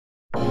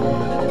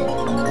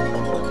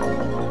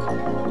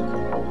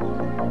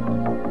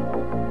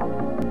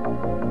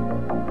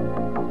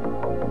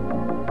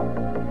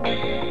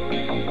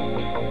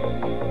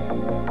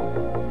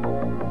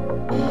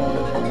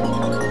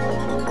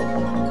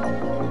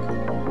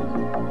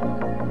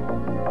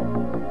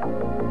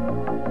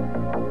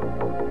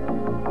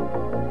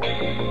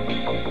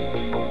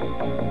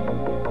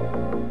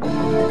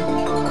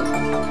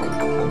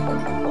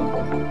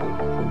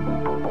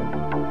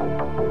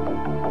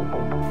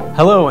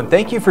Hello, and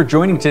thank you for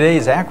joining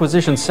today's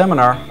acquisition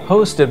seminar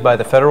hosted by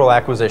the Federal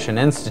Acquisition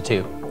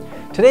Institute.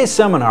 Today's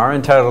seminar,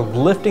 entitled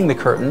Lifting the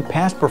Curtain,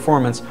 Past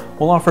Performance,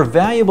 will offer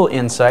valuable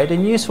insight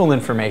and useful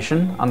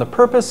information on the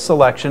purpose,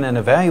 selection, and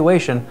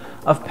evaluation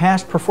of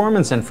past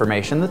performance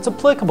information that's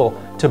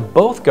applicable to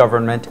both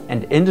government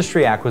and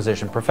industry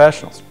acquisition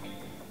professionals.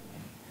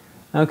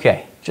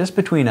 Okay, just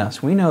between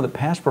us, we know that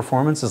past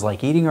performance is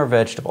like eating our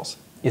vegetables.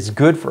 It's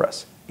good for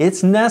us.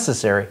 It's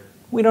necessary.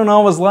 We don't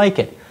always like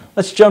it.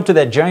 Let's jump to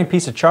that giant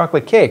piece of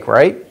chocolate cake,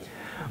 right?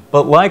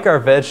 But like our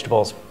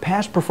vegetables,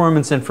 past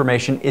performance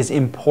information is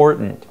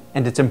important.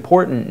 And it's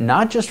important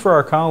not just for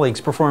our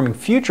colleagues performing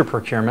future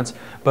procurements,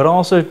 but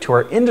also to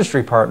our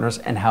industry partners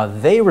and how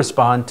they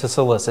respond to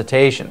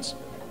solicitations.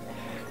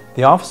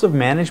 The Office of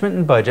Management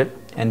and Budget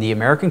and the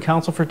American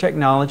Council for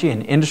Technology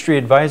and Industry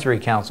Advisory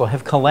Council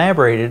have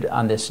collaborated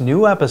on this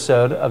new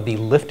episode of the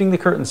Lifting the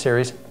Curtain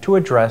series to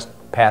address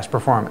past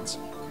performance.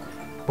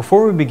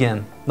 Before we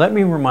begin, let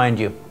me remind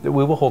you that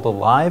we will hold a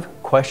live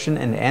question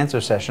and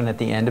answer session at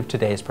the end of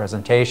today's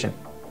presentation.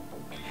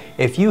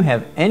 If you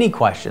have any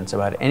questions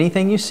about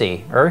anything you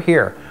see or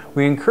hear,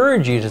 we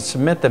encourage you to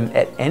submit them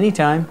at any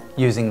time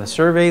using the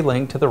survey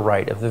link to the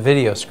right of the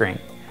video screen.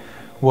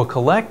 We'll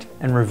collect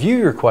and review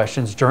your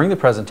questions during the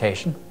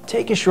presentation,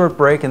 take a short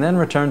break, and then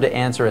return to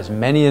answer as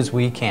many as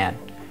we can.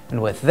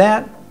 And with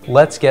that,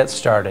 let's get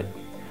started.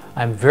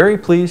 I'm very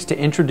pleased to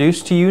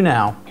introduce to you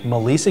now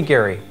Melissa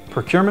Gary,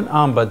 Procurement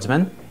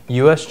Ombudsman,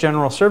 U.S.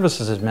 General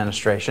Services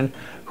Administration,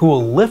 who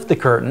will lift the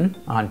curtain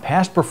on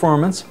past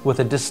performance with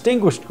a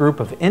distinguished group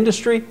of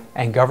industry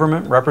and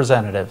government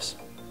representatives.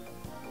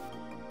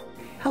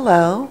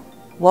 Hello,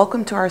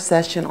 welcome to our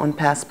session on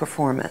past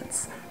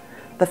performance.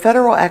 The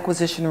Federal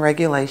Acquisition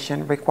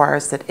Regulation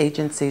requires that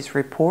agencies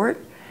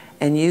report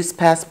and use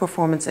past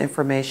performance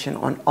information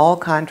on all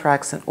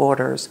contracts and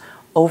orders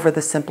over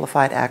the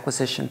simplified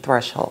acquisition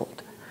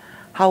threshold.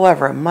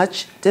 However,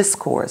 much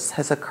discourse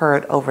has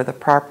occurred over the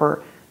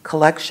proper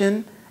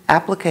collection,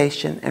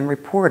 application, and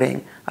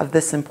reporting of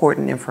this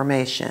important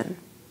information.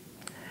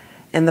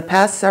 In the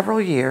past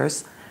several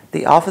years,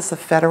 the Office of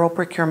Federal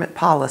Procurement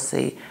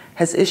Policy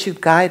has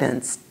issued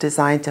guidance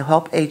designed to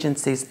help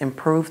agencies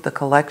improve the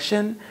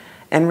collection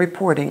and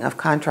reporting of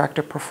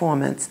contractor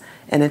performance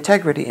and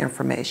integrity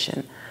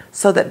information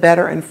so that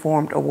better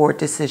informed award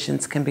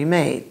decisions can be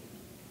made.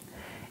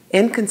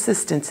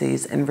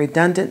 Inconsistencies and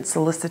redundant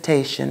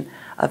solicitation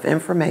of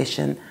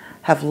information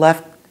have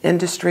left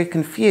industry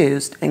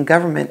confused and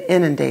government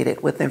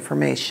inundated with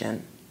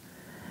information.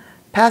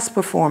 Past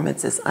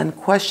performance is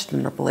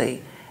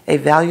unquestionably a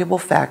valuable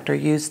factor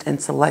used in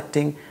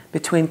selecting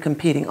between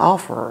competing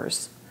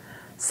offerers.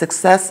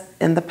 Success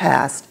in the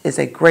past is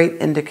a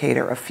great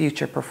indicator of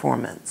future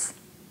performance.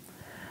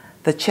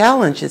 The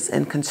challenge is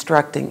in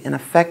constructing an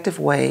effective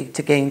way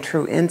to gain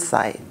true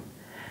insight.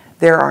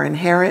 There are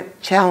inherent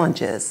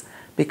challenges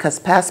because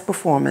past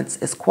performance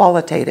is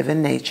qualitative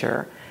in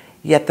nature,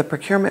 yet the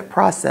procurement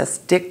process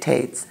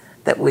dictates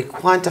that we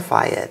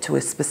quantify it to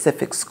a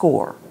specific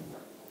score.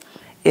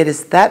 It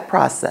is that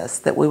process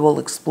that we will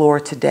explore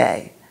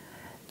today.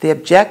 The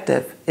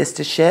objective is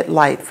to shed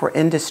light for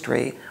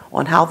industry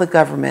on how the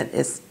government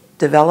is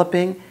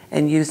developing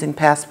and using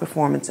past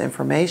performance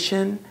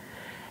information,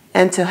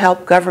 and to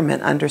help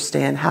government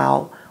understand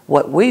how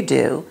what we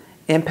do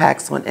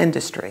impacts on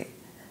industry.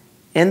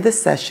 In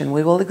this session,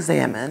 we will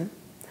examine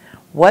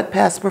what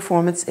past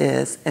performance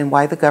is and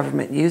why the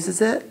government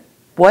uses it,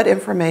 what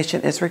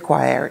information is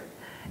required,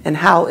 and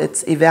how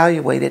it's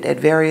evaluated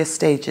at various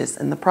stages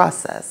in the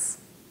process,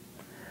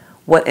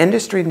 what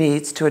industry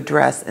needs to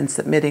address in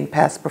submitting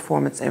past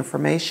performance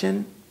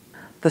information,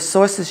 the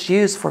sources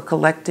used for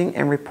collecting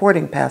and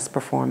reporting past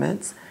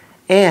performance,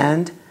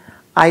 and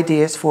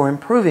ideas for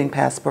improving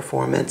past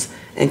performance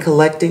and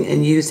collecting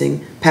and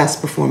using past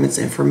performance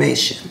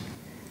information.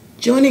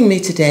 Joining me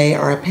today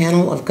are a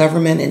panel of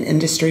government and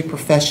industry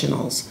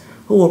professionals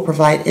who will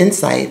provide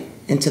insight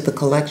into the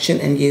collection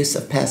and use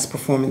of past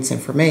performance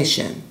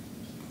information.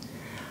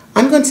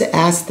 I'm going to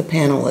ask the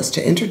panelists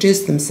to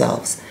introduce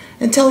themselves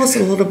and tell us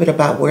a little bit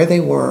about where they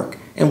work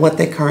and what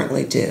they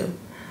currently do.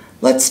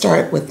 Let's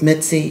start with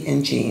Mitzi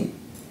and Jean.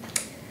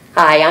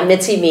 Hi, I'm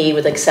Mitzi Mead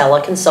with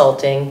Excella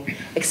Consulting.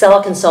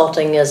 Excella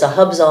Consulting is a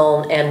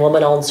HUBZone and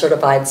woman-owned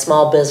certified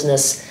small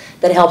business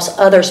that helps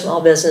other small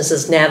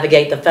businesses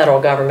navigate the federal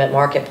government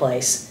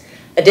marketplace.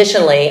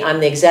 Additionally, I'm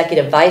the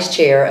Executive Vice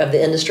Chair of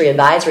the Industry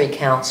Advisory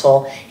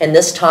Council, and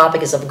this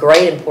topic is of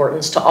great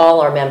importance to all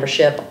our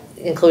membership,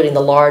 including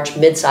the large,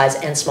 mid-size,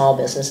 and small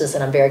businesses,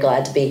 and I'm very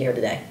glad to be here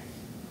today.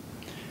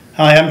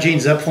 Hi, I'm Gene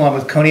Zepfel. I'm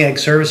with Coney Ag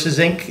Services,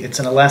 Inc. It's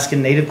an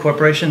Alaskan Native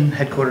corporation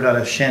headquartered out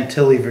of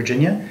Chantilly,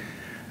 Virginia.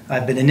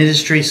 I've been in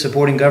industry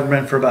supporting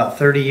government for about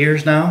 30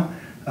 years now.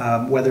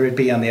 Whether it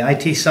be on the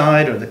IT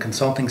side or the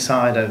consulting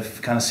side,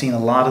 I've kind of seen a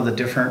lot of the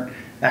different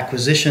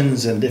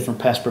acquisitions and different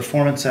past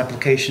performance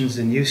applications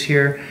in use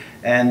here,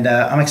 and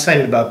I'm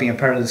excited about being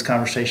part of this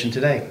conversation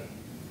today.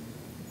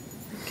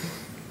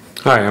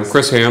 Hi, I'm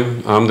Chris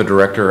Ham. I'm the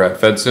director at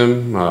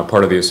FedSim,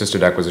 part of the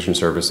Assisted Acquisition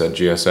Service at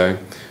GSA.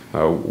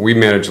 We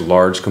manage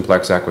large,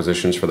 complex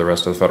acquisitions for the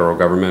rest of the federal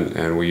government,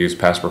 and we use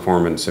past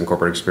performance and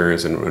corporate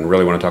experience and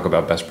really want to talk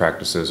about best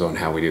practices on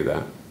how we do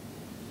that.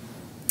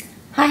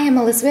 Hi, I'm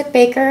Elizabeth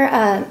Baker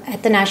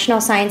at the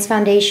National Science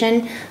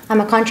Foundation.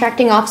 I'm a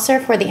contracting officer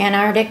for the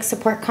Antarctic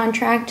Support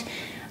Contract,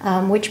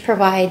 which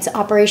provides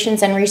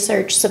operations and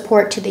research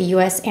support to the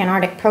U.S.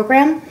 Antarctic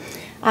Program.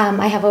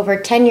 I have over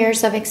 10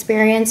 years of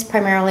experience,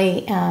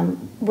 primarily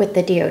with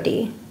the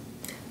DoD.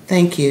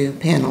 Thank you,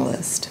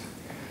 panelists.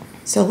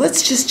 So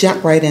let's just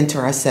jump right into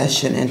our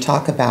session and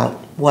talk about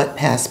what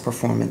past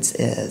performance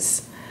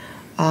is.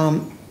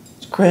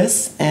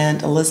 Chris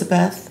and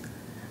Elizabeth,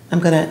 I'm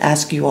going to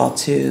ask you all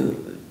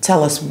to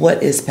tell us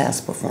what is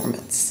past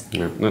performance.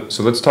 Yeah.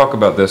 So let's talk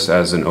about this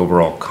as an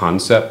overall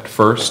concept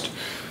first.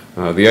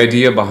 The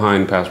idea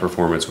behind past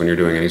performance when you're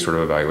doing any sort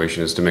of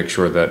evaluation is to make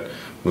sure that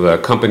the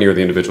company or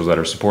the individuals that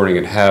are supporting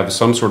it have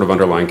some sort of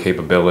underlying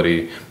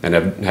capability and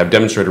have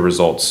demonstrated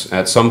results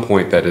at some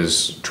point that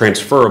is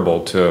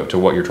transferable to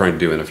what you're trying to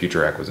do in a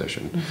future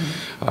acquisition.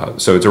 Mm-hmm.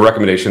 So it's a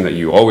recommendation that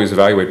you always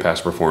evaluate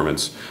past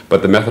performance,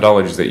 but the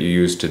methodologies that you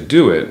use to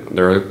do it,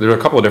 there are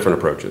a couple of different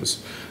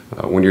approaches.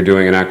 When you're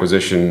doing an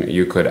acquisition,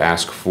 you could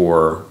ask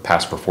for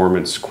past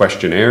performance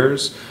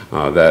questionnaires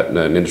that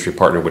an industry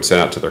partner would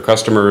send out to their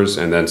customers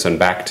and then send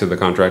back to the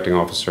contracting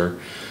officer.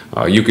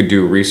 You could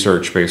do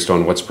research based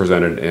on what's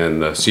presented in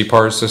the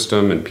CPARS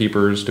system and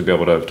PEPRS to be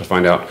able to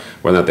find out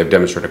whether or not they've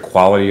demonstrated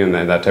quality in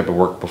that type of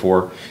work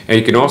before. And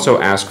you can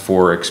also ask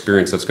for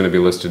experience that's going to be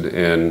listed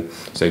in,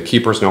 say, key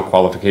personnel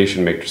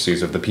qualification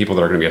matrices of the people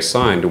that are going to be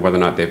assigned, and whether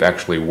or not they've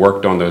actually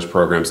worked on those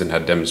programs and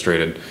had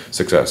demonstrated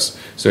success.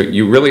 So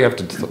you really have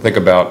to think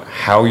about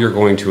how you're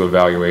going to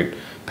evaluate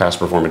past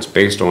performance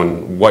based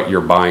on what you're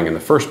buying in the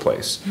first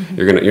place. Mm-hmm.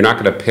 You're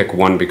not going to pick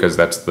one because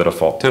that's the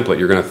default template.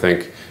 You're going to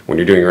think, when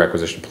you're doing your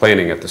acquisition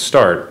planning at the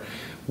start,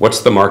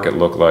 what's the market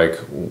look like?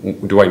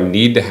 Do I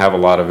need to have a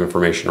lot of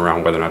information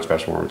around whether or not it's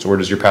past performance? Or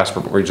does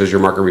your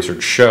market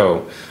research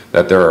show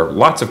that there are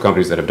lots of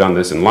companies that have done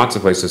this in lots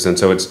of places, and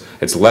so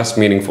it's less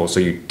meaningful, so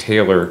you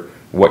tailor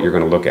what you're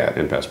going to look at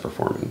in past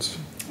performance?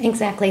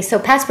 Exactly. So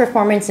past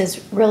performance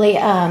is really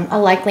a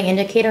likely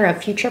indicator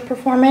of future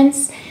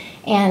performance.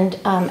 And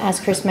as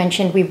Chris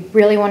mentioned, we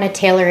really want to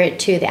tailor it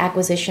to the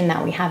acquisition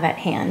that we have at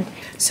hand.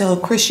 So,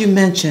 Chris, you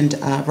mentioned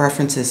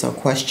references or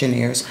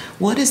questionnaires.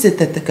 What is it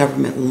that the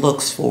government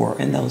looks for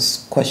in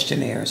those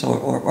questionnaires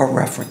or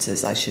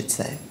references, I should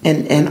say?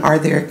 And are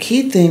there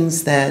key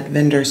things that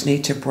vendors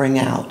need to bring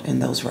out in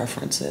those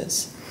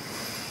references?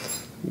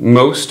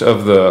 Most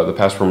of the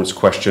past performance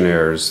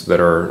questionnaires that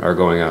are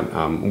going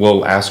out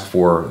will ask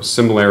for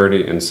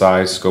similarity in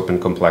size, scope,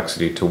 and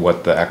complexity to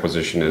what the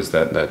acquisition is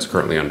that's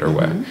currently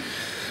underway.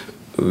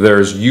 Mm-hmm.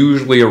 There's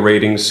usually a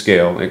rating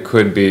scale. It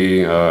could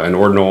be an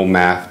ordinal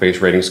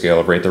math-based rating scale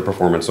of rate their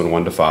performance on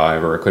 1 to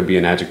 5, or it could be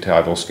an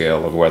adjectival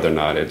scale of whether or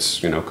not it's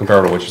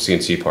comparable to what you see in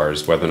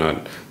CPARS, whether or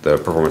not the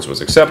performance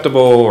was acceptable,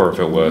 or if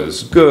it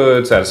was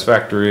good,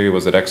 satisfactory,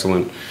 was it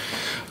excellent.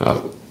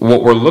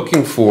 What we're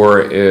looking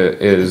for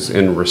is,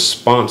 in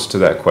response to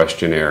that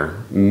questionnaire,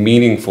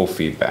 meaningful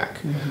feedback.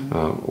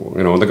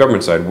 Mm-hmm. On the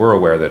government side, we're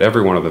aware that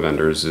every one of the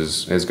vendors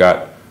has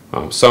got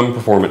some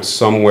performance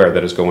somewhere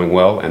that is going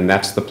well, and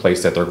that's the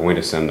place that they're going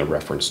to send the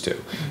reference to.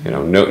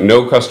 Mm-hmm.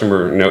 No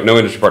customer, no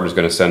industry partner is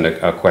going to send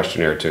a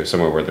questionnaire to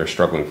somewhere where they're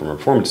struggling from a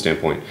performance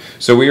standpoint.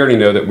 So we already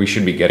know that we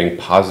should be getting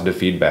positive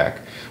feedback.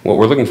 What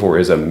we're looking for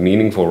is a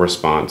meaningful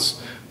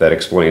response that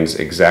explains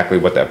exactly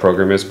what that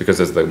program is, because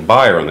as the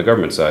buyer on the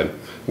government side,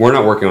 we're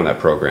not working on that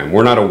program.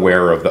 We're not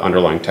aware of the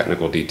underlying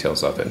technical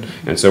details of it.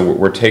 And so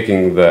we're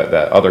taking that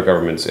other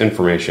government's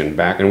information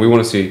back, and we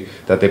want to see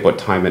that they put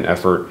time and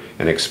effort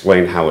and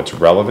explain how it's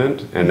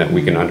relevant, and that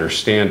we can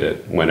understand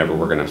it whenever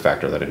we're going to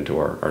factor that into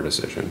our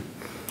decision.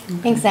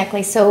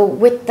 Exactly. So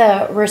with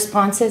the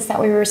responses that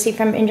we receive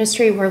from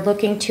industry, we're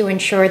looking to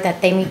ensure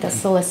that they meet the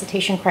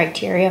solicitation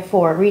criteria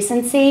for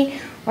recency,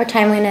 or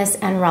timeliness,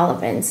 and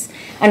relevance.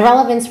 And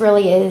relevance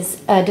really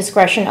is a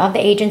discretion of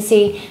the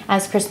agency.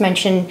 As Chris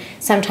mentioned,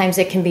 sometimes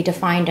it can be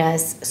defined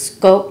as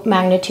scope,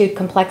 magnitude,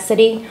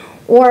 complexity,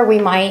 or we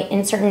might,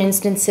 in certain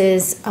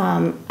instances,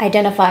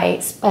 identify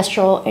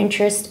special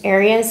interest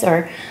areas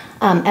or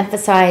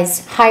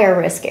emphasize higher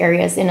risk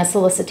areas in a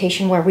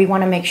solicitation where we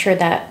want to make sure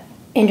that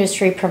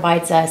industry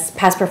provides us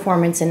past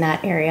performance in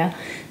that area.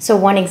 So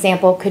one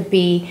example could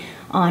be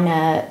on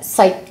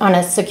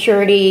a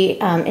security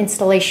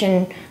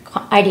installation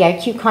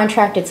IDIQ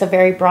contract. It's a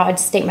very broad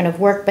statement of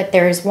work, but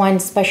there is one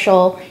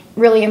special,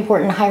 really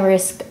important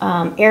high-risk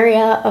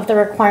area of the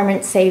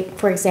requirement, say,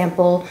 for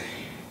example,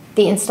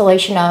 the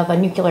installation of a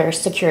nuclear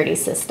security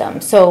system.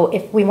 So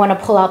if we want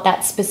to pull out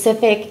that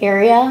specific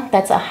area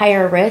that's a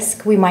higher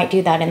risk, we might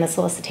do that in the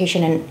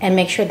solicitation and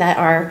make sure that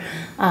our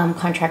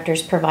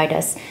contractors provide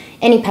us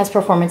any past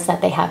performance that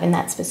they have in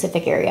that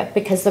specific area,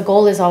 because the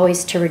goal is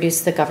always to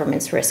reduce the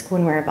government's risk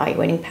when we're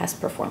evaluating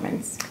past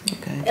performance.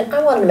 Okay. And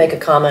I wanted to make a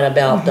comment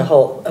about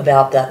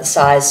the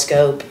size,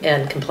 scope,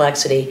 and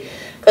complexity,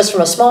 because from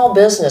a small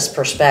business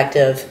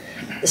perspective,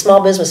 the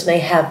small business may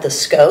have the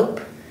scope,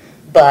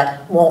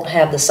 but won't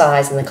have the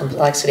size and the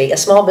complexity. A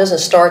small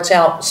business starts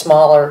out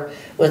smaller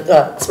with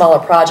smaller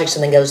projects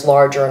and then goes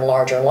larger and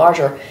larger and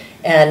larger.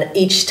 And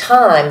each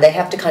time they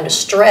have to kind of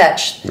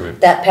stretch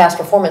that past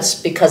performance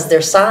because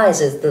their size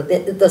is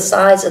the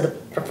size of the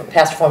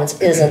past performance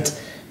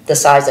isn't the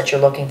size that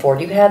you're looking for.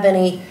 Do you have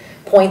any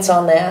points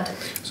on that?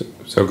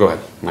 So go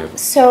ahead.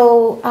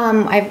 So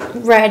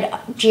I've read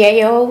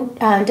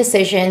GAO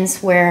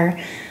decisions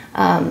where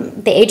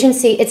the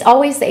agency, it's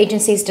always the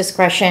agency's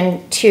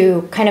discretion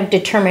to kind of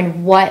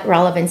determine what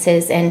relevance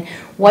is and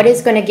what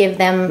is going to give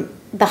them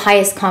the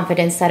highest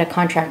confidence that a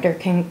contractor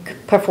can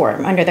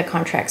perform under the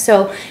contract.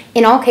 So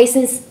in all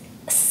cases,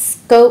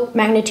 scope,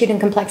 magnitude, and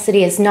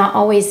complexity is not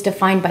always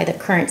defined by the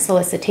current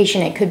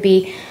solicitation. It could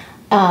be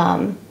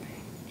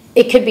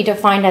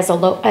defined as a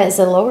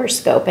lower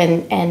scope,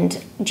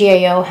 and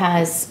GAO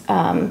has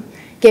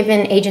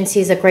given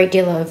agencies a great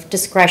deal of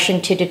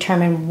discretion to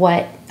determine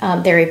what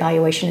their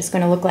evaluation is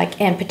going to look like,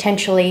 and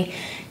potentially,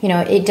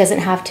 it doesn't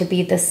have to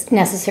be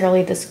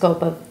necessarily the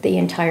scope of the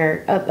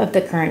entire of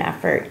the current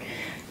effort.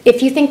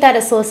 If you think that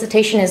a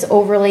solicitation is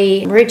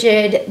overly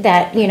rigid,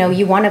 that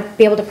you want to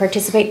be able to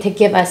participate to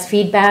give us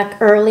feedback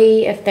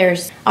early, if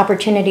there's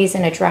opportunities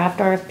in a draft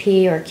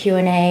RFP or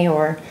Q&A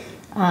or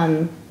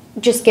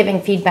just giving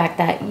feedback,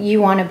 that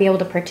you want to be able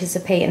to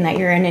participate and that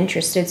you're an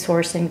interested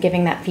source in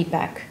giving that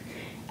feedback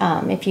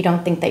if you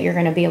don't think that you're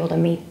going to be able to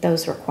meet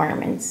those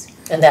requirements.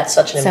 And that's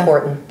such an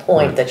important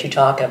point that you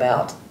talk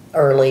about,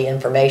 early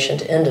information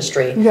to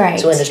industry,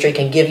 so industry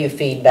can give you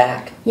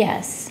feedback.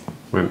 Yes.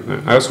 Right.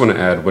 I also want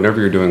to add, whenever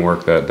you're doing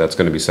work that's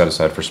going to be set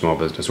aside for small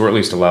business, or at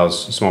least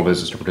allows small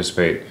business to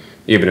participate,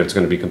 even if it's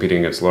going to be competing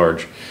against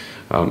large,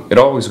 it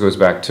always goes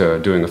back to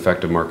doing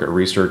effective market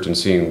research and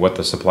seeing what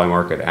the supply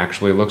market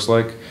actually looks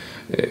like.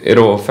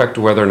 It'll affect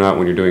whether or not,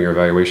 when you're doing your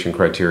evaluation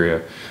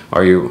criteria,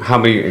 how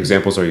many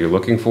examples are you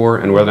looking for,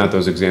 and whether or not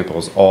those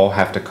examples all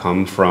have to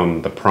come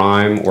from the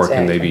prime, or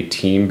can they be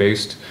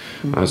team-based.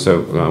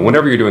 So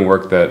whenever you're doing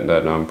work that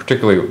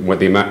particularly when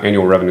the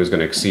annual revenue is going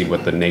to exceed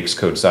what the NAICS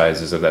code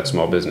size is of that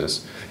small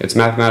business, it's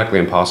mathematically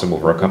impossible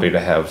for a company to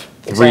have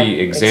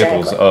three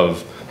examples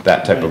of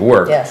that type of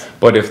work.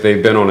 But if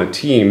they've been on a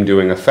team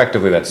doing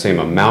effectively that same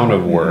amount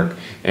of work,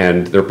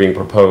 and they're being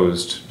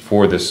proposed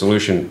for this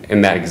solution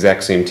in that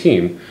exact same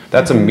team,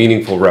 that's a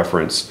meaningful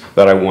reference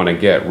that I want to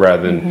get,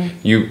 rather than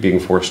you being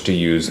forced to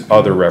use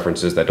other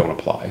references that don't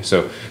apply.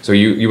 So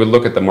you would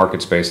look at the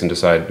market space and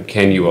decide,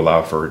 can you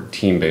allow for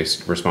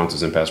team-based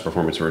responses in past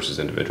performance versus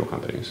individual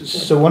companies?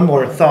 So one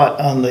more thought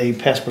on the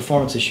past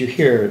performance issue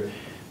here.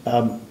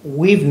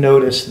 We've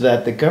noticed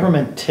that the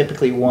government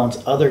typically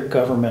wants other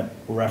government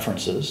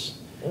references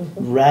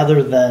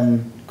rather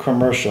than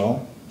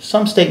commercial.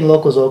 Some state and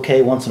local is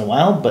okay once in a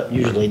while, but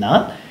usually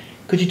not.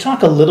 Could you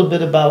talk a little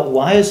bit about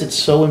why is it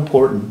so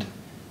important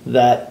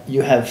that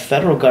you have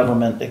federal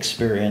government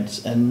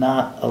experience and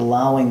not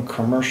allowing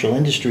commercial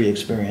industry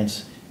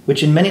experience,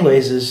 which in many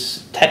ways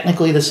is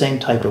technically the same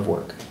type of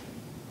work?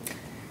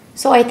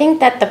 So I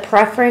think that the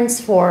preference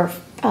for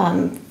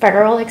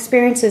federal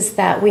experience is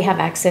that we have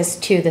access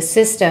to the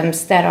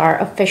systems that are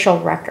official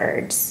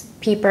records.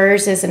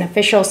 PEPRS is an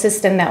official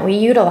system that we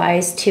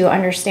utilize to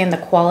understand the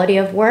quality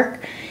of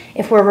work.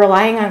 If we're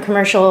relying on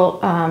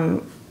commercial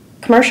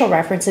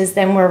references,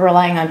 then we're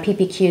relying on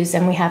PPQs,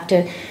 and we have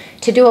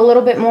to do a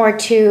little bit more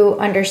to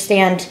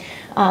understand.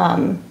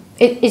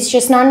 It's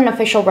just not an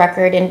official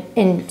record.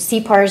 In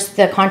CPARS,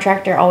 the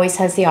contractor always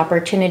has the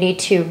opportunity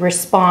to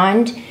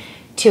respond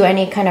to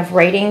any kind of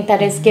rating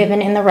that is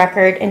given in the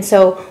record, and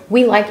so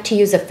we like to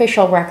use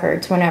official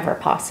records whenever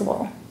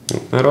possible.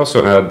 I'd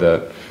also add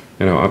that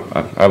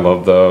I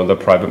love the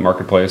private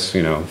marketplace.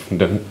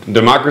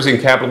 Democracy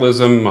and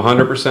capitalism,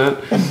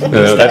 100%.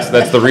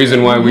 That's the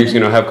reason why we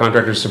have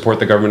contractors support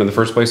the government in the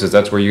first place. Is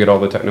that's where you get all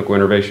the technical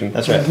innovation.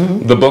 That's right.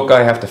 The book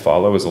I have to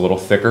follow is a little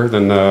thicker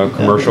than the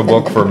commercial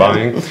book for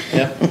buying.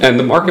 And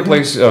the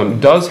marketplace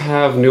does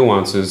have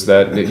nuances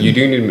that you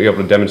do need to be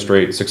able to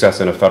demonstrate success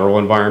in a federal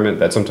environment.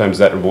 That sometimes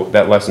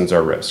that lessens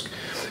our risk.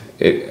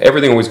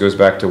 Everything always goes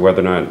back to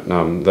whether or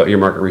not your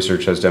market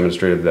research has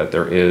demonstrated that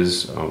there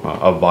is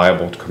a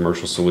viable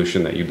commercial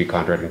solution that you'd be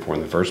contracting for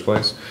in the first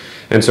place.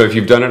 And so if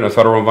you've done it in a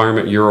federal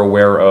environment, you're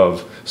aware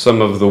of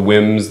some of the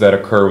whims that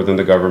occur within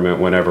the government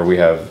whenever we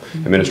have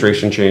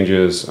administration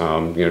changes,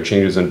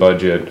 changes in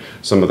budget.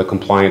 Some of the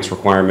compliance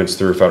requirements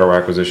through federal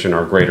acquisition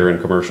are greater in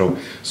commercial.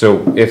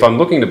 So if I'm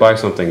looking to buy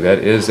something that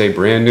is a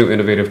brand new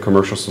innovative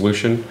commercial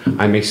solution,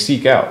 I may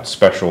seek out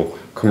special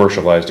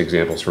commercialized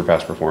examples for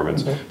past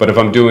performance. But if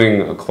I'm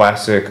doing a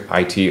classic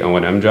IT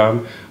O&M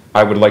job,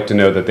 I would like to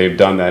know that they've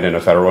done that in a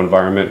federal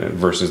environment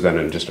versus then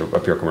in just a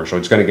pure commercial.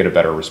 It's going to get a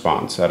better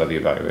response out of the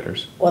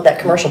evaluators. Well, that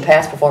commercial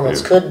past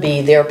performance could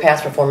be their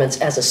past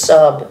performance as a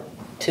sub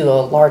to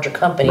a larger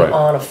company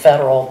on a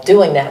federal,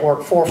 doing that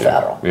work for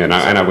federal. Yeah,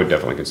 and I would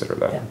definitely consider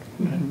that.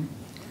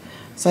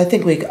 So I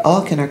think we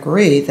all can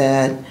agree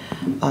that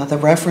the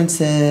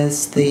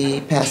references,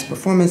 the past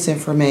performance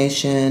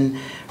information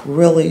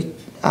really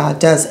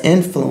does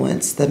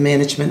influence the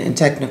management and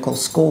technical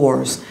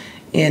scores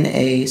in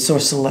a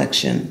source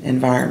selection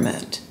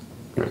environment,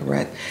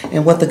 correct?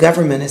 And what the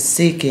government is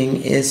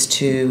seeking is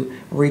to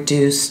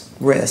reduce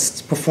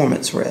risks,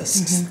 performance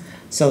risks.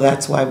 So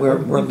that's why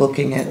we're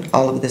looking at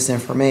all of this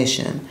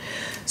information.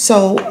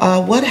 So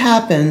what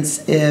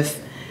happens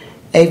if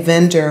a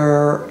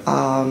vendor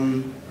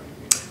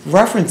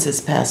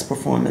references past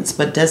performance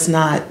but does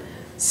not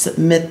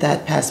submit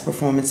that past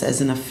performance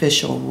as an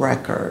official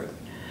record?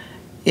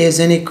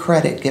 Is any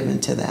credit given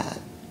to that?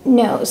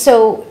 No.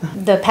 So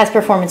the past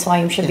performance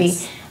volume should be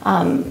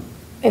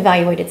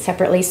evaluated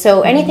separately.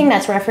 So anything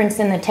that's referenced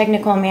in the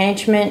technical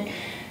management,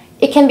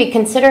 it can be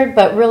considered,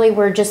 but really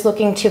we're just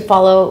looking to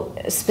follow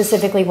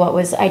specifically what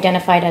was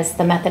identified as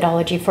the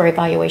methodology for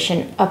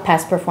evaluation of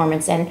past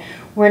performance. And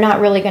we're not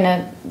really going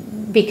to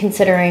be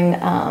considering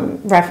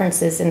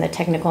references in the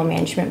technical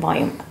management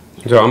volume.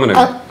 So I'm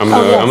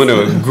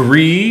gonna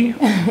agree,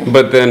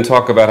 but then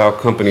talk about how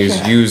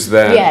companies use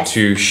that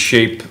to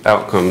shape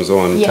outcomes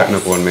on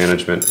technical and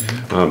management,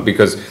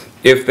 because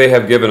if they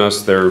have given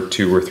us their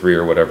 2 or 3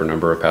 or whatever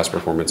number of past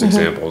performance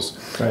examples,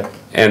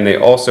 and they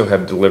also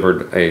have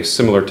delivered a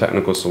similar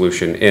technical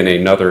solution in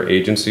another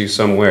agency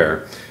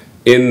somewhere,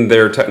 in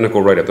their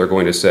technical write-up they're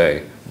going to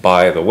say,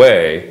 by the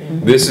way,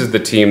 this is the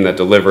team that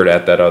delivered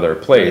at that other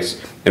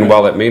place. And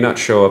while it may not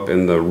show up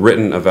in the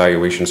written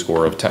evaluation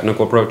score of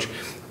technical approach,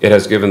 it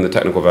has given the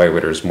technical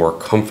evaluators more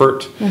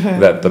comfort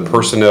that the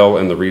personnel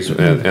and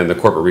the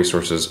corporate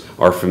resources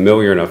are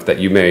familiar enough that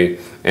you may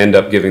end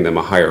up giving them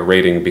a higher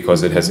rating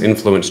because it has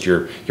influenced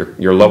your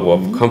level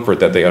of comfort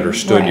that they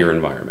understood your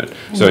environment.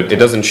 So it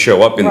doesn't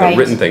show up in the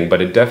written thing,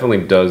 but it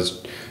definitely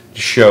does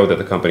show that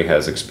the company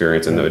has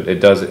experience, and it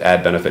does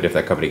add benefit if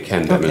that company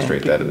can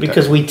demonstrate that.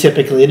 Because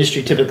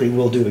industry typically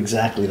will do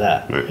exactly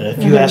that. Right.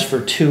 If you ask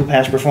for 2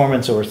 past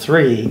performance or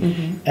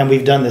 3, and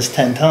we've done this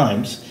 10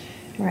 times,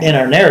 in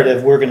our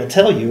narrative, we're going to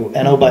tell you,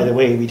 and oh, by the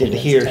way, we did it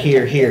here,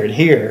 here, here, and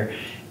here,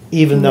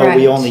 even though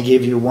we only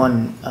give you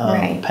 1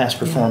 past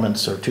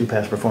performance or 2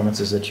 past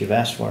performances that you've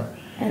asked for.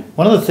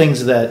 One of the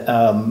things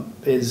that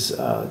is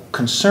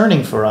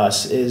concerning for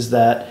us is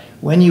that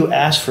when you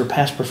ask for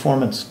past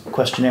performance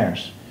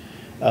questionnaires,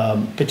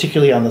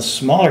 particularly on the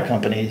smaller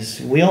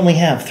companies, we only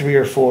have 3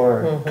 or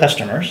 4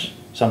 customers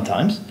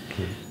sometimes.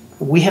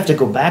 We have to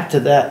go back to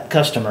that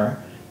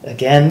customer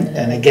again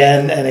and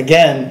again and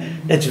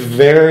again. It's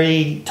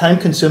very time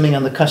consuming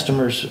on the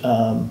customer's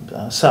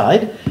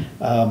side.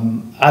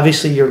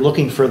 Obviously you're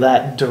looking for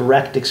that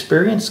direct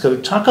experience. So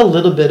talk a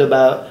little bit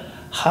about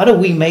how do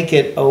we make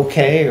it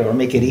okay or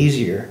make it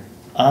easier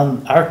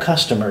on our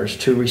customers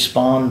to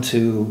respond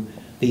to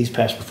these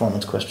past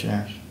performance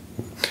questionnaires.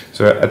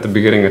 So at the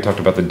beginning I talked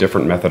about the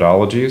different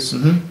methodologies.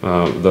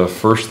 The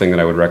first thing that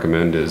I would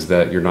recommend is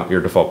that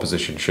your default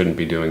position shouldn't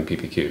be doing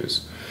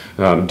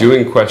PPQs.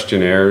 Doing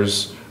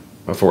questionnaires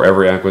for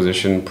every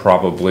acquisition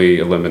probably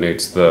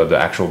eliminates the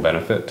actual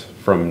benefit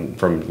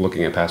from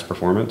looking at past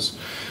performance.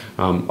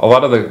 A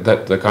lot of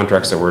the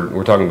contracts that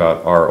we're talking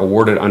about are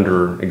awarded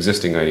under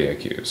existing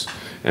IDIQs,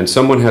 and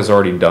someone has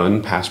already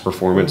done past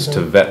performance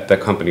to vet the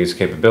company's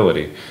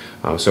capability.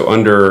 So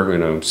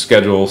under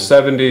Schedule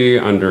 70,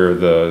 under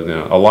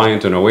the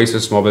Alliant and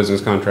Oasis small business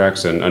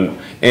contracts, and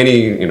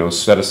any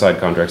set aside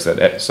contracts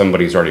that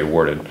somebody's already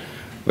awarded,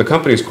 the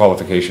company's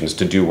qualifications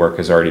to do work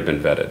has already been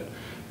vetted.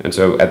 And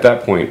so at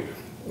that point,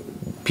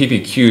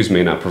 PPQs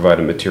may not provide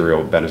a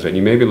material benefit.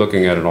 You may be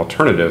looking at an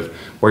alternative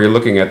where you're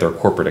looking at their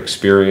corporate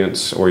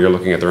experience, or you're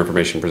looking at their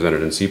information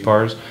presented in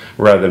CPARs,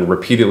 rather than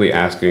repeatedly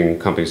asking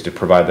companies to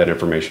provide that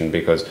information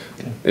because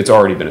it's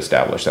already been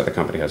established that the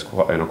company has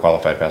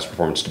qualified past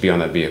performance to be on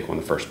that vehicle in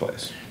the first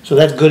place. So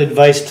that's good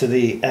advice to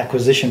the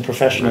acquisition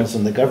professionals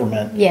in the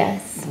government.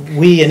 Yes.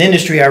 We in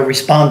industry are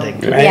responding,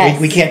 right?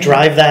 Yes. We can't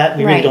drive that.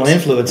 We really don't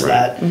influence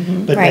that.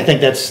 But I Right. think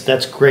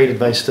that's great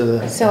advice to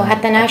the So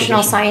at the National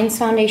acquisition. Science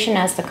Foundation,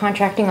 as the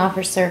contracting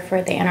officer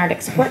for the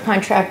Antarctic support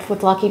contract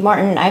with Lockheed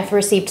Martin, I've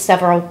received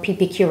several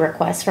PPQ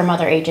requests from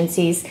other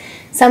agencies,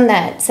 some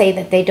that say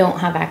that they don't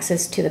have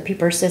access to the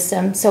PPR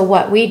system. So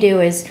what we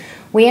do is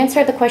we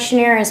answer the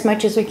questionnaire as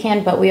much as we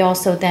can, but we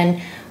also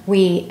then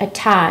we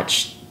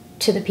attach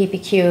to the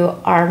PPQ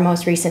our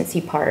most recent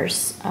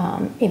CPARS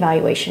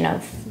evaluation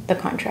of the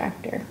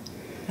contractor.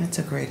 That's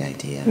a great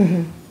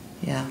idea.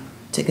 Yeah,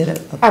 to get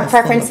a Our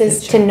preference fuller is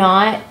to picture.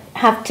 not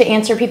have to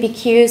answer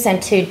PPQs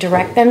and to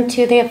direct them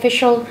to the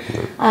official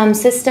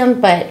system,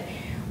 but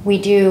we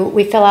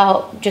fill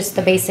out just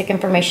the basic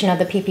information of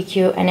the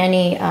PPQ, and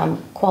any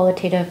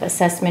qualitative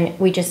assessment,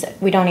 we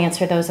don't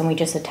answer those, and we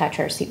just attach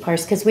our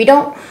CPARs because we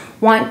don't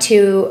want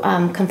to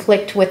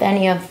conflict with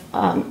any of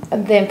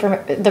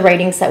the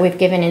ratings that we've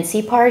given in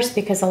CPARs,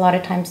 because a lot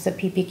of times the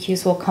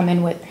PPQs will come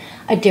in with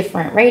a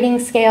different rating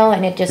scale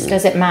and it just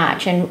doesn't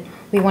match, and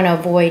we want to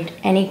avoid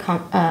any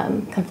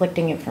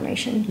conflicting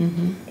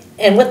information.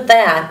 And with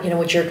that,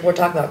 what we're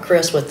talking about,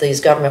 Chris, with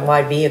these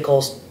government-wide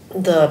vehicles,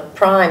 the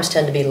primes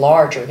tend to be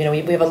larger. We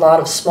have a lot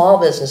of small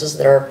businesses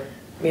that are,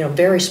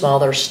 very small,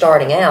 that are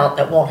starting out,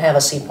 that won't have a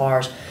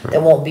CPARS,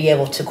 that won't be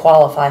able to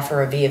qualify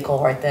for a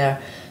vehicle right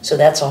there. So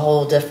that's a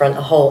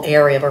whole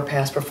area where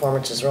past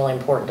performance is really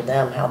important to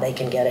them, how they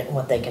can get it and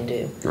what they can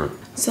do. Right.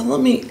 So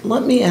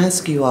let me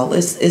ask you all,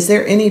 is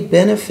there any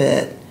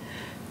benefit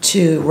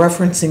to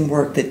referencing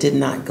work that did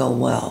not go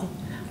well?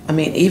 I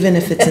mean, even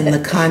if it's in the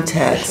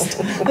context,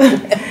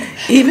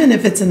 even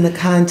if it's in the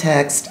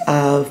context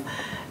of,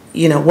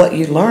 you know, what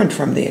you learned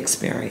from the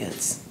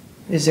experience,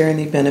 is there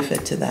any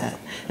benefit to that?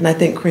 And I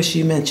think, Chris,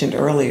 you mentioned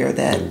earlier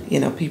that, you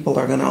know, people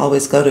are going to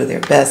always go to their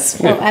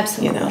best,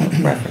 absolutely. you know,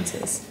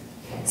 references.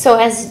 So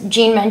as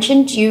Jean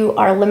mentioned, you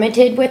are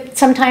limited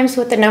sometimes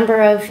with the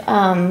number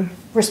of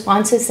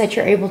responses that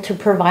you're able to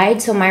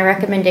provide. So my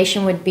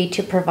recommendation would be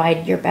to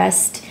provide your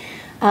best,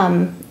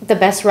 the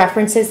best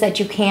references that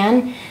you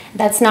can.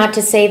 That's not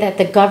to say that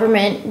the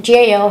government,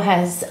 GAO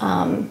has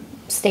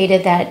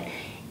stated that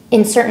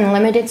in certain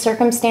limited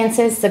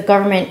circumstances, the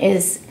government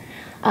is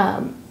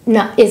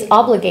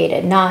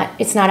obligated,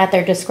 it's not at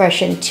their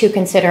discretion to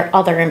consider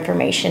other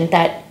information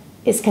that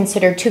is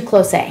considered too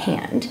close at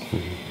hand.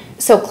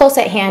 So close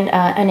at hand,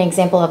 an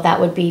example of that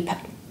would be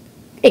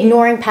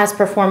ignoring past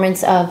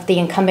performance of the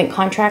incumbent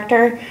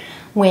contractor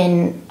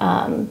when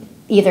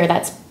either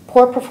that's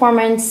poor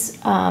performance,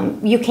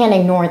 you can't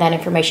ignore that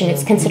information.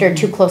 It's considered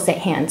too close at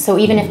hand. So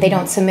even if they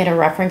don't submit a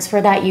reference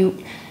for that,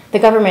 the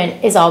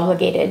government is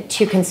obligated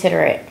to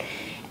consider it.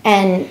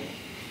 And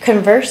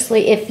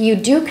conversely, if you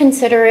do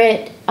consider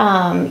it,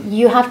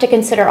 you have to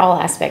consider all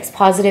aspects,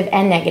 positive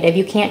and negative.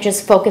 You can't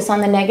just focus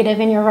on the negative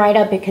in your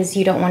write-up because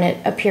you don't want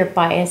to appear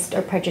biased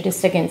or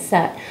prejudiced against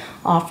that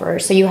offer.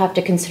 So you have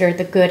to consider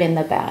the good and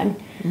the bad.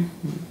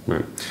 Mm-hmm.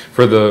 Right.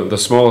 For the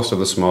smallest of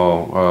the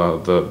small,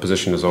 the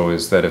position is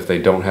always that if they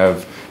don't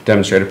have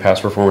demonstrated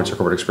past performance or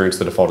corporate experience,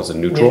 the default is a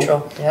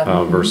neutral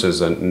yeah.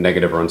 Versus a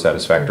negative or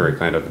unsatisfactory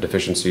kind of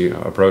deficiency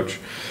approach.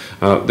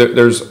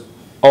 There's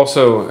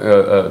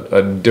also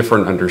a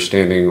different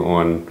understanding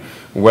on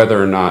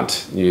whether or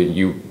not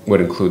you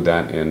would include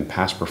that in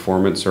past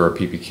performance or a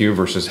PPQ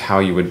versus how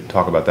you would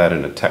talk about that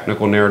in a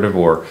technical narrative,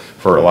 or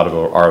for a lot of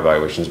our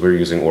evaluations, we're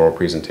using oral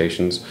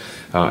presentations.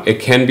 It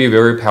can be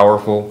very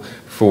powerful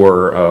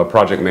for a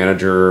project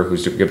manager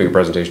who's giving a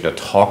presentation to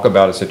talk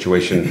about a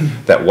situation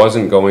that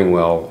wasn't going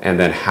well and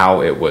then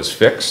how it was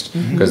fixed,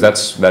 because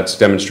that's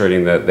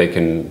demonstrating that they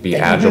can be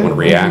agile and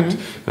react.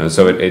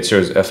 So it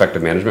shows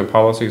effective management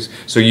policies.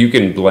 So you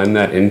can blend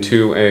that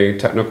into a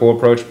technical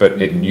approach,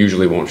 but it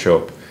usually won't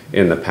show up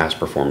in the past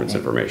performance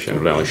information. It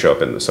will only show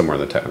up somewhere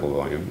in the technical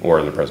volume or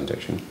in the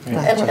presentation.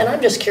 And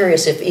I'm just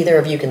curious if either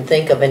of you can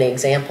think of any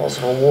examples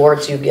of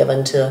awards you've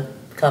given to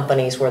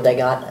companies where they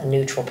got a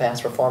neutral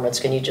past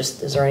performance.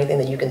 Is there anything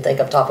that you can think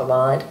of top of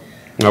mind?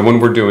 When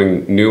we're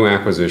doing new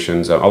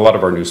acquisitions, a lot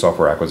of our new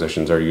software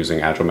acquisitions are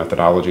using agile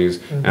methodologies,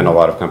 and a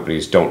lot of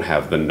companies don't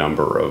have the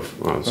number of,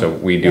 so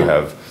we do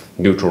have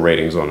neutral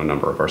ratings on a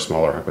number of our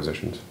smaller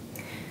acquisitions.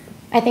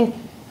 I think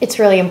it's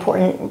really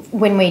important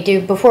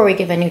before we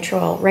give a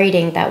neutral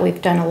rating, that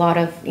we've done a lot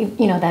of,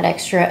 that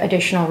extra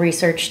additional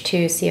research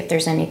to see if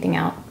there's anything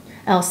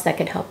else that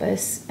could help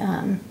us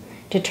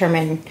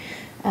determine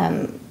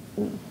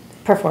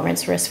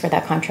performance risk for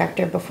that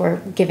contractor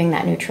before giving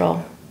that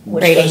neutral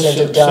rating. Goes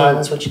into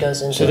DUNS, which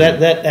goes into... So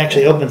that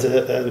actually opens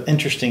an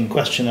interesting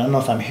question. I don't know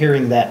if I'm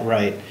hearing that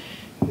right.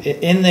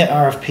 In the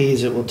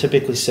RFPs, it will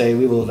typically say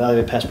we will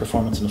evaluate past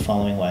performance in the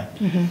following way.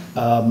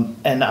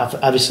 And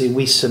obviously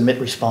we submit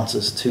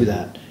responses to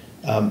that.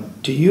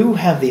 Do you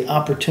have the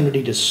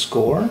opportunity to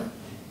score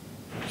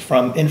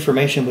from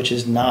information which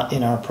is not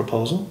in our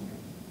proposal?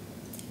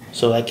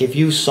 So like if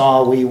you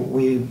saw we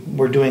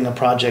were doing a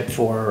project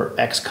for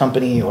X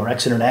company or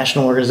X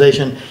international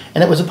organization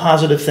and it was a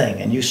positive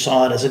thing and you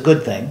saw it as a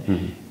good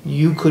thing,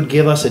 you could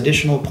give us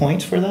additional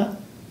points for that?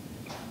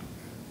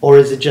 Or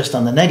is it just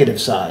on the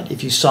negative side?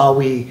 If you saw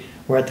we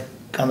were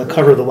on the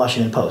cover of the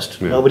Washington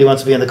Post, nobody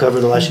wants to be on the cover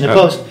of the Washington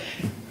Post,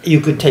 you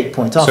could take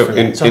points off for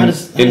that. So how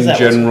does that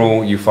general,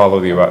 work? you follow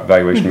the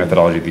evaluation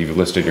methodology that you've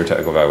listed in your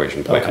technical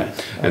evaluation plan. Okay.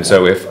 And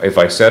so if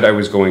I said I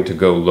was going to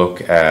go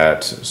look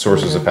at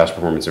sources of past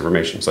performance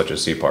information, such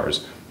as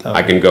CPARs,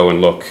 I can go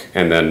and look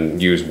and then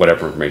use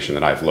whatever information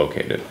that I've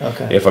located.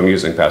 If I'm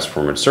using past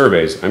performance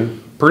surveys,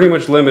 I'm pretty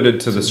much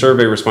limited to the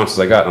survey responses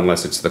I got,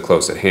 unless it's the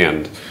close at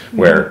hand,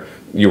 where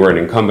you were an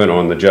incumbent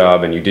on the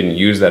job and you didn't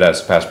use that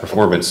as past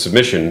performance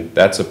submission.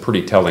 That's a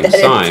pretty telling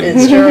sign.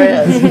 It sure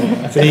is.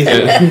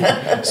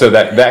 So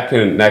that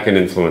can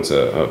influence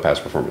a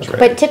past performance rating.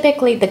 But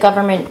typically the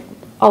government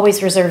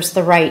always reserves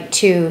the right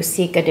to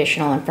seek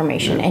additional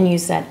information and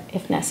use that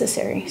if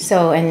necessary.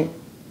 So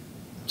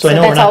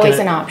that's always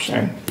an option.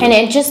 Right. And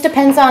it just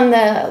depends on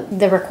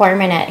the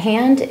requirement at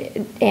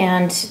hand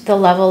and the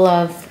level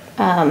of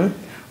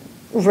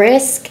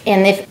risk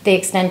and the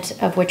extent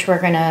of which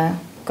we're going to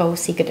go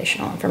seek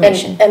additional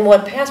information. And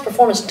what past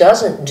performance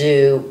doesn't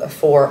do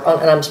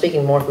and I'm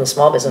speaking more from the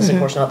small business, of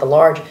course, not the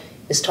large,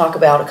 is talk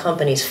about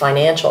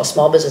a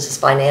small business's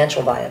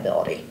financial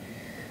viability.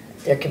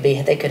 They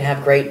could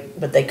have great,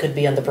 but they could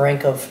be on the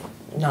brink of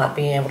not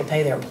being able to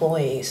pay their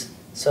employees.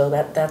 So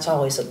that's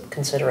always a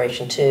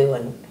consideration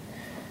too.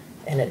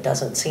 And it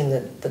doesn't seem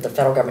that the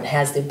federal government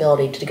has the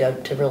ability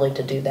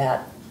to do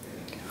that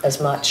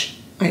as much.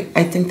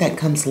 I think that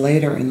comes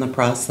later in the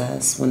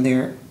process when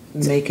they're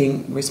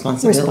making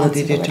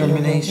responsibility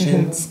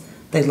determinations.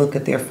 They look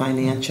at their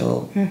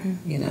financial,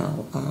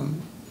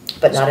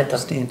 But not at the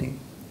standing.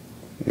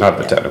 Not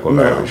the technical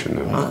evaluation,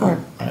 no.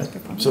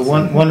 So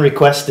one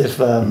request, if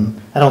I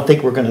don't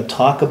think we're going to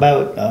talk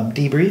about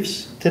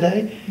debriefs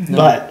today,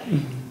 but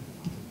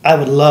I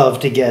would love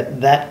to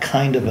get that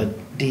kind of a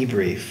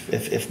debrief.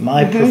 If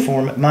my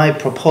my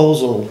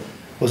proposal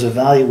was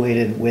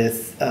evaluated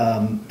with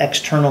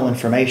external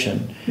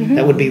information,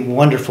 that would be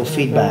wonderful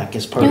feedback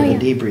as part of the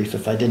debrief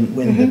if I didn't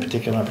win the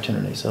particular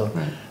opportunity. So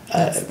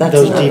That's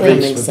those an debriefs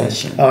upcoming would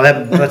session.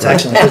 be, that's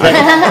excellent.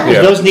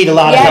 'Cause those need a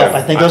lot of help.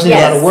 I think those need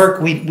a lot of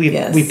work.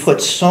 We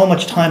put so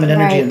much time and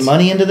energy and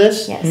money into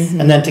this,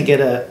 and then to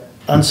get a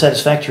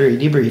unsatisfactory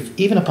debrief,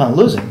 even upon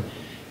losing,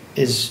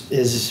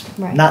 is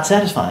not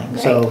satisfying.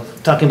 So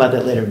talking about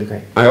that later would be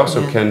great. I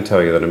also can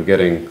tell you that I'm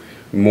getting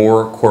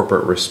more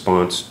corporate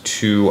response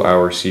to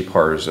our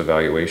CPARS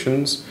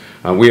evaluations.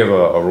 We have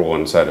a rule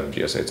inside of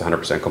GSA, it's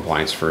 100%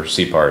 compliance for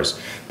CPARS.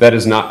 That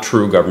is not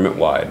true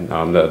government-wide.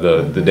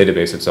 The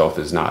database itself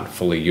is not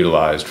fully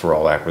utilized for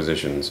all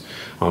acquisitions,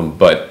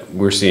 but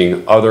we're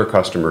seeing other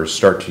customers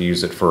start to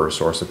use it for a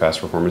source of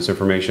past performance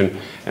information.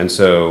 And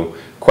so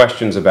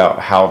questions about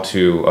how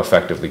to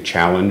effectively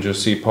challenge a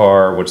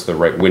CPAR, what's the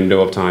right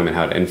window of time and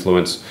how to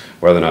influence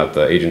whether or not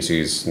the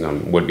agencies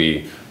would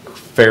be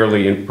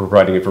fairly in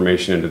providing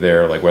information into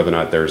there, like whether or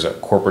not there's a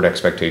corporate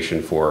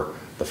expectation for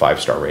the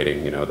 5-star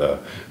rating,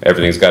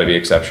 everything's got to be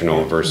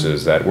exceptional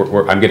versus that.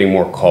 I'm getting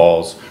more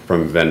calls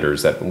from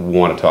vendors that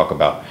want to talk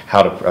about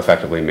how to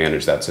effectively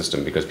manage that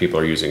system because people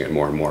are using it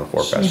more and more for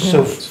past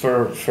performance.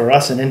 So for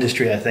us in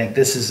industry, I think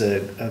this is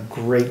a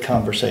great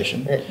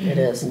conversation. It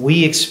is.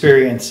 We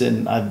experience,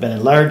 and I've been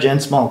in large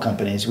and small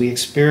companies, we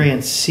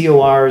experience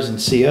CORs and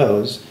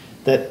COs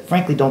that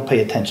frankly don't pay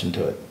attention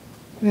to it.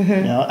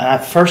 And I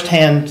have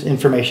firsthand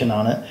information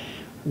on it.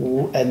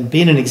 And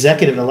being an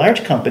executive in a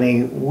large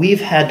company,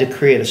 we've had to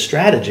create a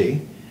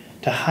strategy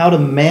to how to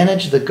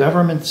manage the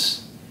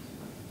government's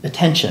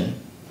attention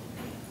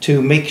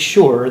to make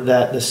sure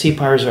that the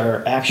CPARs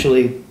are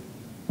actually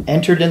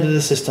entered into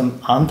the system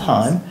on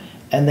time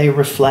and they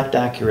reflect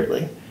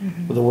accurately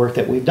with the work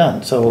that we've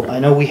done. So I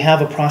know we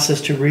have a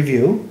process to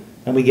review,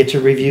 and we get to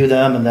review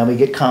them, and then we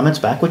get comments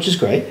back, which is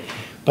great.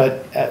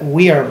 But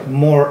we are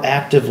more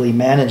actively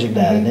managing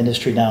that in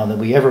industry now than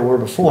we ever were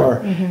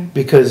before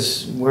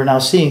because we're now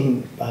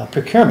seeing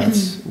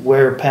procurements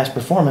where past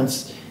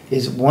performance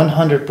is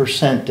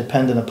 100%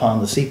 dependent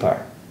upon the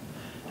CPAR.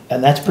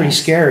 And that's pretty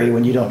scary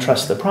when you don't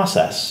trust the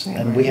process.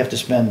 And we have to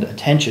spend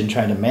attention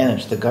trying to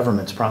manage the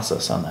government's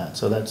process on that.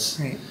 So that's,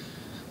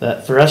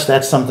 that for us,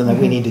 that's something that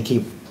we need to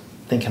keep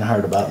thinking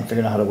hard about and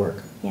figuring out how to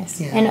work.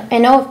 Yes,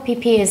 and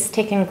OFPP has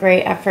taken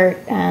great effort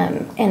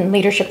and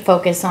leadership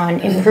focus on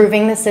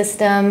improving the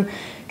system,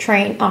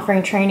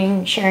 offering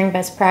training, sharing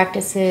best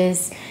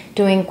practices,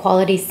 doing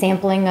quality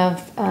sampling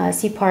of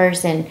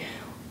CPARs, and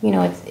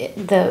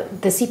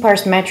the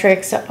CPARs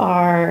metrics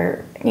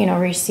are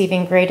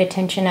receiving great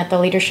attention at the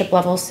leadership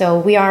level. So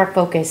we are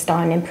focused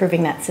on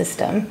improving that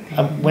system.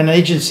 When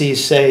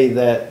agencies say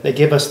that they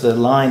give us the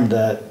line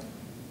that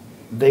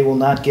they will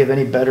not give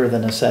any better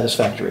than a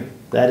satisfactory.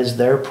 That is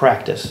their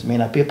practice. It may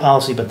not be a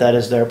policy, but that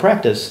is their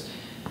practice.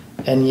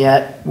 And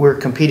yet we're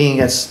competing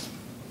against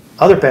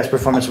other past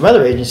performance from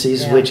other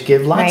agencies, which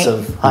give lots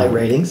of high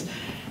ratings.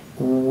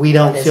 We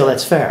don't feel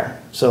that's fair.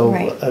 So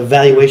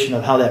evaluation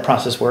of how that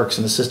process works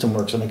and the system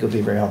works, I think would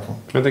be very helpful.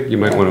 I think you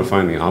might want to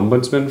find the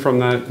ombudsman from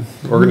that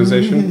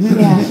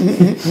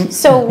organization.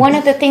 So one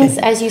of the things,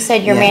 as you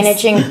said, you're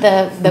managing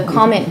the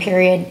comment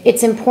period.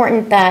 It's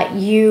important that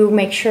you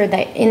make sure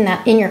that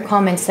in your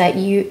comments that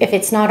if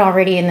it's not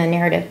already in the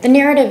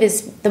narrative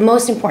is the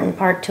most important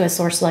part to a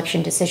source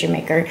selection decision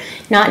maker,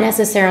 not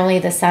necessarily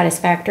the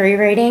satisfactory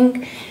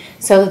rating.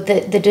 So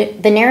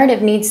the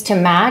narrative needs to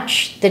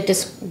match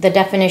the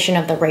definition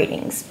of the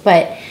ratings,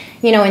 but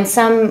in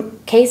some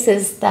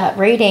cases that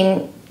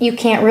rating you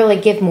can't really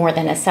give more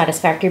than a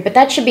satisfactory, but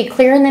that should be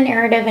clear in the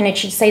narrative, and it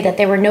should say that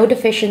there were no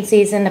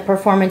deficiencies in the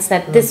performance,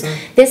 that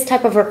this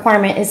type of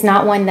requirement is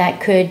not one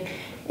that could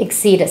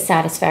exceed a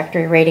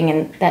satisfactory rating,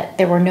 and that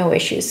there were no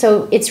issues.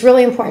 So it's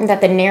really important that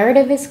the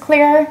narrative is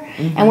clear,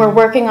 and we're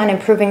working on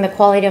improving the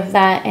quality of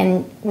that,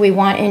 and we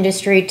want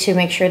industry to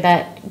make sure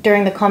that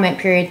during the comment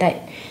period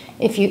that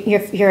if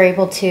you're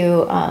able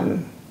to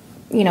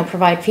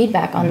provide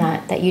feedback on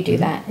that you do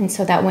that. And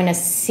so that when a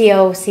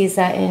CO sees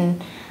that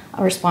in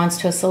a response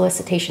to a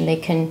solicitation, they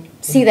can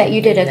see that you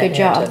did a good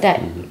job.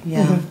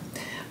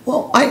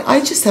 Well, I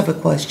just have a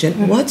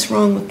question. What's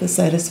wrong with the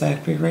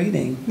satisfactory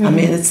rating? I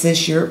mean, it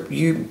says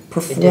you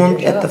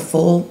performed at the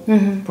full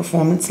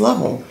performance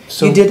level.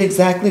 So you did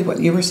exactly what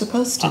you were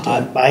supposed to do.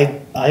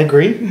 I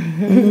agree.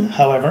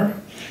 However,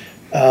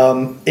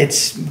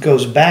 it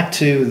goes back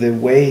to the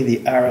way the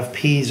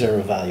RFPs are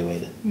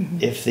evaluated.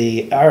 If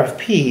the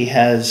RFP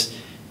has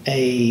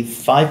a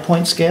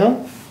 5-point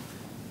scale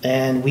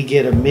and we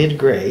get a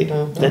mid-grade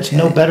that's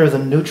no better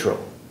than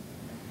neutral,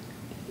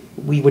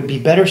 we would be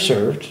better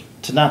served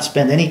to not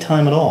spend any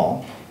time at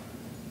all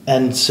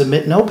and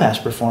submit no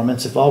past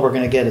performance if all we're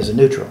going to get is a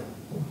neutral.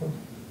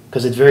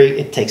 Because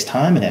it takes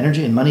time and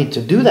energy and money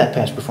to do that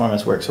past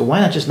performance work. So why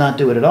not just not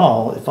do it at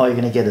all if all you're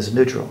going to get is a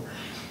neutral?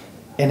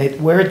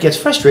 And where it gets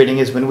frustrating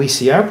is when we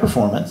see our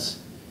performance,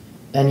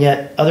 and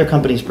yet other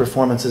companies'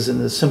 performances in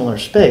the similar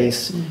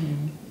space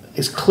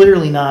is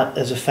clearly not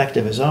as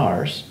effective as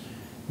ours,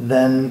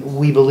 then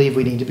we believe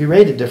we need to be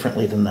rated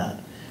differently than that.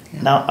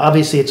 Yeah. Now,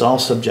 obviously, it's all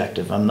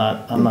subjective. I'm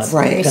not going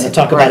to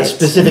talk about a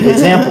specific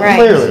example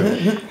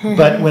clearly.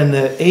 But when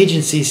the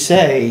agencies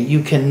say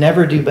you can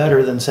never do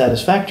better than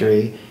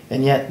satisfactory,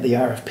 and yet the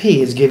RFP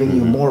is giving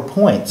you more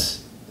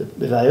points, the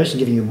evaluation is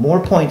giving you more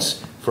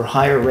points for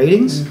higher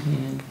ratings,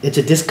 it's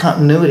a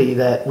discontinuity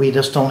that we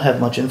just don't have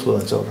much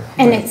influence over.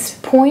 And it's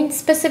points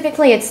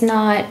specifically. It's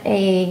not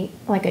a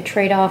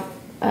trade-off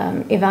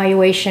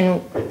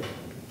evaluation.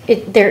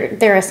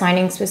 They're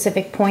assigning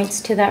specific points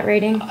to that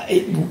rating?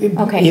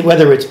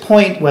 Whether it's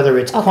point, whether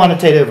it's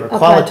quantitative or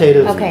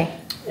qualitative,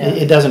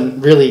 it doesn't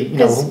really,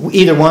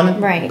 either one,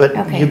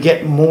 but you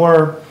get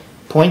more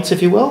points,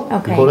 if you will,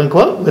 quote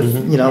unquote, with,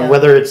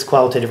 whether it's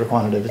qualitative or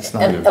quantitative, it's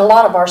not. And a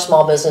lot of our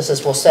small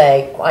businesses will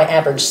say, my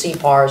average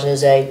CPARS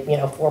is a,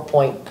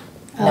 4.9.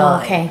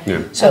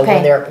 So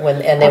when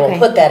they will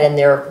put that in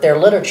their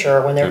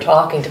literature when they're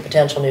talking to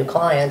potential new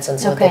clients, and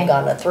so they've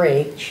gotten a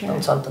 3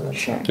 on something.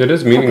 It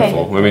is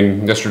meaningful. I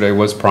mean, yesterday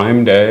was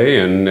Prime Day,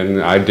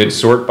 and I did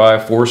sort by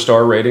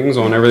 4-star ratings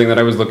on everything that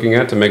I was looking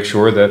at to make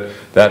sure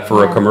that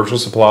for a commercial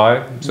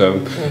supply. So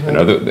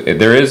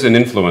there is an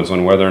influence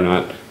on whether or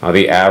not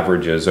the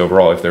average is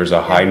overall. If there's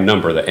a high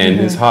number, the N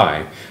is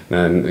high,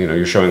 then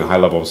you're showing a high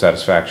level of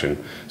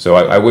satisfaction. So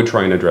I would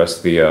try and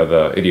address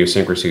the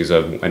idiosyncrasies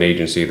of an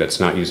agency that's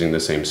not using the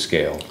same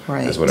scale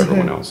as what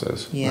everyone else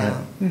is.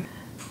 Yeah,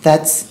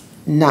 that's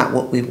not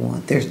what we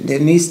want. There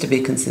needs to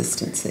be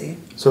consistency.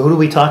 So who do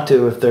we talk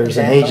to if there's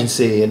an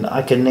agency, and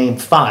I can name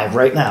 5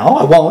 right now,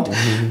 I won't,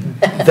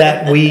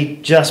 that we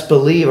just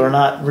believe are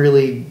not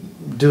really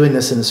doing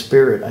this in the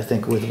spirit, I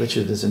think, with which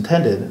it is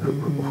intended?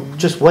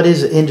 Just what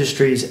is the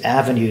industry's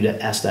avenue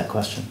to ask that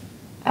question?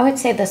 I would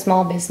say the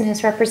small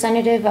business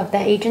representative of the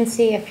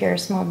agency, if you're a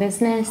small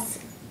business.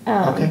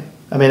 Okay.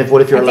 I mean,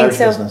 what if you're a large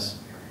business?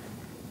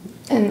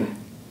 And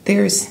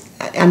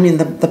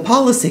the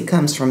policy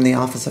comes from the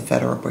Office of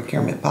Federal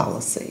Procurement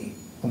Policy.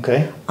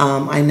 Okay.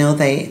 I know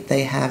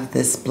they have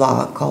this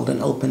blog called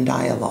an open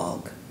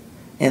dialogue,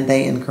 and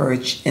they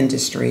encourage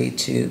industry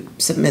to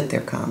submit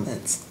their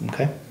comments.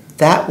 Okay.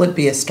 That would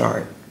be a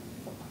start,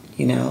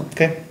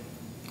 Okay.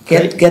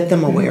 Get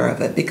them aware of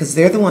it, because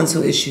they're the ones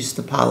who issued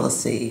the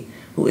policy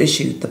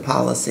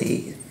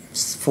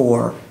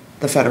for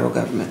the federal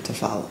government to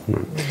follow.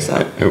 So,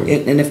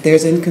 and if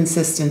there's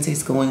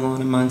inconsistencies going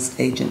on amongst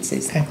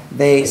agencies,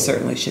 they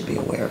certainly should be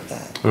aware of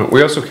that.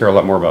 We also care a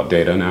lot more about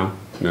data now.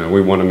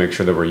 We want to make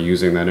sure that we're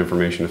using that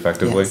information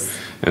effectively. Yes.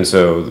 And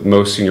so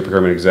most senior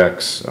procurement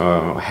execs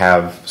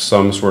have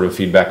some sort of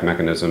feedback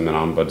mechanism, an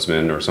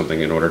ombudsman or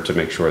something, in order to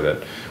make sure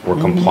that we're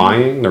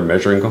complying, they're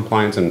measuring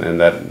compliance, and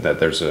that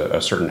there's a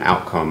certain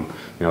outcome,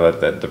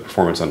 that the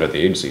performance under the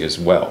agency is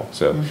well.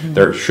 So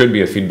there should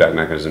be a feedback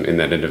mechanism in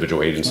that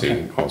individual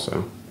agency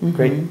also.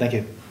 Great, thank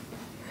you.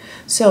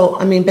 So,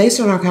 based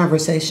on our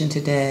conversation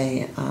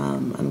today,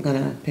 I'm going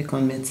to pick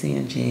on Mitzi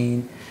and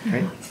Jean.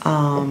 Great.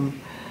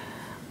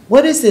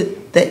 What is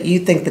it that you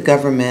think the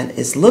government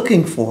is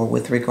looking for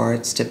with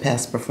regards to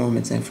past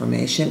performance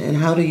information, and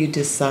how do you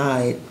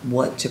decide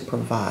what to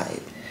provide?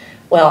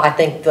 Well, I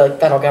think the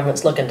federal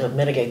government's looking to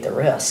mitigate the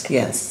risk.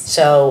 Yes.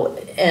 So,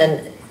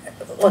 and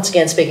once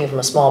again, speaking from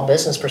a small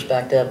business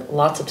perspective,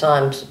 lots of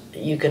times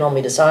you can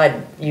only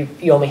decide, you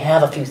only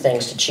have a few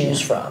things to choose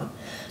from.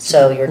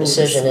 So your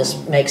decision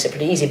makes it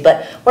pretty easy.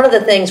 But one of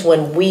the things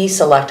when we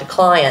select a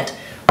client,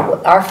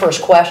 our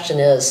first question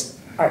is,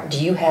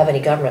 do you have any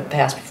government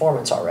past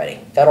performance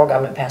already? Federal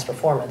government past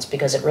performance,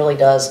 because it really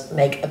does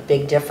make a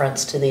big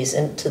difference to these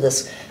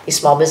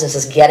small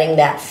businesses getting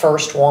that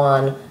first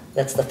one.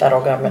 That's the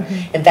federal government.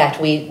 In fact,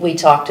 we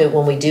talk to,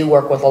 when we do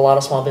work with a lot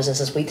of small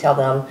businesses, we tell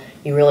them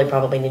you really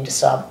probably need to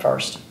sub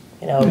first.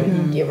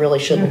 You really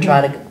shouldn't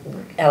try to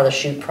out of the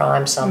chute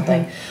prime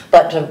something,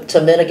 but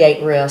to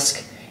mitigate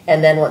risk.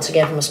 And then once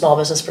again, from a small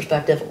business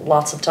perspective,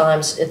 lots of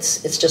times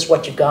it's just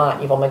what you've got.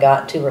 You've only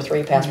got 2 or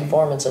 3 past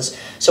performances.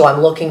 So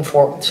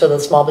the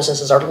small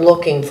businesses are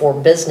looking for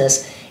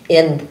business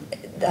in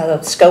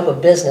the scope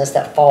of business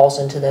that falls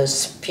into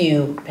those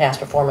few past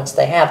performance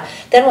they have.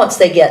 Then once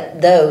they get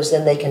those,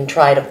 then they can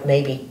try to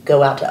maybe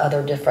go out to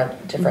other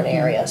different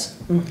areas.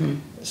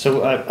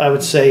 So I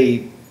would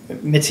say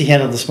Mitzi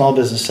handled the small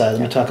business side.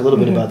 Let me talk a little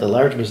bit about the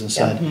large business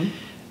side.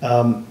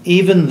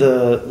 Even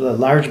the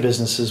large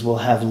businesses will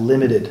have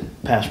limited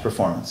past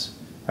performance,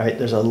 right?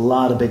 There's a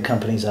lot of big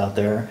companies out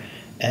there,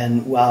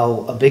 and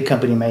while a big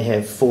company may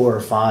have 4 or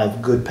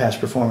 5 good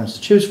past performance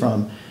to choose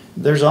from,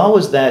 there's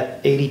always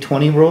that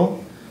 80-20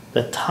 rule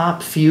The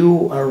top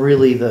few are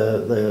really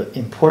the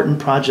important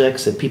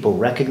projects that people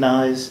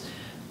recognize.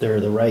 They're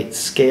the right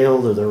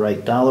scale, they're the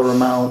right dollar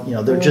amount,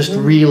 they're just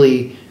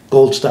really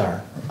gold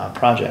star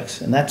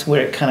projects. And that's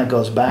where it kind of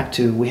goes back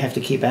to, we have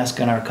to keep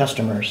asking our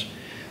customers,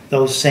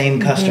 those same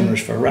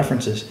customers, for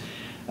references.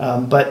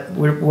 But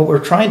what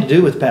we're trying to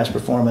do with past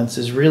performance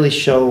is really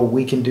show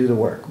we can do the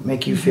work,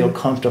 make you feel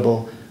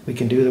comfortable, we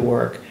can do the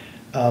work.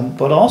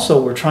 But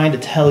also we're trying to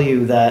tell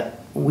you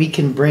that we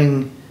can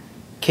bring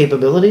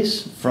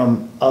capabilities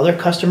from other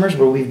customers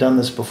where we've done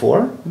this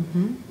before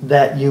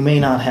that you may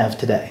not have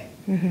today.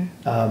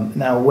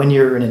 Now, when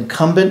you're an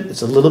incumbent,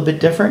 it's a little bit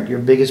different. Your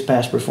biggest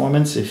past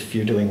performance, if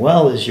you're doing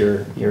well, is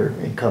your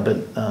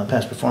incumbent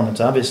past performance,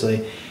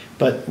 obviously.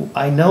 But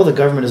I know the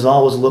government is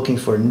always looking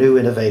for new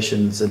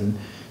innovations and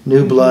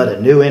new blood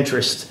and new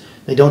interest.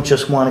 They don't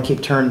just want to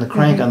keep turning the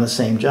crank on the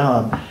same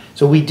job.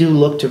 So we do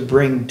look to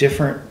bring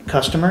different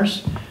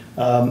customers.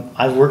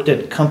 I've worked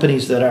at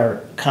companies that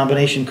are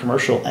combination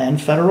commercial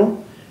and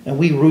federal, and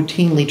we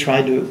routinely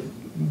try to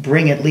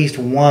bring at least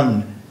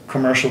one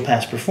commercial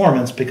past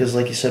performance because,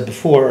 like you said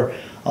before,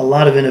 a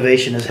lot of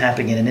innovation is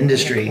happening in an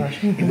industry.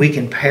 If we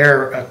can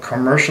pair a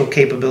commercial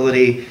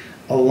capability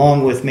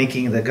along with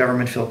making the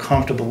government feel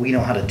comfortable we know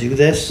how to do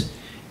this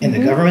in the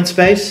government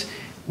space,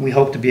 we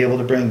hope to be able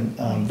to bring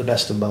the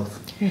best of both.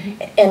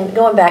 And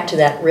going back to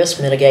that risk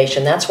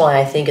mitigation, that's why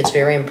I think it's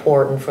very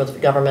important for the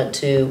government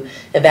to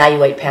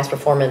evaluate past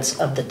performance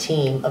of the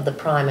team, of the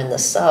prime and the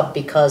sub,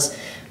 because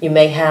you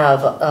may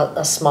have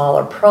a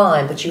smaller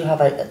prime, but you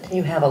have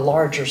a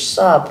larger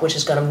sub, which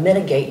is going to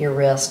mitigate your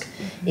risk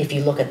if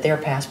you look at their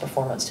past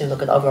performance, to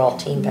look at overall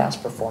team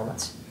past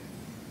performance.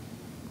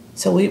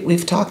 So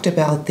we've talked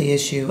about the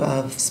issue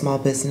of small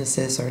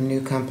businesses or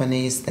new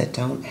companies that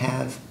don't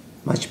have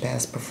much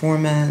past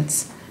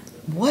performance.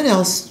 What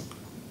else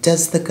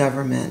does the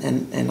government,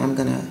 and I'm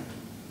going to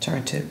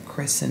turn to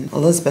Chris and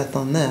Elizabeth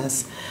on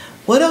this,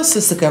 what else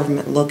does the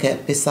government look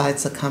at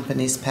besides a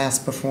company's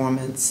past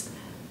performance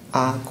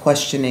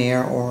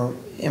questionnaire or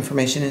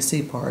information in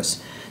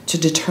CPARS to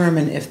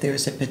determine if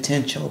there's a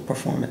potential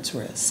performance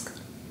risk?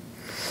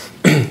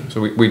 So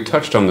we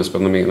touched on this,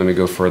 but let me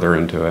go further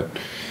into it.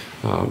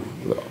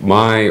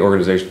 My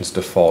organization's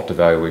default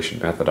evaluation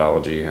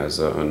methodology has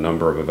a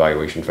number of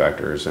evaluation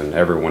factors, and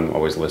everyone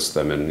always lists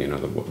them in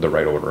the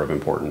right order of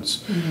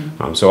importance.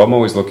 So I'm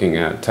always looking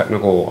at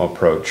technical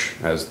approach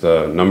as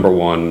the number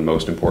one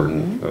most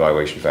important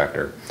evaluation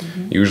factor.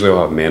 Usually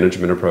I'll have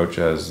management approach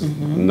as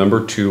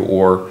number two,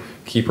 or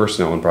key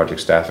personnel and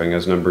project staffing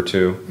as number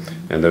two,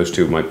 and those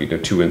two might be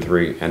 2 and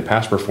 3, and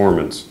past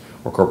performance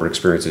or corporate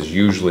experience is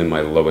usually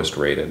my lowest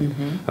rated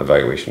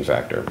evaluation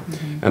factor.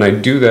 And I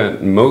do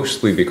that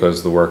mostly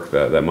because the work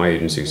that my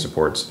agency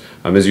supports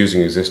is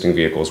using existing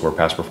vehicles where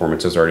past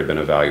performance has already been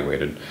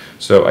evaluated.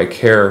 So I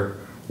care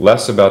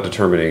less about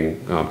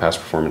determining past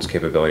performance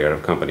capability out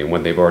of a company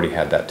when they've already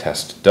had that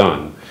test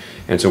done.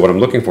 And so what I'm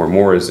looking for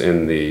more is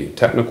in the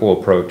technical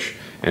approach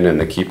and in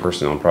the key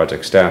personnel and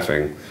project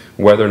staffing,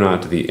 whether or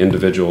not the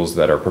individuals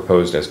that are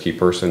proposed as key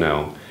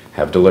personnel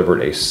have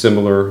delivered a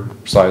similar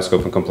size,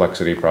 scope, and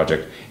complexity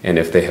project, and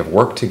if they have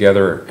worked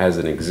together as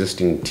an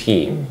existing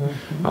team.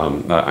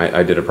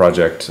 I did a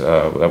project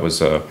that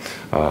was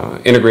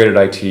integrated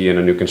IT and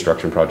a new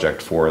construction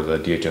project for the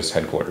DHS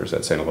headquarters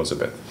at St.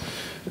 Elizabeth.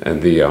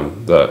 And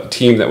the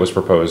team that was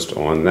proposed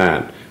on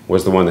that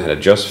was the one that had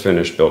just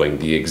finished building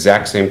the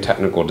exact same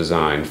technical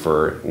design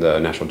for the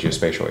National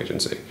Geospatial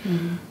Agency.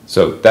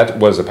 So that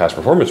was a past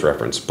performance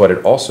reference, but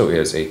it also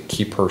is a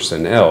key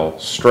personnel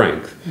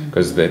strength,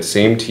 because that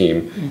same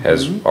team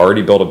has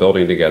already built a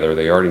building together,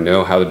 they already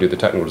know how to do the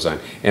technical design,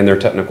 and their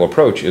technical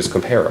approach is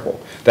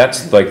comparable.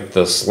 That's like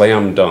the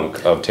slam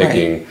dunk of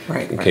taking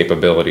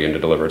capability and to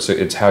deliver it. So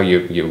it's how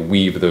you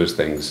weave those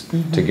things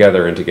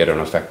together and to get an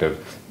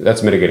effective,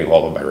 that's mitigating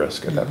all of my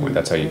risk at that point.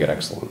 That's how you get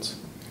excellence.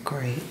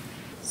 Great.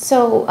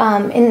 So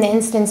in the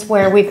instance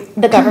where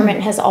the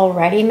government has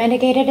already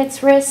mitigated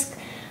its risk,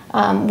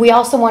 we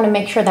also want to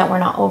make sure that we're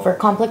not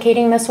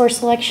overcomplicating the source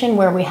selection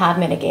where we have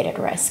mitigated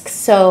risks.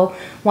 So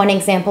one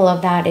example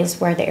of that is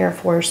where the Air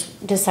Force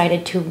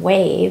decided to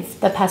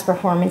waive the past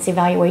performance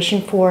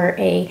evaluation for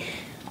a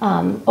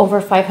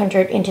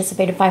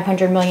anticipated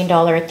 $500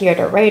 million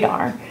theater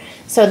radar.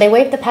 So they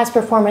waived the past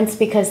performance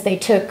because they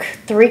took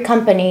 3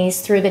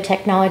 companies through the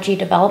technology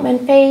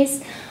development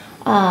phase.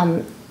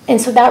 And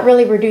so that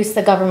really reduced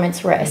the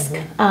government's risk.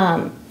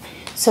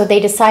 So they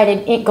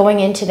decided going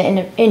into the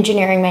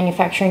engineering,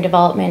 manufacturing,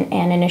 development,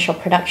 and initial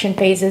production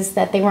phases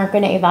that they weren't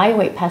going to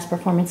evaluate past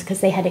performance because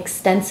they had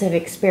extensive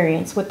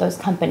experience with those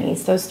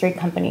companies, those 3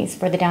 companies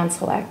for the down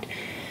select.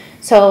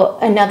 So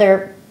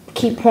another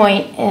key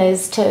point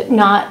is to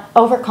not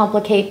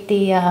overcomplicate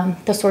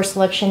the source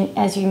selection.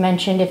 As you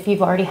mentioned, if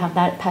you've already have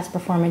that past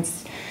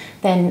performance,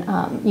 then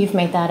you've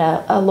made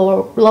that a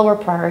lower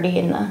priority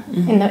in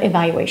the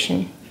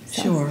evaluation.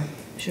 So.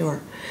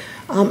 Sure.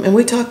 And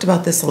we talked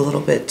about this a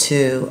little bit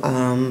too.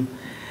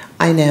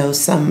 I know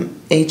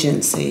some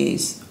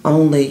agencies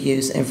only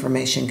use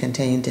information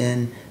contained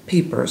in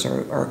papers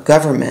or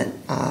government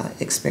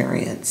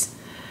experience.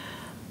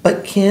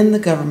 But can the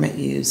government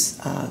use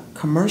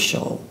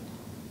commercial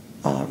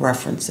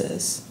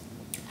references?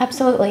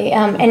 Absolutely.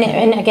 And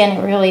again,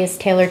 it really is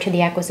tailored to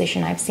the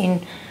acquisition. I've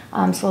seen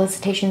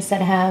solicitations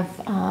that have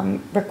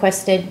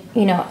requested,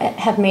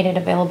 have made it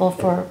available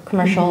for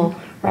commercial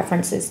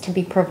references to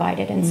be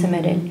provided and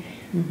submitted.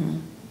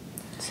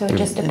 So it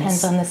just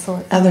depends on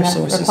the other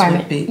sources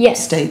requirement. would be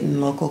state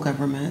and local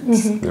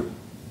governments. Yep.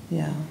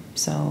 Yeah.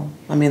 So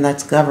I mean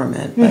that's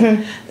government,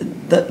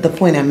 but the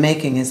point I'm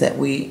making is that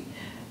we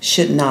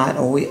should not,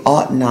 or we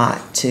ought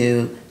not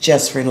to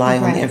just rely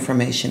on the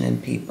information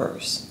in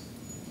papers.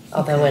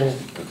 Although in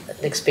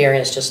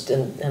experience, just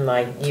in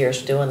my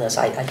years doing this,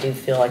 I do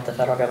feel like the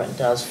federal government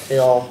does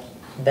feel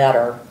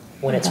better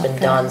when it's been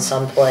done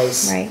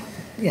someplace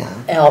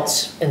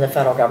else in the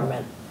federal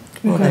government.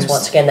 Because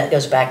once again, that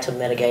goes back to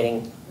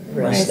mitigating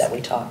risks that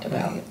we talked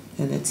about. Right.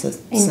 And it's a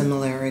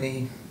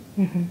similarity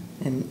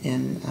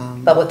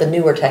but with the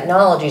newer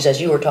technologies, as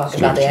you were talking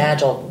about, the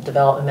agile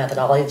development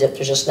methodology,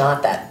 there's just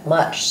not that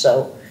much.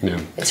 So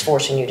it's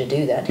forcing you to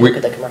do that. Look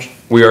at the commercial.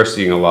 We are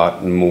seeing a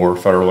lot more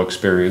federal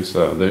experience.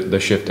 The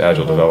shift to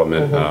agile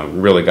development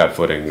really got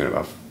footing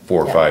about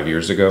 4 or 5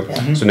 years ago.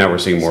 So now we're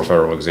seeing more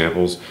federal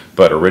examples.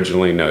 But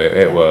originally, no,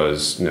 it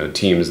was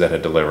teams that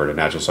had delivered an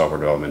agile software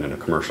development in a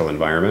commercial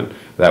environment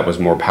that was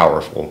more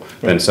powerful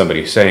than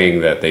somebody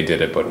saying that they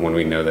did it, but when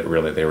we know that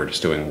really they were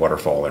just doing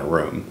waterfall in a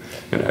room.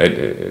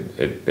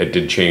 It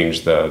did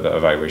change the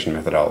evaluation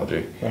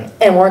methodology. Right.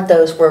 And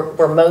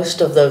were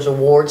most of those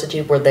awards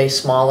that were they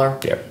smaller?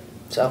 Yeah.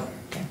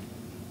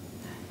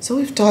 So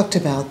we've talked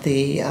about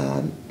the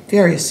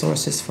various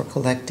sources for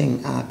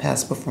collecting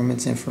past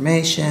performance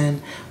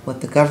information, what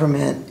the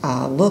government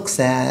looks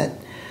at.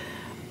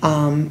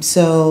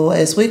 So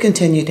as we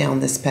continue down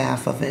this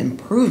path of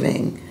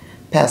improving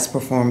past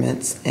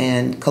performance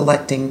and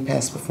collecting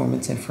past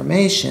performance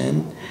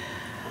information,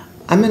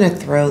 I'm going to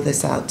throw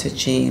this out to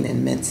Jean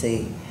and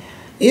Mitzi.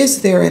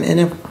 Is there an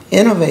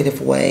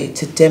innovative way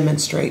to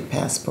demonstrate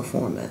past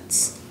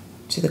performance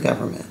to the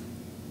government?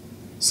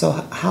 So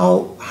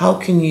how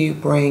can you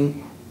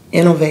bring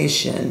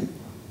innovation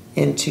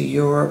into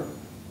your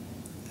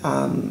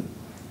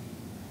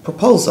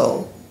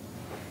proposal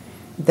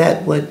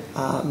that would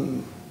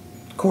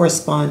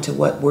correspond to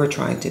what we're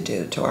trying to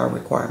do, to our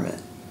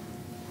requirement?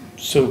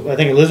 So I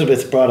think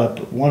Elizabeth brought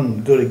up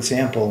one good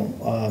example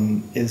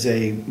is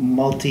a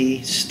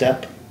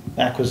multi-step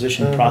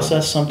acquisition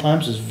process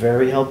sometimes is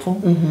very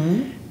helpful.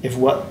 If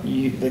what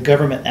the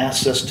government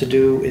asks us to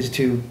do is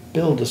to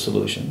build a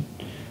solution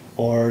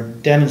or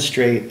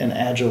demonstrate an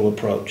agile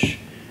approach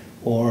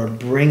or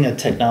bring a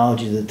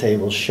technology to the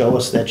table, show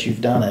us that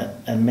you've done it,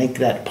 and make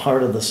that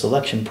part of the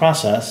selection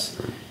process,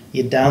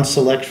 you down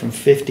select from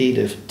 50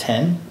 to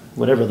 10,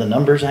 whatever the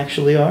numbers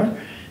actually are.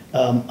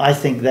 I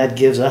think that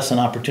gives us an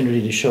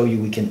opportunity to show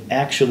you we can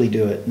actually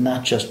do it,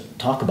 not just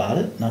talk about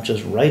it, not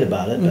just write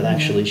about it, but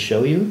actually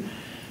show you.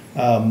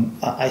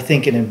 I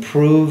think an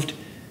improved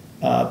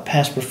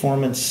past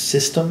performance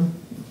system,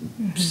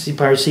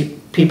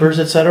 PPERS,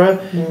 et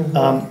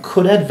cetera,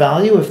 could add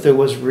value if there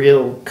was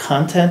real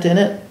content in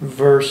it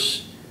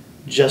versus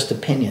just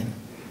opinion.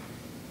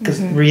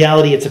 Because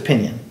reality, it's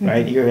opinion,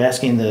 right? You're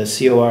asking the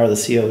COR, the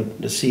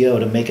CO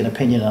to make an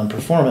opinion on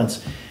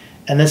performance,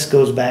 and this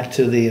goes back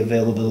to the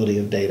availability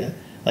of data.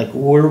 Like,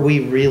 were we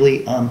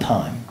really on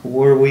time?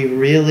 Were we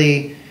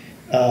really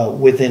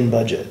within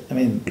budget? I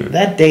mean,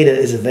 that data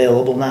is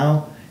available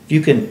now. If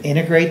you can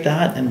integrate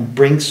that and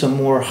bring some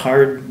more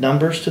hard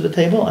numbers to the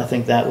table, I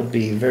think that would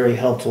be very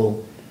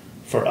helpful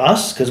for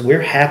us, because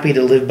we're happy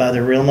to live by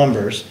the real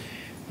numbers,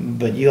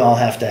 but you all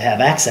have to have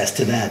access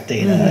to that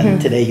data,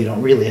 and today you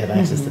don't really have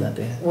access to that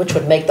data. Which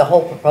would make the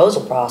whole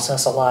proposal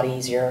process a lot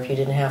easier if you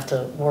didn't have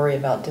to worry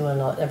about doing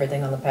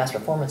everything on the past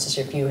performances.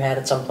 If you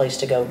had some place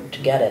to go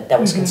to get it that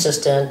was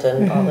consistent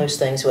and all those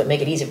things, it would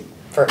make it easy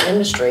for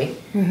industry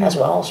as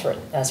well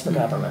as for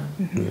government.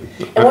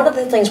 And one of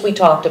the things we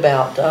talked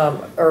about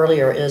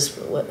earlier is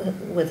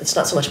with it's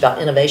not so much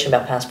about innovation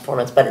about past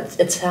performance, but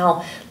it's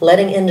how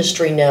letting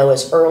industry know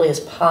as early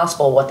as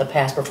possible what the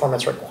past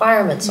performance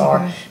requirements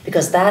are,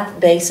 because that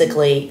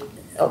basically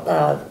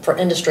for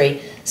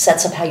industry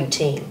sets up how you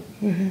team.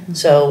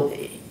 So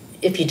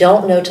if you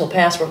don't know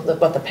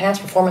what the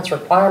past performance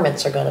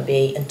requirements are going to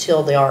be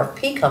until the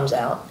RFP comes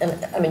out,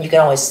 and I mean you can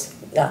always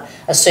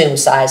assume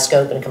size,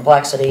 scope, and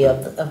complexity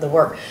of the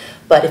work.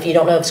 But if you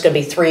don't know if it's going to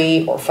be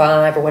 3 or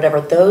 5 or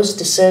whatever, those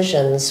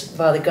decisions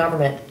by the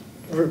government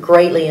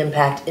greatly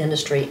impact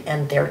industry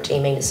and their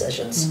teaming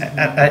decisions. I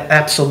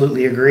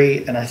absolutely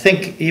agree. And I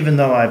think even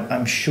though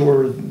I'm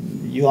sure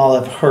you all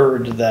have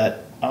heard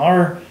that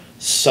our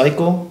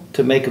cycle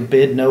to make a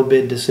bid, no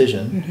bid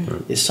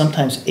decision is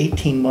sometimes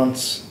 18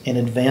 months in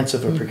advance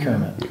of a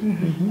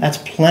procurement. That's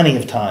plenty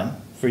of time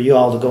for you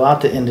all to go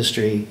out to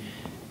industry,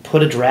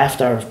 put a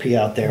draft RFP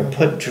out there,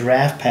 put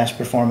draft past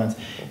performance.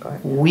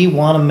 We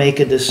want to make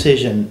a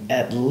decision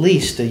at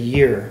least a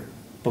year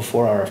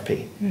before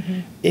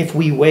RFP. If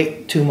we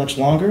wait too much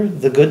longer,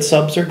 the good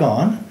subs are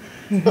gone,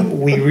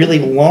 We really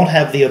won't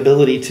have the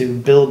ability to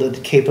build a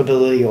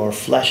capability or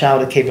flesh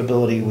out a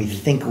capability we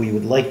think we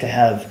would like to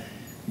have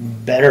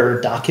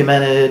better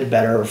documented,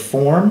 better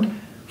formed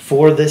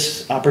for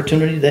this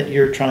opportunity that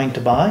you're trying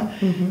to buy.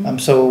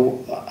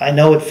 So I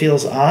know it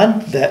feels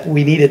odd that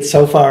we need it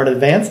so far in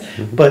advance,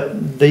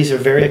 but these are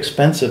very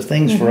expensive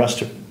things for us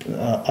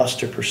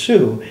to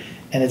pursue.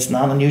 And it's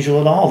not unusual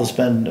at all to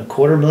spend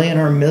 $250,000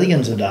 or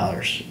millions of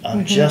dollars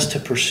just to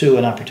pursue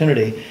an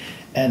opportunity.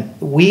 And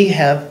we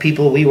have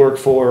people we work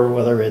for,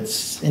 whether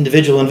it's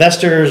individual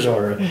investors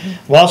or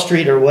Wall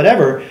Street or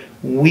whatever,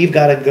 we've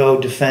got to go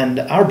defend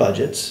our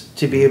budgets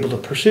to be able to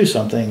pursue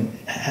something.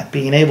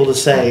 Being able to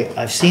say,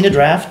 I've seen a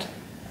draft,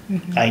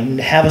 I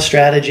have a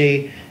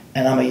strategy,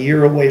 and I'm a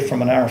year away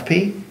from an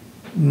RFP.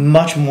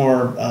 Much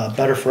more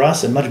better for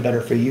us and much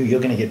better for you. You're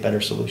going to get better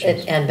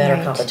solutions. And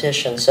better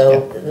competition.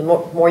 So the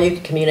more you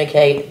can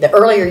communicate, the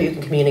earlier you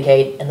can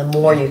communicate, and the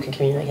more you can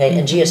communicate,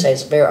 and GSA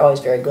is always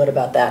very good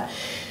about that,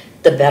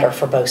 the better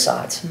for both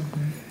sides.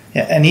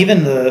 Yeah, and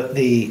even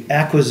the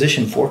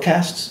acquisition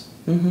forecasts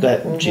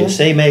that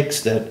GSA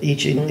makes, that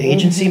each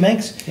agency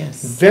makes,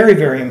 very,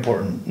 very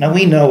important. Now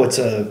we know it's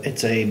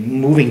a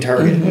moving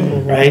target,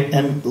 right?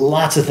 And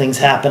lots of things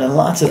happen and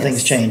lots of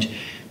things change.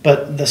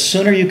 But the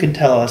sooner you can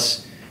tell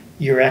us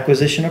your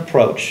acquisition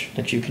approach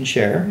that you can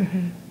share,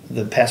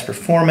 the past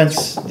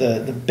performance,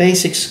 the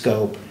basic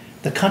scope,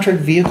 the contract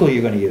vehicle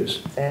you're going to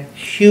use,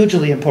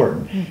 hugely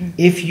important.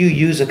 If you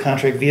use a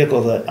contract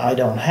vehicle that I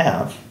don't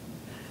have,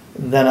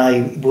 then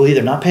I will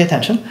either not pay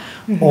attention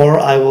or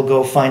I will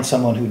go find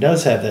someone who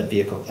does have that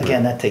vehicle.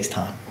 Again, that takes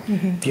time.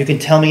 If you can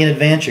tell me in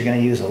advance you're going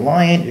to use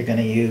Alliant, you're going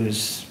to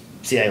use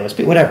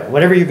CIOSP,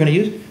 whatever you're going to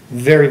use,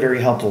 very, very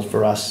helpful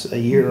for us a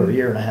year or a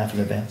year and a half in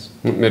advance.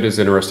 It is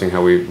interesting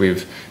how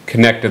we've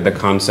connected the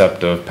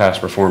concept of past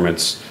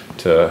performance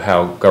to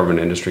how government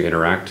and industry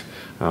interact,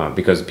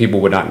 because people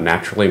would not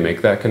naturally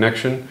make that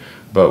connection.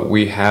 But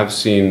we have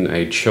seen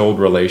a chilled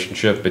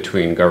relationship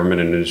between government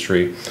and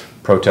industry.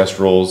 Protest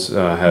rules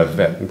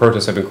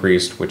protests have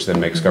increased, which then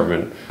makes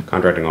government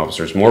contracting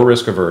officers more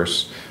risk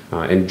averse.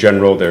 In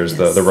general, there's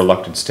the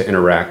reluctance to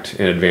interact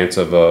in advance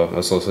of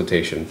a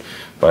solicitation.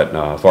 But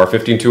FAR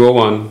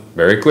 15201,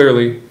 very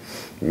clearly,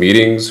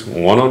 meetings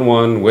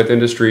one-on-one with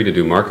industry to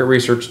do market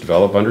research,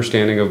 develop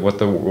understanding of what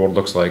the world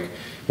looks like,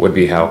 would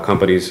be how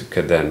companies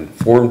could then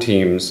form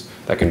teams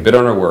that can bid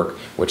on our work,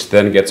 which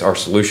then gets our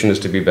solutions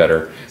to be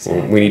better.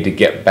 We need to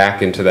get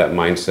back into that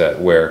mindset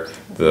where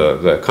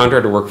the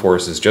contractor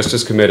workforce is just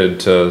as committed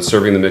to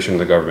serving the mission of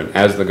the government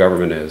as the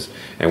government is,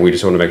 and we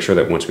just want to make sure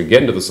that once we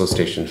get into the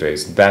solicitation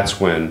phase, that's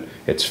when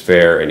it's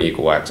fair and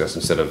equal access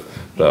instead of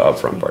the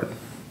upfront part.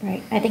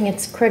 Right. I think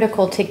it's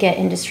critical to get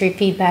industry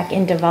feedback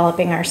in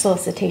developing our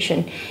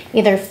solicitation,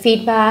 either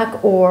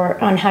feedback or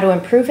on how to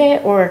improve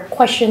it or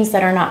questions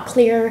that are not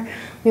clear.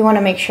 We want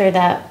to make sure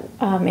that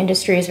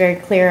industry is very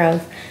clear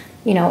of,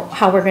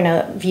 how we're going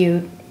to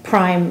view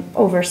prime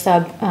over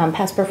sub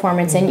past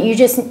performance, and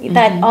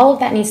that all of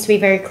that needs to be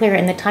very clear.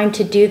 And the time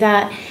to do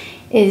that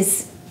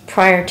is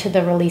prior to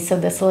the release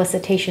of the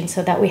solicitation,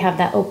 so that we have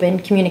that open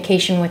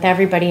communication with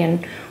everybody,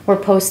 and we're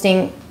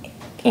posting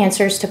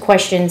answers to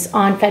questions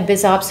on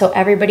FedBizOps, so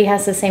everybody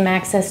has the same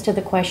access to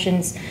the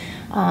questions.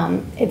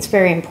 It's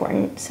very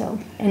important. So,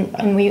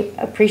 and we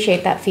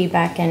appreciate that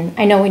feedback, and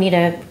I know we need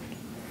to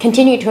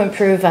continue to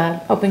improve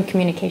open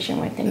communication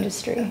with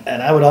industry.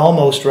 And I would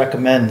almost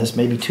recommend, this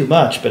may be too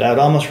much, but I would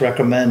almost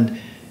recommend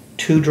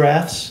 2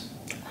 drafts.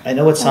 I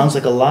know it sounds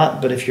like a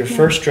lot, but if your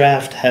first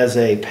draft has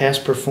a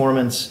past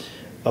performance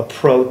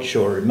approach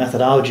or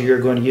methodology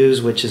you're going to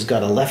use, which has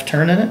got a left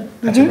turn in it,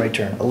 that's a right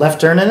turn, a left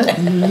turn in it,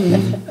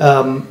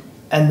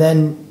 and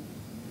then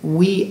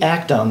we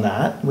act on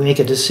that, we make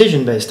a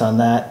decision based on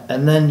that,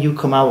 and then you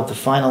come out with the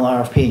final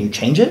RFP and you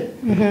change it,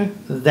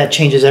 that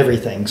changes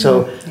everything.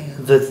 So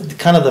the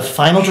kind of the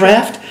final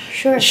draft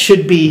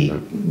should be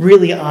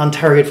really on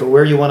target for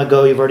where you want to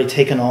go. You've already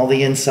taken all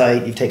the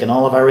insight, you've taken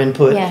all of our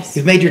input,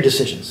 you've made your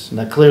decisions.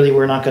 Now clearly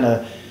we're not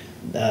going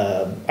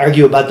to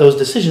argue about those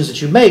decisions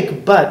that you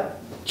make, but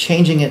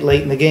changing it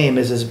late in the game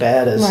is as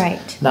bad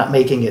as not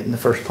making it in the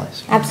first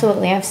place.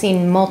 Absolutely. I've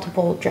seen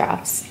multiple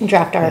draft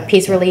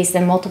RFPs released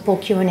and multiple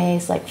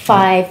Q&As, like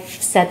 5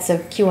 sets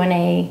of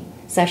Q&A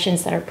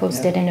sessions that are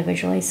posted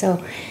individually.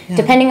 So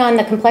depending on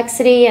the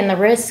complexity and the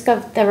risk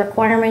of the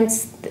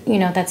requirements,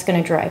 that's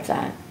going to drive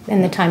that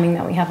and the timing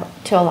that we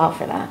have to allow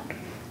for that.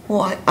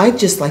 Well, I'd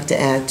just like to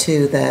add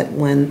too that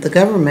when the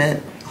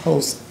government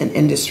holds an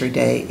industry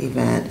day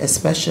event,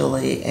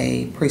 especially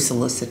a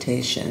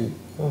pre-solicitation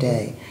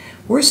day,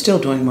 we're still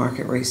doing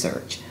market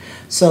research.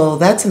 So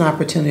that's an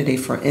opportunity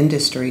for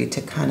industry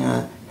to kind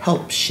of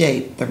help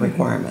shape the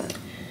requirement.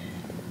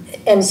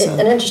 And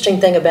an interesting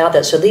thing about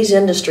that, so these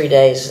industry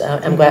days,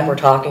 I'm glad we're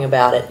talking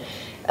about it.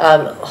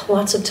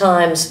 Lots of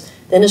times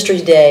the industry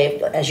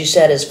day, as you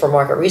said, is for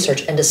market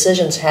research and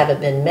decisions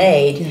haven't been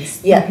made,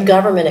 yet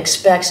government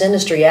expects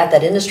industry at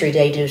that industry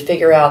day to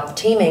figure out the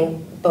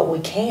teaming, but we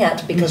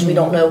can't because we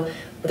don't know,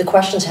 the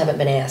questions haven't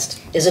been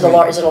asked. Is it a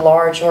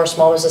large or a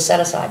small business set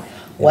aside?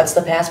 What's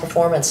the past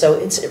performance? So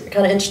it's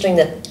kind of interesting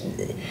that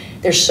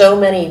there's so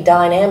many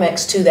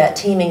dynamics to that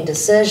teaming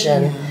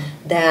decision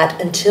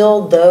that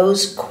until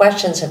those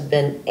questions have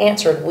been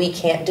answered, we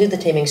can't do the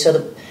teaming.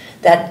 So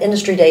that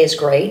industry day is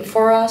great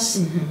for us,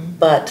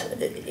 but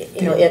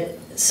you know,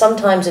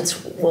 sometimes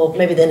it's, well,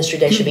 maybe the industry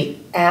day should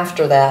be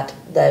after that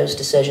those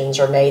decisions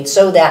are made,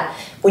 so that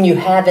when you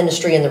have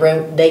industry in the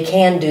room, they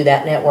can do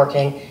that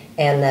networking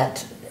and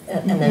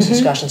those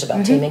discussions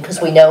about teaming,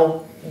 because we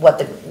know what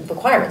the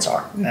requirements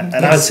are. And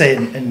I would say,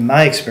 in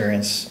my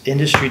experience,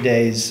 industry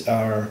days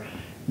are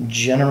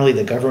generally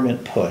the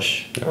government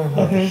push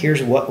of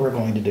here's what we're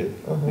going to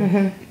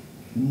do.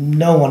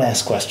 No one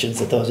asks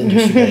questions at those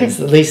industry days.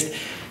 At least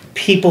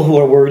people who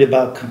are worried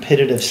about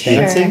competitive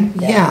stancing.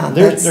 Sure. Yeah,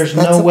 there's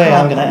no way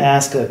I'm going to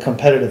ask a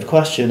competitive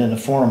question in a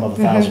forum of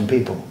 1,000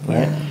 people,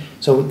 right? Yeah.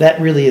 So that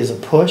really is a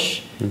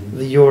push.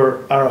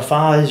 Your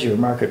RFIs, your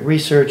market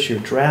research, your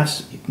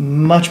drafts,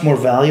 much more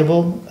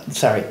valuable.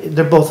 Sorry,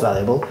 they're both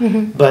valuable,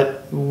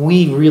 but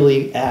we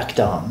really act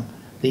on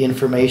the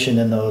information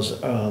in those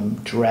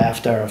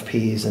draft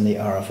RFPs and the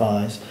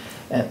RFIs.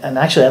 And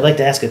actually, I'd like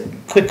to ask a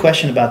quick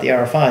question about the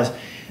RFIs.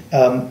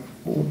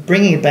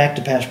 Bringing it back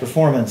to past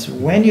performance,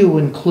 when you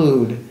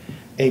include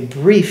a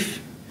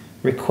brief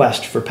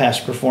request for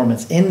past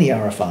performance in the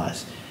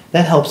RFIs,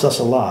 that helps us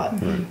a lot,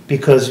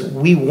 because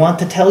we want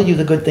to tell you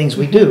the good things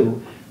we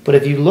do, but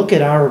if you look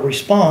at our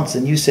response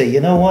and you say, you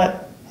know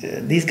what,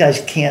 these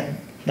guys can't,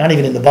 not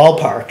even in the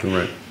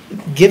ballpark,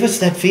 give us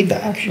that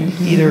feedback,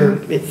 either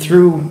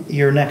through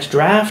your next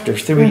draft or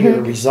through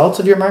your results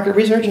of your market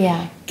research.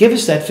 Give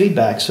us that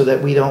feedback so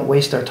that we don't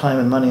waste our time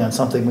and money on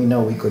something we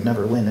know we could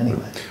never win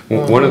anyway.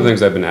 One of the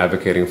things I've been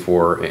advocating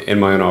for in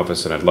my own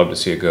office, and I'd love to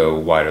see it go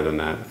wider than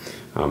that,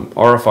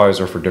 RFIs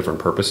are for different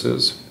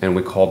purposes, and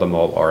we call them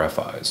all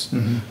RFIs.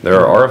 There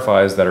are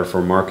RFIs that are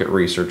for market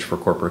research for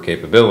corporate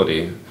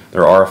capability.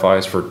 There are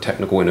RFIs for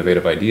technical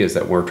innovative ideas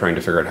that we're trying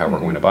to figure out how we're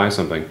going to buy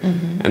something.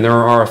 And there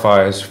are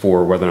RFIs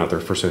for whether or not they're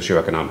for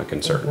socioeconomic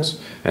concerns.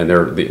 And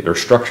they're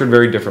structured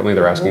very differently,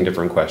 they're asking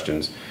different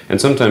questions. And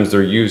sometimes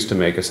they're used to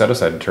make a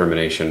set-aside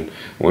determination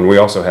when we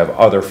also have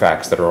other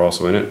facts that are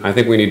also in it. I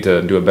think we need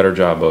to do a better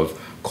job of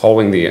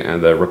calling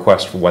the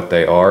request for what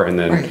they are, and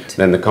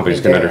then the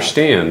companies can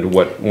understand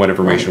what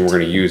information we're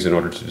going to use in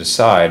order to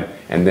decide,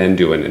 and then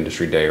do an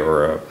industry day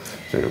or a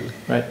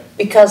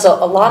Because a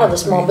lot of the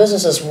small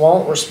businesses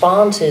won't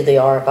respond to the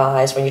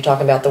RFIs when you're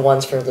talking about the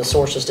ones for the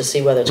sources to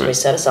see whether it's going to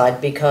be set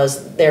aside,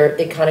 because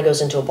it kind of goes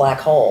into a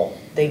black hole.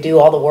 They do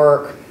all the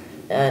work,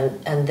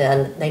 and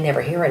then they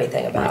never hear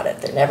anything about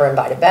it. They're never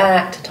invited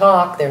back to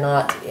talk. They're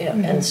not, you know,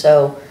 and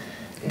so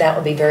that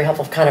would be very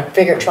helpful. Kind of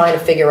trying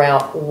to figure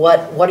out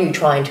what are you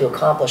trying to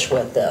accomplish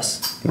with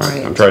this.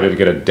 I'm trying to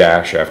get a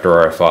dash after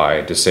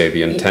RFI to say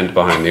the intent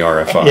behind the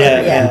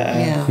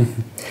RFI.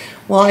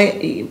 Well,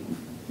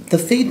 the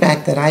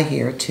feedback that I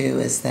hear too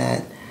is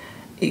that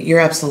you're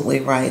absolutely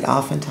right.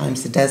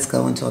 Oftentimes it does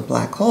go into a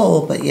black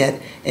hole, but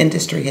yet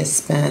industry has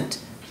spent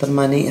the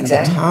money and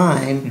the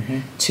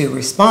time to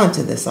respond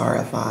to this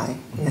RFI,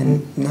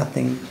 and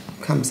nothing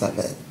comes of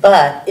it.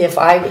 But if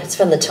I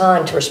spend the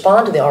time to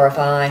respond to the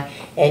RFI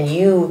and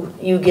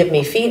you give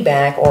me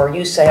feedback, or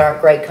you say, all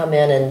right, great, come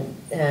in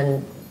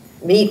and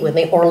meet with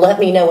me, or let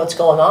me know what's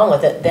going on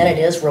with it, then it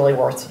is really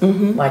worth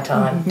my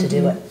time to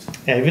do it.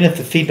 Yeah, even if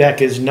the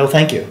feedback is no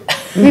thank you.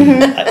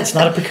 It's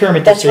not a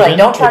procurement decision.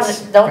 That's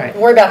right. Don't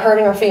worry about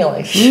hurting our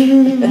feelings.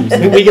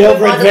 We get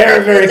over it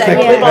very, very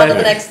quickly. Move on to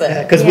the next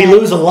thing. Because we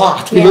lose a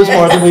lot. We lose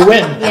more than we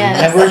win.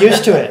 And we're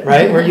used to it,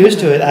 right? We're used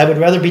to it. I would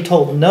rather be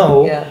told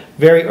no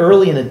very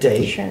early in a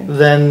date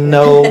than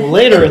no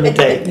later in the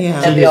date. To use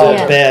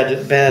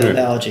a bad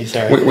analogy,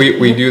 sorry.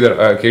 We do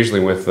that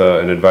occasionally with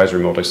an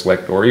advisory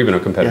multi-select or even a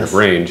competitive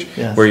range,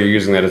 where you're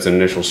using that as an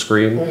initial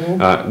screen.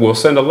 We'll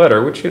send a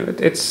letter, which, you know,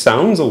 it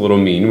sounds a little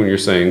mean when you're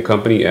saying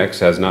company X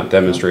has not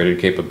demonstrated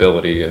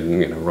capability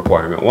and, you know,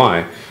 requirement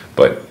Y.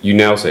 But you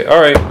now say, all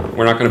right,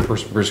 we're not going to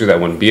pursue that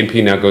one.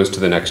 B&P now goes to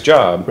the next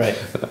job.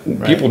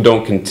 People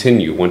don't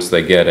continue once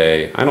they get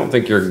I don't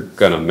think you're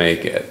going to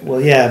make it.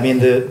 Well, yeah, I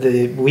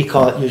mean, we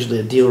call it usually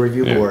a deal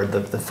review board,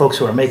 the folks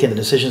who are making the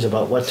decisions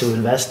about what to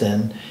invest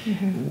in.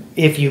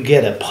 If you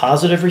get a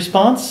positive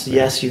response,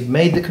 yes, you've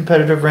made the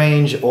competitive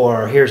range,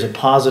 or here's a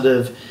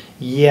positive,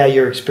 yeah,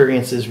 your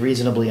experience is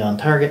reasonably on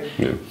target.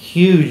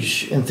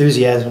 Huge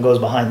enthusiasm goes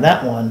behind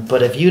that one,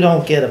 but if you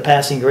don't get a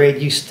passing grade,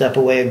 you step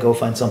away and go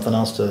find something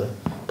else to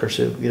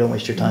pursue. You don't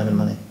waste your time and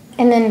money.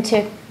 And then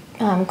to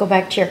go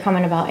back to your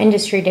comment about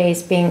industry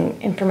days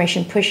being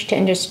information pushed to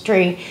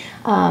industry,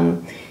 a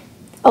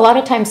lot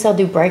of times they'll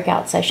do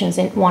breakout sessions,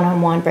 and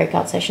one-on-one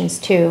breakout sessions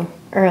too,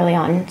 early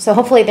on. So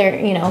hopefully they're,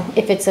 you know,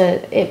 if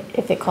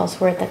it calls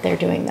for it, that they're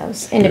doing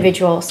those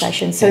individual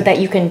sessions, so that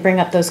you can bring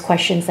up those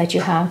questions that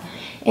you have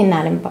in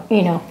that,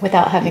 you know,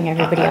 without having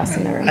everybody else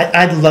in the room.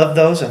 I'd love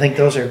those. I think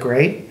those are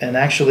great. And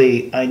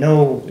actually, I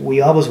know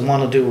we always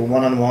want to do a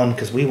one-on-one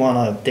because we want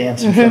to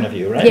dance in front of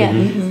you, right?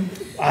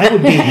 I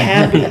would be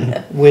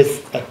happy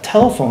with a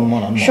telephone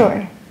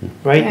one-on-one.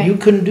 Right? You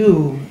can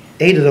do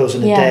 8 of those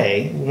in a Yeah.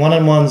 day.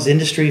 One-on-ones,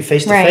 industry,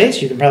 face-to-face,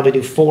 Right. you can probably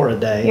do 4 a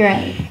day. You're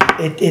right.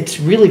 It's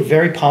really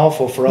very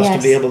powerful for us to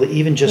Yes. be able to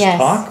even just Yes.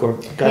 talk, or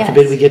God Yes.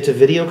 forbid we get to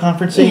video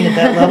conferencing at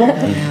that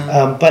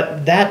level.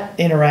 But that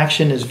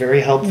interaction is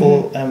very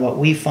helpful, and what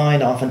we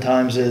find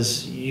oftentimes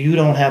is you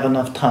don't have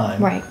enough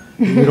time. Right.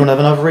 You don't have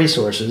enough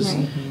resources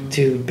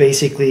to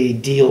basically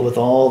deal with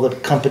all the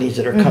companies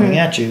that are coming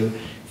at you.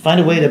 Find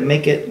a way to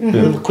make it a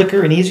little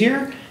quicker and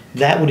easier.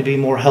 That would be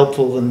more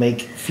helpful than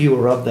make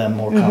fewer of them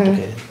more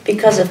complicated.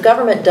 Because if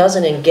government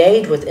doesn't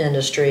engage with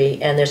industry,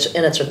 and this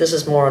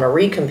is more on a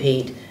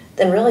recompete,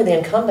 then really the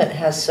incumbent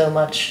has so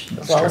much,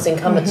 as long as the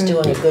incumbent's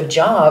doing a good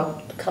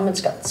job, the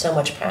incumbent's got so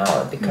much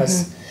power,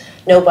 because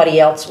nobody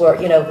else, a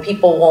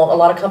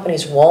lot of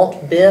companies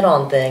won't bid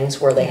on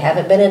things where they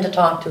haven't been in to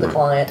talk to the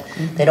client.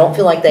 They don't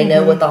feel like they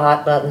know what the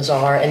hot buttons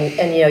are,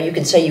 and you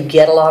can say you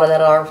get a lot of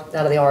that out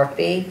of the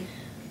RFP,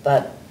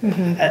 but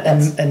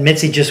And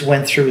Mitzi just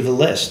went through the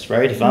list,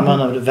 right? If I'm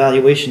on an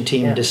evaluation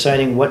team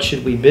deciding what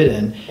should we bid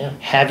in,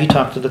 have you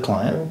talked to the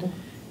client?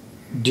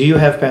 Do you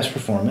have past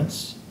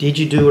performance? Did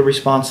you do a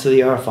response to the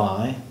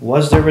RFI?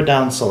 Was there a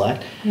down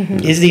select?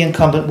 Is the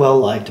incumbent well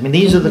liked? I mean,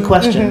 these are the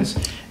questions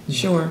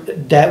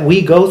that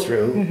we go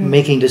through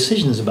making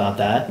decisions about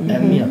that.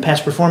 And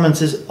past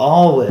performance is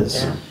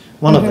always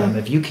one of them.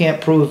 If you can't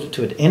prove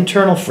to an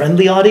internal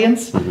friendly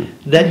audience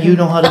that you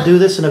know how to do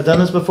this and have done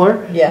this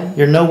before,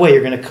 you're no way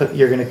you're going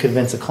to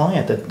convince a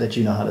client that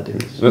you know how to do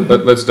this.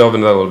 Let's delve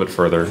into that a little bit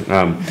further.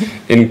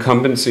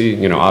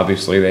 Incumbency,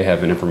 obviously they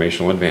have an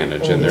informational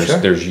advantage, and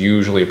there's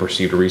usually a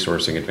perceived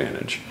resourcing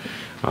advantage.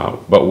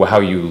 But how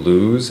you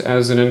lose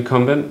as an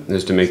incumbent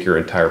is to make your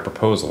entire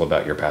proposal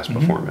about your past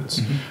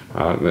performance.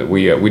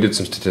 We did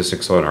some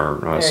statistics on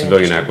our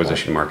civilian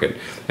acquisition market,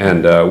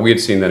 and we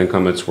had seen that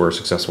incumbents were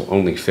successful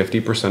only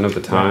 50% of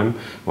the time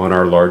on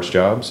our large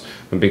jobs,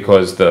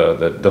 because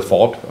the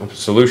default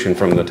solution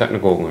from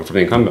the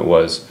incumbent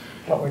was,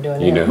 what we're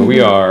doing you know who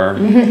we are,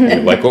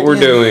 you like what we're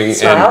doing,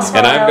 Smile, and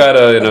smile. I've got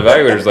an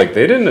evaluator's like,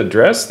 they didn't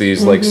address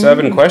these like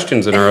 7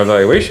 questions in our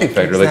evaluation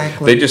factor. Like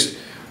they just,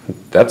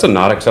 that's a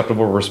not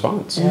acceptable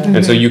response.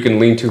 And so you can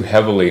lean too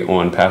heavily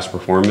on past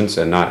performance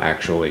and not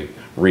actually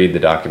read the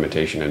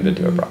documentation and bid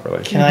to it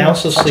properly. Can I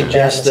also Such a bad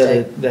suggest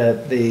mistake.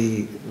 that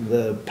the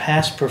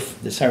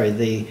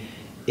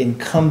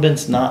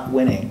incumbents not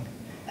winning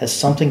has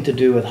something to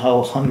do with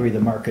how hungry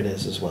the market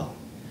is as well.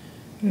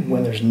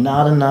 When there's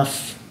not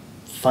enough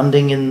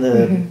funding in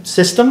the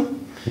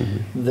system,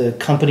 the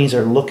companies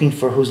are looking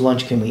for whose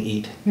lunch can we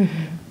eat.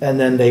 And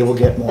then they will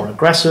get more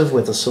aggressive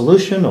with a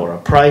solution or a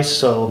price.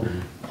 So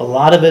a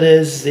lot of it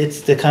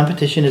is, the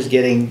competition is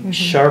getting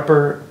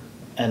sharper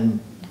and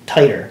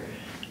tighter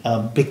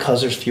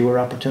because there's fewer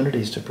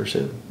opportunities to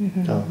pursue.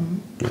 So.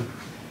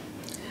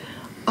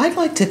 I'd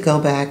like to go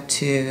back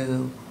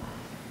to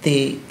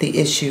the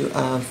issue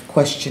of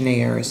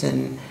questionnaires,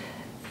 and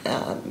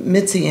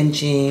Mitzi and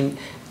Jean,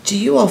 do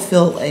you all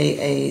feel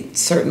a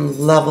certain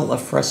level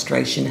of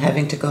frustration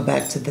having to go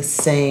back to the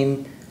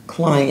same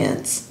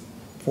clients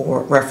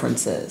for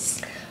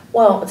references?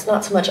 Well, it's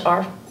not so much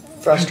our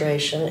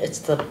frustration, it's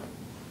the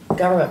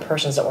government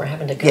persons that we're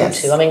having to go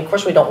Yes. to. I mean, of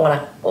course, we don't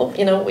want to,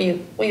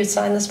 will you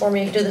sign this for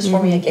me, do this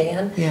for me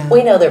again? Yeah.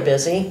 We know they're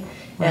busy.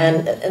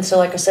 And so,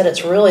 like I said,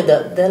 it's really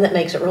then it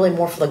makes it really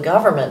more for the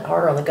government,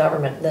 harder on the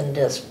government than it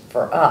is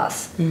for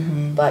us.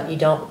 But you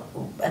don't,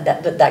 and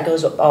that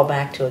goes all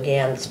back to,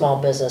 again, small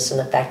business and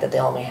the fact that they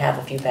only have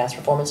a few past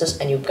performances,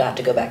 and you've got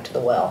to go back to the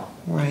well.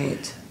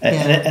 Right.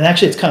 And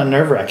actually, it's kind of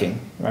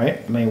nerve-wracking,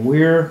 right? I mean,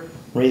 we're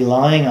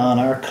relying on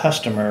our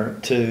customer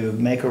to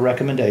make a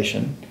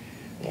recommendation.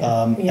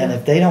 And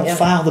if they don't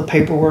file the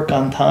paperwork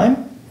on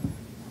time,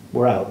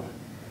 we're out.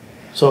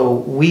 So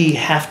we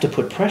have to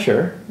put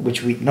pressure,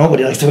 which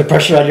nobody likes to put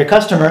pressure on your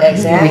customer.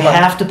 Exactly. We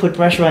have to put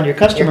pressure on your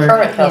customer, Your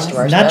current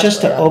customer, not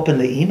just to especially, open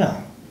the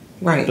email,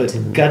 Right. but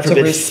God To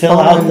forbid, fill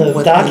out the respond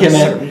within a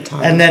certain document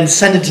time. and then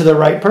send it to the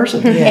right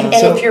person. And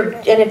So-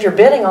 if you're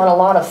bidding on a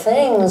lot of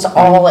things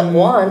all at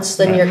once,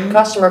 then your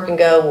customer can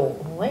go, well,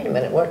 wait a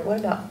minute, what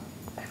about,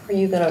 how are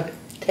you going to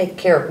take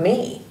care of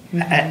me?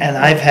 And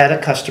I've had a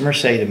customer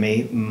say to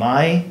me,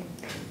 my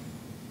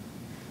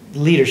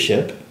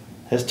leadership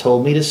has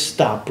told me to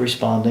stop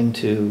responding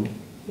to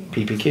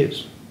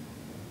PPQs.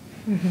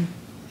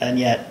 And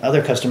yet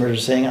other customers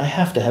are saying I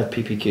have to have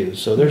PPQs.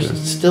 So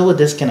there's still a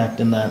disconnect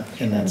in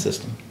that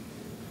system.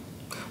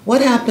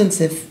 What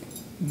happens if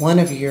one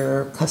of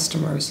your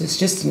customers is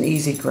just an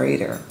easy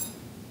grader?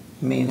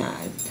 I mean,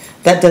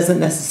 that doesn't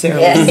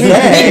necessarily say.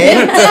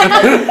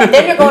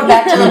 Then you're going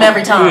back to them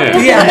every time.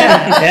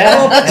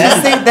 Well, but you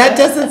see, that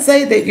doesn't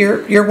say that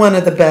you're one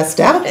of the best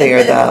out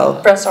there, though.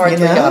 Press hard you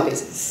 3 know?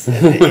 copies.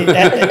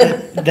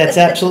 That's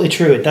absolutely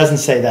true. It doesn't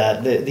say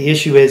that. The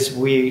issue is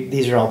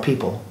these are all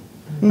people,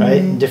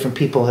 right? And different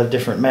people have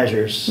different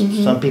measures.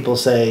 Some people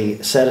say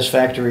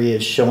satisfactory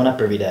is showing up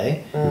every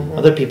day.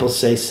 Other people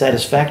say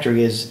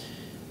satisfactory is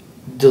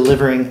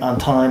delivering on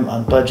time,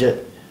 on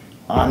budget,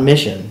 on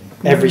mission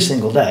every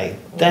single day.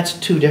 That's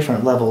 2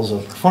 different levels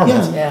of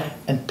performance. Yeah.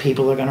 And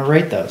people are going to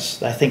rate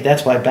those. I think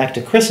that's why, back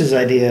to Chris's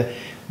idea,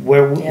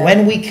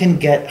 When we can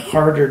get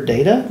harder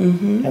data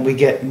and we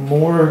get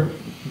more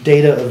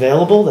data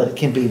available that it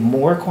can be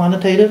more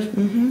quantitative,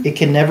 it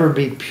can never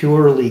be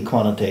purely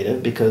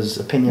quantitative because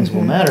opinions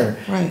will matter.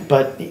 Right.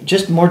 But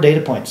just more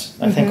data points,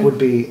 I think, would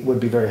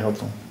be very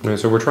helpful. Yeah,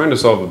 so we're trying to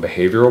solve a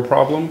behavioral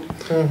problem.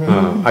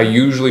 I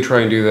usually try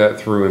and do that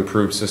through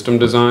improved system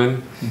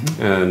design,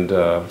 and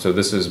so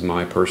this is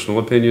my personal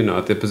opinion,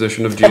 not the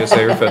position of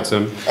GSA or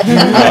FedSim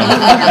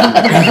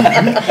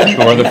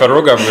or the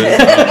federal government.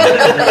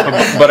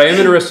 But I am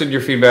interested in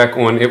your feedback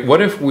on it.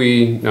 What if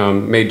we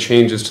made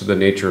changes to the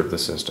nature of the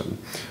system?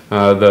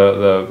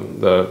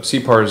 The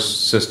CPARS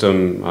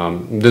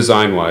system,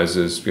 design-wise,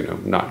 is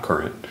not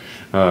current.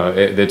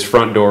 Its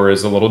front door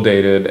is a little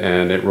dated,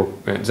 and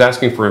it's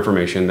asking for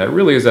information that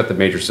really is at the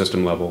major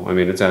system level. I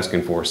mean, it's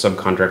asking for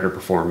subcontractor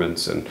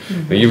performance, and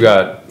you've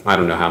got, I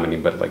don't know how many,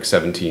 but like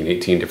 17,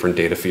 18 different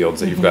data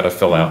fields that you've got to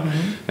fill out.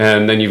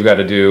 And then you've got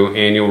to do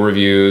annual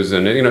reviews,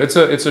 and it's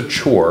a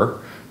chore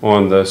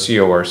on the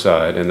COR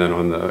side, and then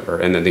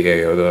and then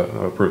the AO, the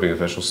approving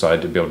official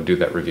side, to be able to do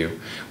that review.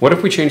 What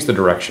if we change the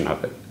direction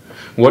of it?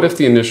 What if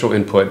the initial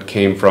input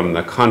came from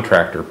the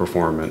contractor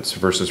performance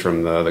versus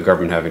from the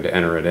government having to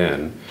enter it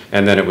in,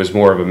 and then it was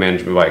more of a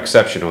management by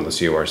exception on the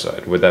COR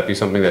side? Would that be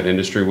something that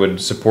industry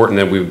would support, and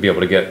then we would be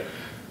able to get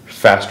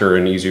faster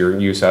and easier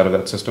use out of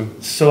that system?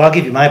 So I'll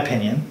give you my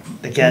opinion.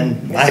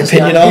 Again, my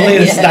opinion only.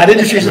 It's not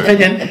industry's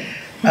opinion.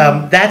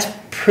 That's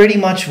pretty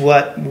much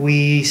what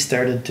we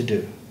started to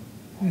do.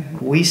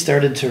 We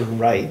started to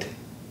write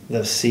the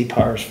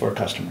CPARs for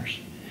customers.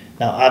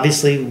 Now,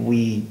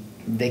 obviously,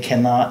 they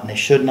cannot and they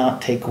should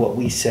not take what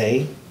we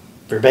say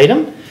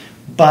verbatim,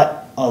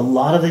 but a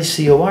lot of the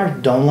COR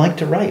don't like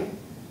to write.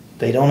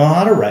 They don't know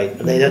how to write.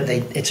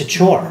 It's a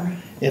chore.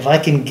 If I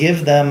can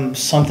give them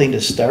something to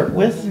start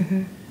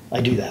with, I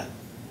do that.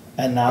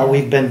 And now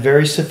we've been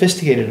very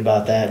sophisticated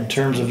about that in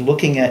terms of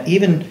looking at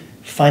even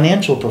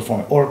financial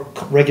performance or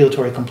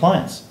regulatory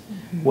compliance.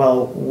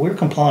 Well, we're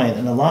compliant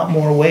in a lot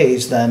more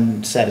ways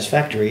than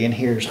satisfactory, and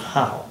here's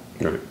how.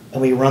 Right. And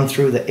we run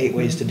through the 8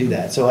 ways to do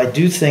that. So I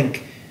do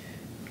think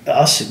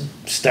us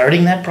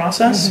starting that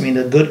process, I mean,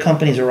 the good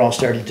companies are all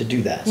starting to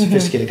do that,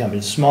 sophisticated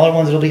companies. Smaller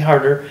ones, it'll be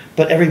harder,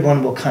 but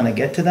everyone will kind of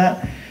get to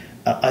that.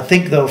 I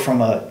think, though,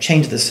 from a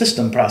change the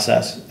system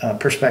process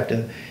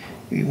perspective,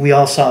 we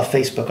all saw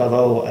Facebook,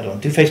 although I don't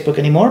do Facebook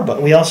anymore,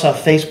 but we all saw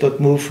Facebook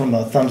move from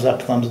a thumbs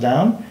up, thumbs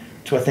down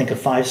to, I think, a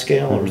 5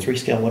 scale or 3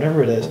 scale,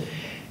 whatever it is.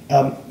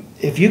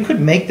 If you could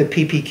make the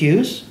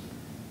PPQs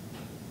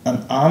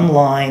an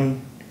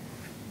online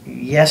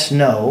yes,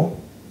 no,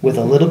 with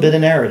a little bit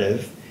of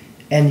narrative,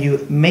 and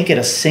you make it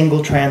a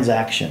single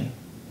transaction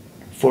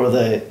for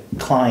the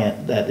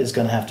client that is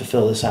going to have to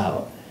fill this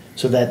out,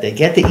 so that they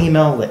get the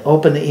email, they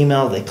open the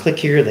email, they click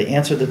here, they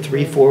answer the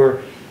 3,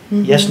 4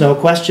 yes, no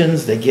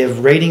questions, they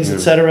give ratings,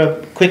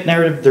 etc. Quick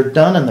narrative, they're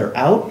done and they're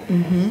out.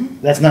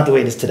 That's not the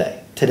way it is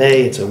today.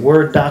 Today it's a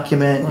Word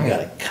document, you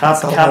got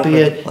to copy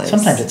it.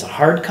 Sometimes it's a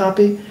hard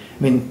copy.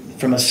 I mean,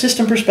 from a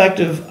system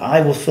perspective,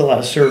 I will fill out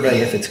a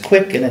survey if it's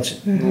quick and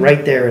it's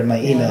right there in my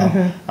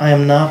email. I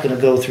am not going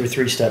to go through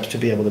 3 steps to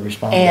be able to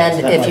respond.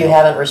 And if you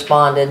haven't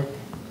responded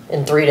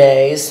in 3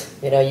 days,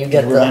 you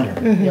get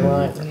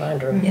the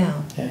reminder.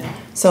 Yeah.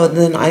 So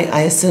then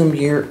I assume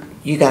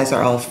you guys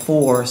are all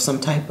for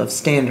some type of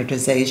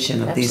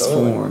standardization of these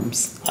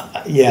forms.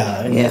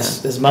 And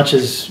as much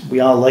as we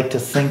all like to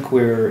think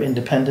we're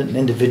independent and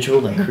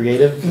individual and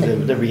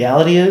creative, the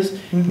reality is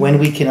when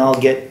we can all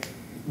get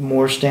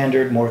more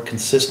standard, more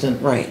consistent.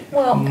 Right.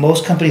 Well,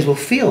 most companies will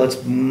feel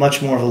it's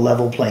much more of a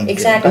level playing field.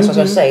 Exactly. That's what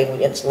I was going to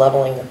say. It's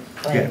leveling the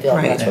playing field.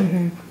 That's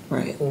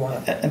what we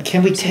want. And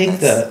can we take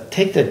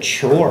the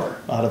chore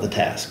out of the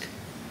task?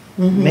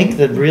 Make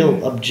the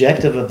real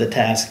objective of the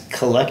task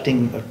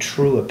collecting a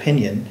true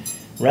opinion,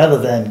 rather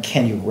than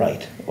can you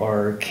write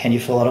or can you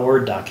fill out a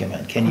Word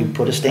document? Can you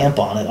put a stamp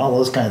on it? All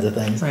those kinds of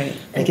things. Right.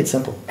 Make it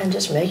simple. And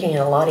just making it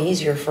a lot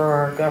easier for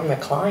our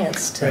government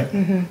clients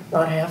to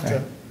not have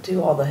to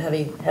do all the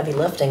heavy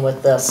lifting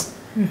with this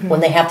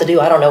when they have to do,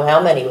 I don't know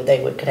how many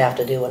they could have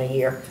to do in a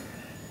year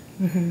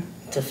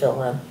to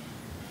fill in.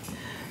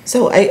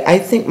 So I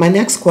think my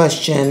next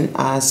question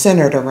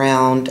centered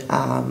around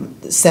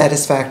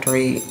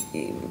satisfactory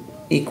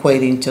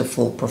equating to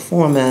full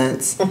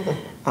performance,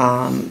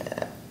 and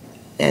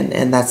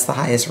that's the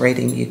highest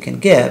rating you can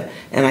give.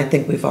 And I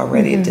think we've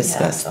already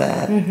discussed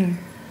that.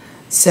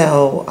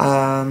 So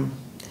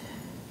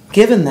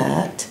given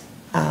that,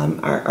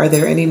 are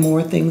there any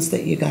more things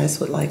that you guys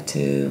would like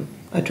to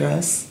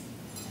address?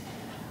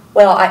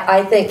 Well,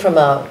 I think from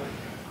a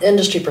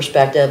industry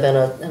perspective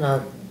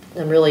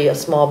and really a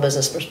small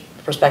business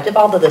perspective,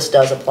 although this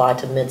does apply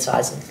to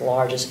mid-size and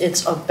largest,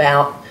 it's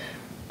about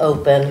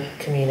open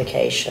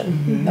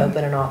communication,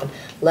 open and often,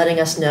 letting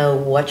us know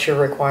what your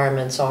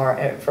requirements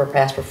are for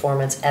past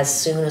performance as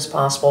soon as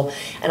possible.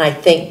 And I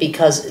think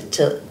because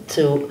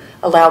to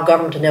allow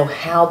government to know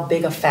how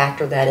big a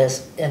factor that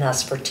is in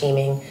us for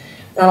teaming,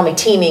 not only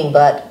teaming,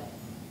 but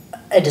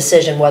a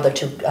decision whether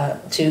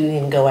to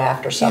even go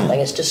after something.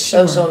 It's just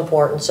so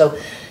important. So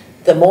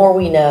the more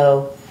we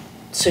know,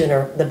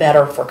 sooner, the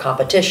better for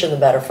competition, the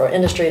better for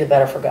industry, the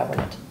better for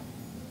government.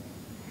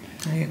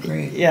 I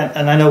agree. Yeah,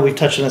 and I know we've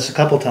touched on this a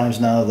couple times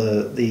now,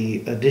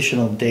 the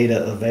additional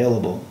data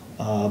available.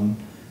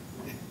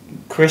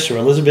 Chris or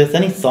Elizabeth,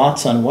 any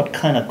thoughts on what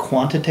kind of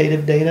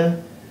quantitative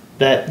data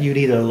that you'd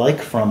either like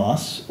from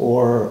us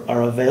or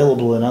are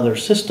available in other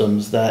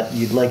systems that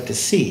you'd like to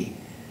see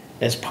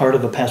as part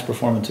of a past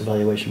performance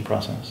evaluation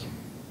process?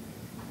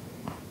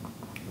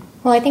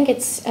 Well, I think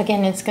it's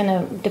going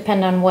to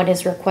depend on what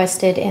is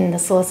requested in the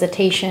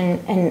solicitation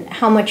and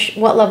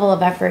what level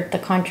of effort the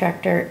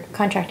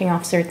contracting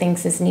officer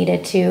thinks is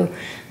needed to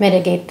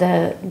mitigate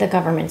the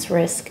government's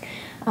risk.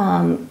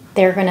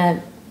 They're going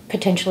to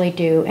potentially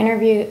do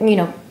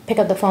pick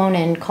up the phone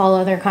and call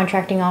other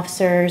contracting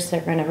officers.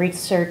 They're going to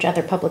research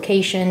other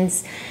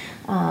publications.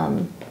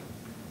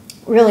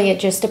 Really, it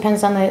just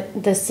depends on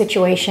the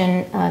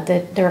situation,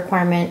 the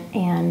requirement,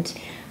 and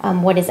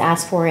what is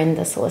asked for in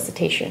the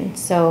solicitation.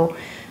 So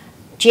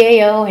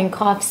GAO and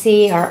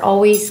COFC are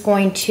always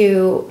going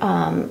to,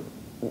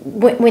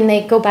 when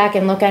they go back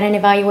and look at an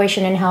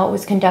evaluation and how it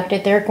was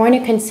conducted, they're going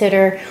to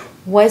consider,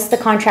 was the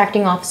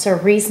contracting officer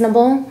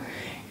reasonable?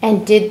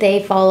 And did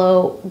they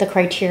follow the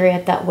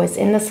criteria that was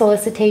in the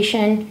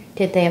solicitation?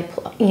 Did they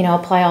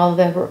apply all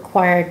the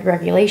required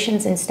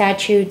regulations and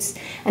statutes?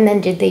 And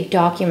then did they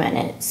document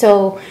it?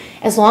 So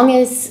as long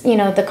as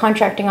the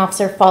contracting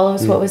officer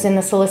follows what was in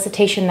the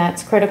solicitation,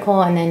 that's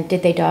critical. And then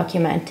did they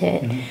document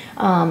it?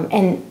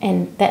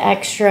 And the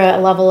extra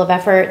level of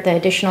effort, the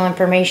additional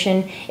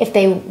information, if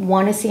they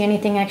want to see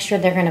anything extra,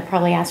 they're going to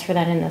probably ask for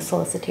that in the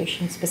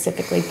solicitation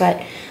specifically.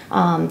 But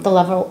the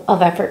level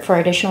of effort for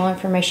additional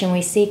information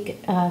we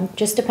seek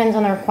just depends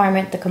on the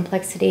requirement, the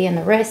complexity, and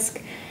the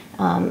risk.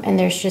 And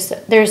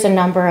there's a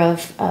number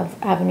of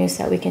avenues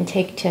that we can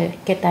take to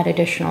get that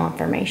additional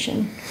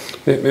information.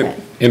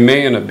 It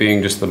may end up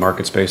being just the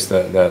market space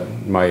that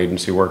my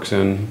agency works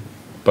in,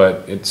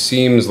 but it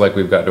seems like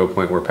we've got to a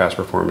point where past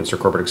performance or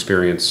corporate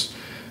experience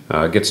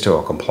gets to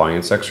a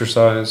compliance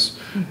exercise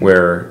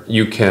where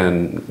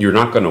you're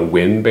not going to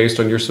win based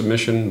on your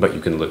submission, but you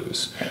can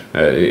lose.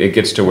 It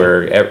gets to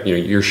where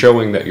you're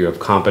showing that you have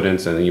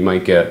competence, and you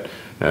might get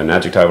an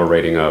adjectival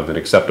rating of an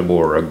acceptable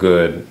or a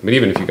good, but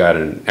even if you got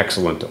an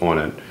excellent on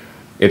it,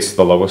 it's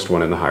the lowest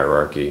one in the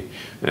hierarchy,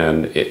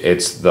 and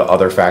it's the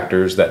other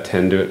factors that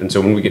tend to it. And so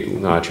when we get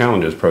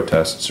challenges,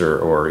 protests,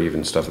 or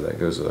even stuff that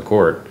goes to the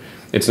court,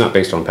 it's not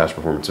based on past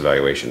performance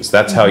evaluations.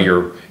 That's how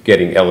you're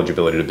getting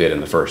eligibility to bid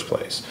in the first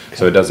place. Okay.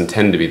 So it doesn't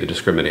tend to be the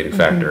discriminating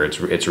factor.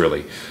 It's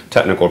really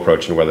technical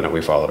approach and whether or not we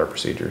followed our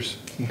procedures.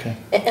 Okay.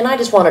 And I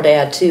just wanted to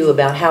add too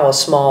about how a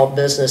small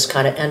business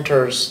kind of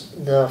enters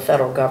the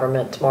federal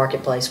government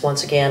marketplace.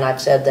 Once again, I've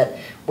said that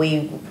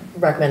we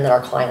recommend that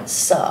our clients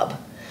sub,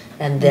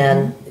 and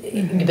then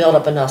you build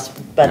up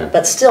enough,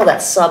 but still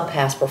that sub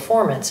past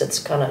performance, it's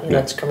kind of,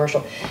 it's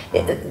commercial.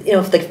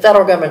 If the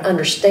federal government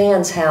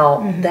understands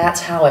how that's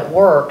how it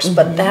works,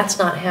 but that's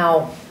not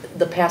how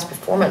the past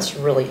performance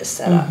really is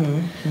set up.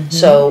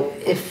 So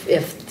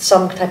if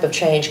some type of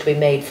change could be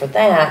made for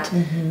that,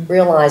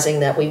 realizing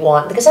that we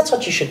want, because that's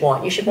what you should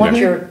want. You should want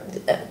your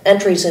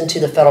entries into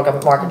the federal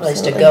government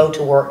marketplace to go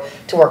to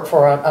work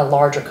for a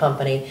larger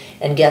company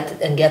and get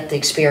the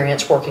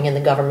experience working in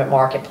the government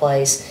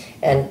marketplace,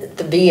 and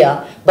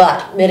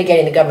but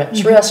mitigating the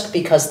government's risk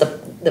because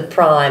the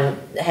prime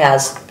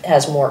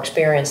has more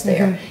experience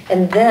there,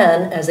 and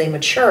then as they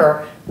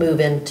mature, move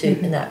into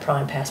in that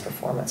prime past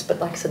performance. But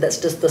like I said,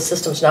 that's just the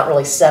system's not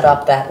really set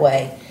up that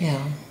way.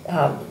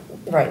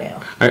 Right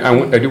now.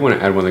 I do want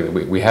to add one thing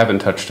that we haven't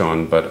touched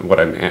on, but what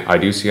I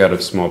do see out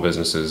of small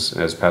businesses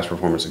as past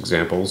performance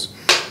examples,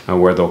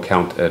 where they'll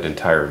count an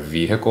entire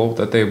vehicle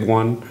that they've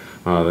won.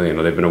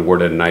 They've been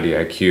awarded an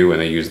IDIQ,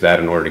 and they use that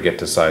in order to get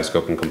to size,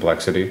 scope, and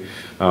complexity.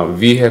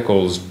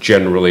 Vehicles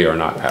generally are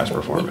not past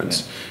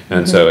performance,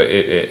 and so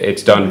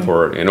it's done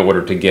in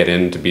order to get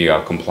in to be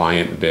a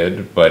compliant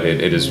bid. But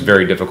it is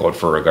very difficult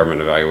for a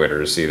government evaluator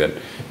to see that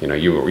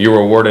you were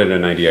awarded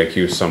an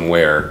IDIQ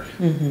somewhere.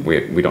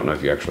 We don't know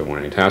if you actually won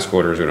any task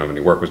orders. We don't know if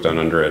any work was done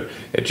under it.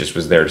 It just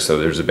was there, so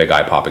there's a big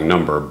eye-popping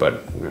number.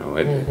 But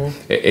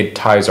it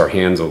ties our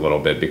hands a little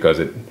bit because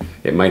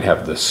it might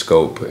have the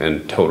scope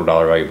and total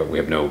dollar value, but we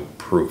have no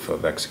proof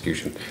of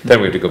execution. Then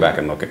we have to go back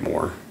and look at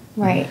more.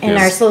 Right, and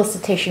our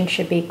solicitation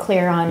should be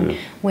clear on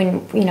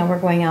when we're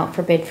going out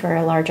for bid for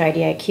a large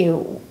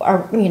IDIQ.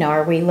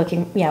 Are we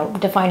looking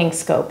defining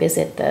scope? Is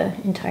it the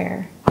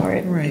entire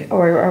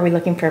or are we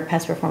looking for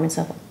past performance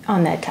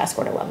on that task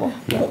order level?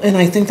 And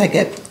I think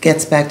that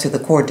gets back to the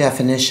core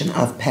definition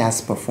of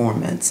past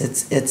performance.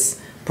 It's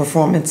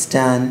performance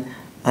done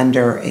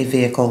under a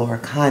vehicle or a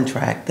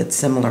contract that's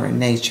similar in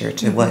nature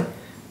to what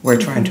we're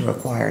trying to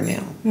acquire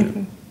now.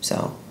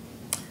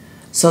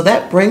 So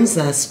that brings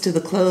us to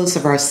the close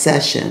of our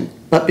session.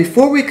 But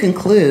before we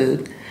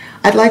conclude,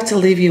 I'd like to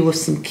leave you with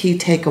some key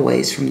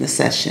takeaways from the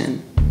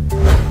session.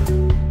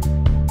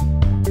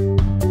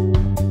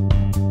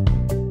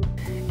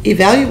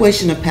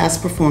 Evaluation of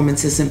past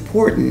performance is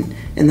important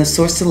in the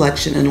source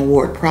selection and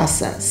award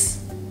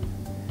process.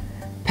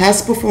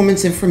 Past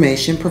performance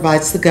information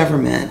provides the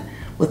government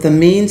with a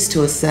means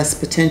to assess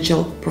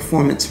potential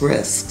performance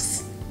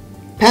risks.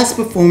 Past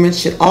performance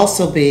should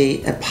also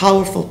be a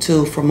powerful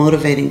tool for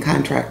motivating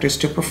contractors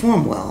to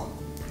perform well.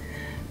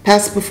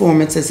 Past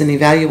performance as an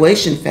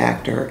evaluation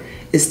factor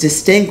is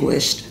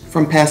distinguished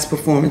from past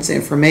performance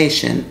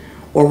information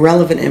or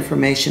relevant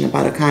information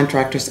about a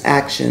contractor's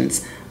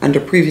actions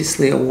under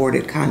previously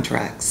awarded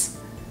contracts.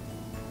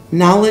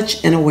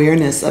 Knowledge and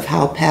awareness of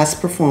how past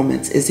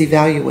performance is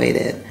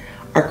evaluated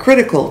are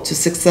critical to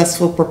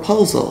successful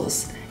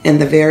proposals and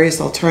the various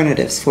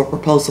alternatives for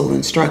proposal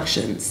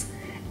instructions,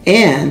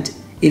 and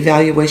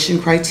evaluation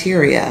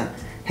criteria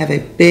have a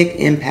big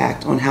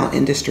impact on how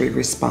industry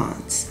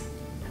responds.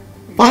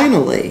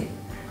 Finally,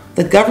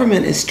 the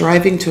government is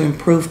striving to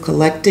improve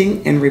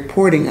collecting and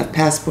reporting of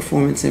past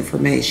performance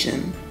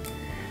information.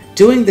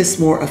 Doing this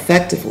more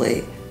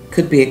effectively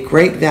could be a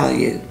great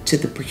value to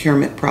the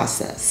procurement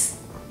process.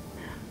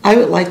 I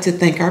would like to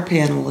thank our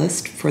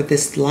panelists for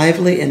this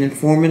lively and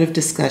informative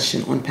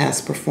discussion on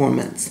past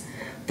performance,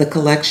 the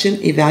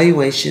collection,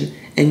 evaluation,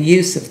 and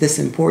use of this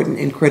important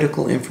and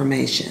critical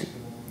information.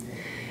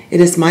 It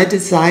is my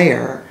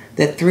desire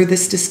that through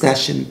this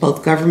discussion,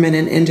 both government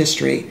and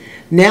industry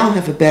now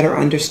have a better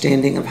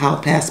understanding of how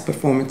past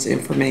performance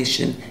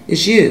information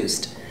is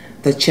used,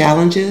 the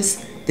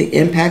challenges, the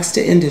impacts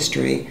to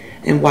industry,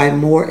 and why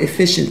more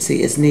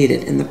efficiency is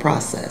needed in the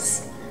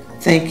process.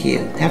 Thank you.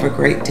 Have a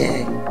great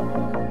day.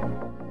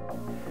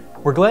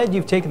 We're glad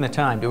you've taken the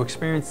time to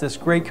experience this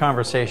great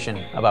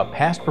conversation about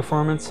past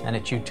performance and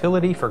its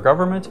utility for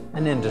government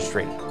and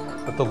industry.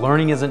 But the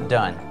learning isn't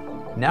done.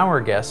 Now our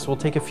guests will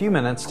take a few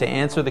minutes to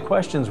answer the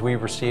questions we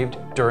received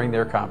during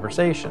their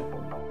conversation.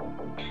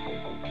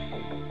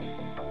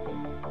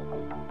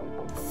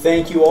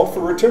 Thank you all for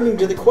returning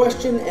to the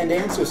question and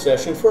answer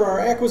session for our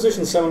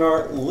acquisition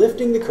seminar,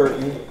 Lifting the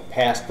Curtain,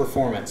 Past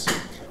Performance.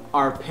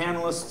 Our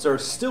panelists are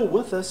still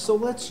with us, so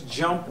let's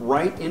jump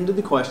right into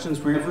the questions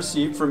we've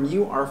received from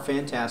you, our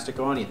fantastic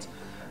audience.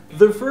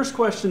 The first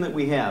question that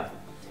we have,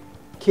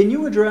 can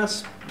you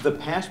address the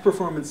past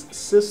performance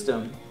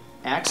system,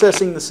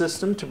 accessing the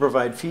system to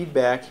provide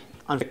feedback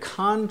on the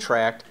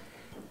contract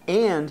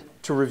and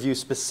to review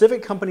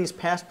specific companies'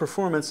 past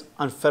performance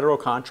on federal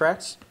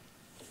contracts?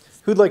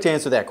 Who'd like to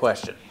answer that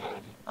question?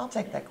 I'll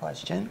take that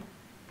question.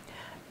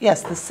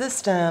 Yes, the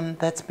system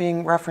that's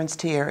being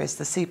referenced here is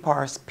the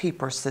CPARS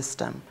PEPR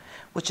system,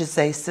 which is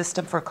a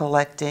system for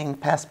collecting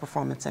past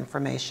performance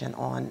information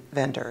on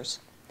vendors.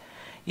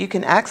 You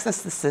can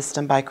access the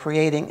system by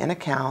creating an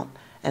account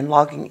and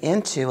logging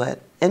into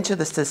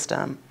the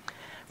system.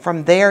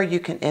 From there,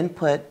 you can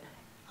input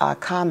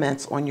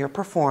comments on your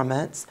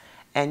performance,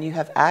 and you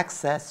have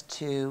access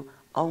to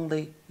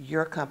only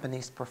your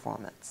company's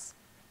performance.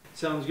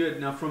 Sounds good.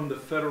 Now, from the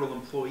federal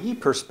employee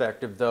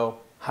perspective, though,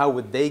 how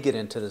would they get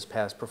into this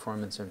past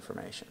performance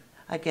information?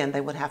 Again, they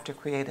would have to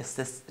create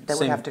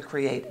would have to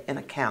create an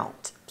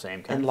account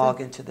and log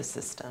into the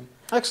system.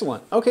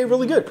 Excellent. Okay,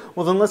 really good.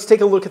 Well, then let's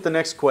take a look at the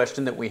next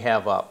question that we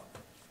have up.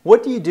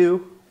 What do you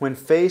do when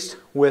faced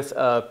with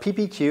a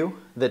PPQ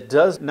that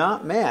does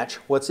not match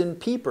what's in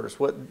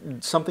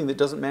PEPRS, something that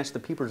doesn't match the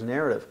PEPRS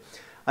narrative?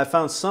 I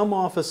found some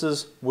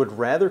offices would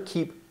rather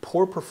keep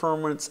poor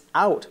performance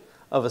out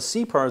of a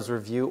CPARS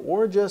review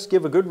or just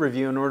give a good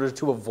review in order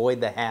to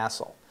avoid the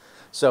hassle.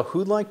 So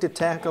who'd like to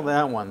tackle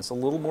that one? It's a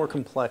little more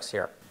complex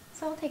here.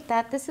 So I'll take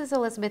that. This is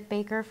Elizabeth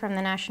Baker from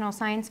the National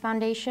Science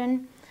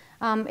Foundation.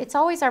 It's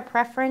always our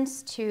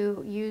preference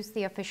to use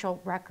the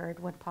official record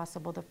when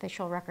possible, the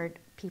official record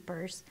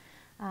PEPRS.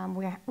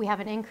 We have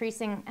an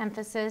increasing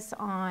emphasis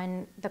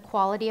on the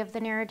quality of the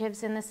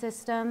narratives in the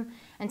system,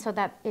 and so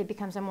that it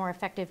becomes a more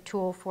effective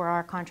tool for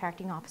our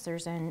contracting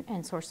officers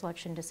and source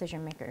selection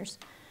decision makers.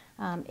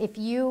 If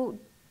you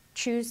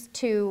choose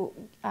to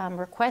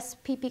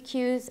request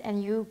PPQs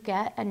and you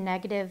get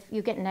negative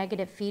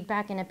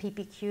feedback in a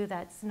PPQ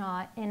that's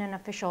not in an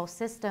official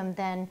system,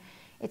 then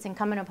it's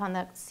incumbent upon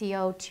the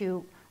CO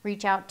to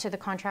reach out to the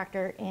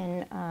contractor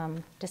in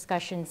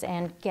discussions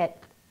and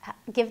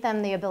give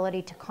them the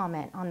ability to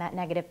comment on that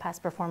negative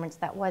past performance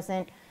that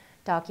wasn't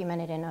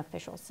documented in an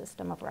official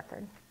system of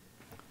record.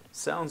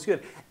 Sounds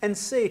good. And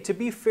say, to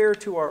be fair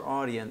to our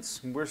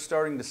audience, we're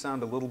starting to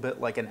sound a little bit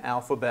like an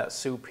alphabet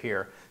soup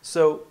here.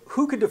 So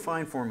who could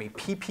define for me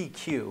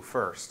PPQ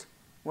first?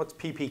 What's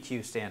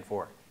PPQ stand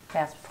for?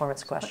 Past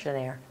Performance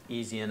Questionnaire.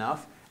 Easy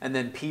enough. And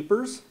then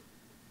PEPRS?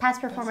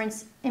 Past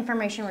Performance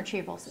Information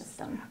Retrieval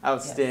System.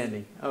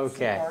 Outstanding. Yes.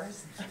 Okay.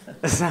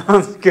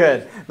 Sounds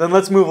good. Then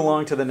let's move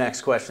along to the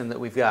next question that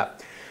we've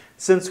got.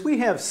 Since we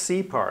have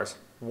CPARS,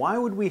 why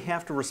would we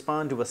have to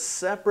respond to a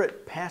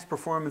separate past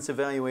performance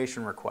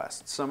evaluation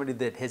request? Somebody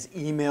that has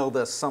emailed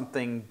us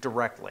something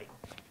directly.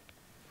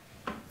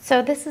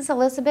 So this is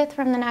Elizabeth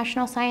from the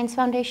National Science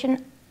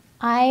Foundation.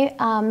 I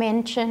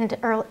mentioned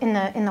in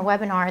the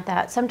webinar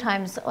that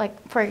sometimes,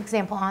 like for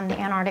example, on the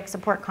Antarctic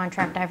support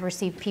contract, I've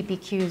received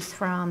PPQs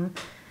from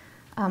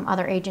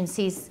other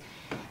agencies.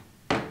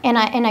 And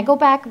I go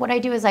back, what I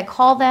do is I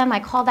call them, I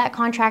call that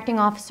contracting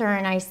officer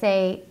and I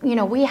say, you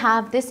know, we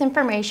have this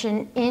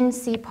information in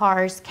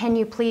CPARS, can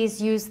you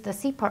please use the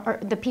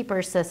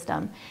PPERS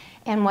system?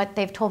 And what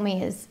they've told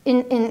me is,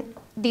 in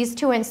these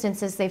two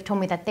instances, they've told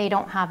me that they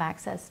don't have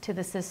access to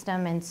the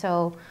system. And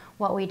so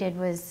what we did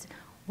was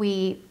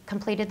we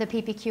completed the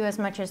PPQ as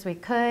much as we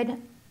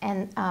could,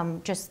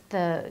 and just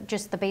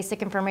the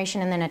basic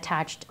information, and then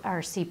attached our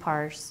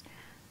CPARS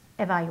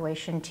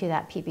evaluation to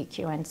that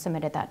PPQ and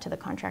submitted that to the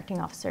contracting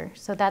officer.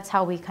 So that's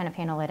how we kind of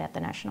handle it at the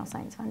National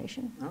Science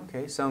Foundation.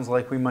 Okay, sounds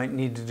like we might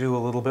need to do a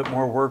little bit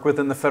more work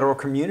within the federal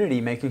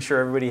community, making sure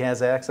everybody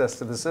has access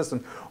to the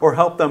system, or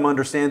help them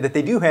understand that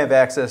they do have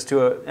access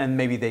to it, and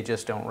maybe they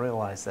just don't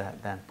realize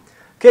that then.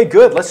 Okay,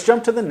 good. Let's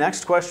jump to the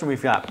next question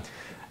we've got.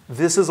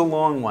 This is a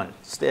long one.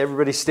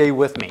 Everybody stay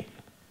with me.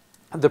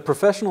 The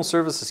Professional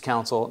Services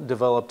Council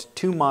developed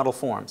two model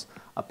forms,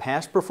 a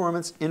past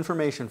performance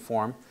information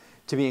form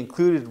to be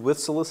included with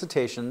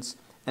solicitations,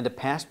 and a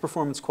past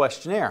performance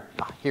questionnaire.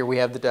 Here we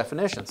have the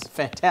definitions.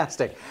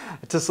 Fantastic.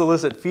 To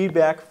solicit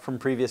feedback from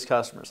previous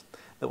customers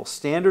that will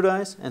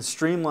standardize and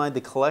streamline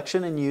the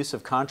collection and use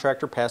of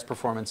contractor past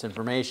performance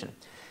information.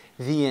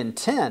 The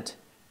intent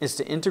is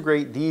to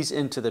integrate these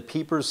into the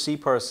PPERS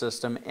CPARS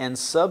system and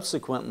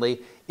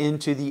subsequently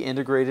into the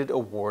integrated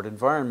award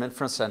environment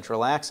for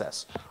central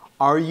access.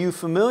 Are you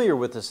familiar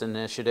with this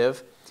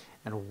initiative?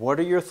 And what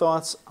are your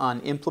thoughts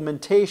on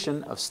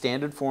implementation of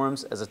standard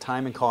forms as a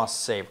time and cost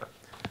saver?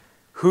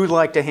 Who'd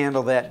like to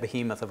handle that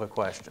behemoth of a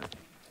question?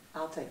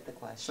 I'll take the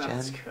question.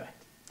 Sounds good.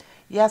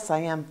 Yes, I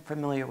am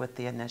familiar with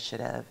the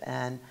initiative,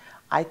 and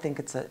I think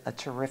it's a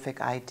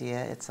terrific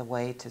idea. It's a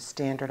way to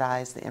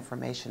standardize the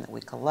information that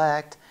we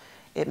collect.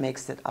 It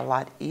makes it a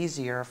lot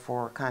easier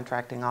for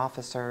contracting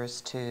officers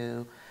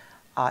to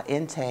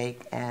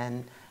intake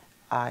and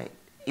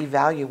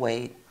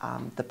evaluate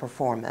the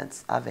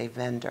performance of a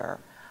vendor.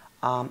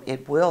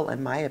 It will,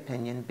 in my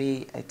opinion,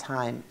 be a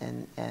time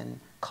and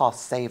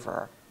cost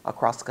saver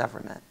across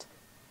government.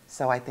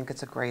 So I think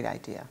it's a great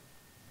idea.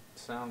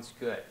 Sounds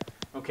good.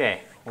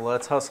 Okay, well,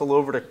 let's hustle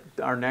over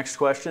to our next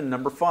question,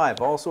 number 5,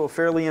 also a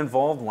fairly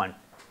involved one.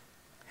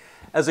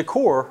 As a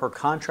Corps or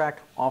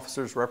contract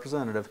officer's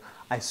representative,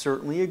 I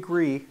certainly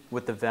agree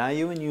with the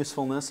value and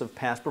usefulness of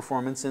past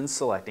performance in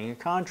selecting a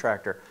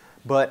contractor.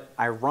 But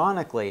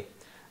ironically,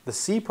 the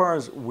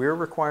CPARS we're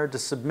required to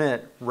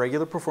submit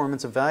regular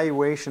performance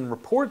evaluation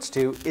reports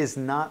to is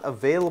not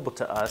available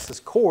to us as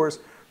Corps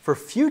for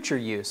future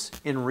use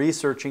in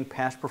researching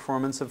past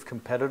performance of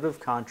competitive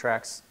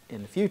contracts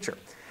in the future.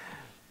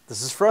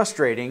 This is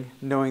frustrating,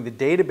 knowing the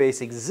database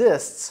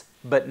exists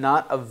but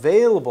not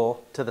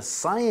available to the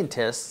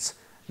scientists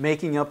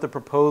making up the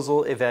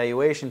proposal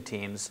evaluation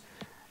teams,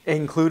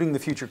 including the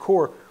future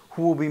Corps,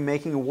 who will be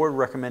making award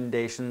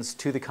recommendations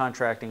to the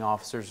contracting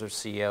officers or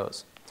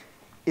COs.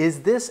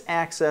 Is this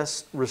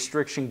access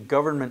restriction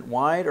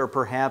government-wide or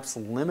perhaps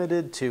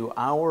limited to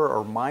our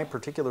or my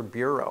particular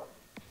bureau?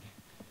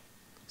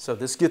 So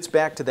this gets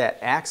back to that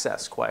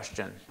access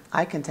question.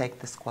 I can take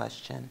this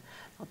question.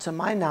 To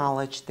my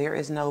knowledge, there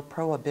is no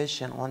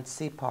prohibition on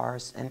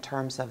CPARS in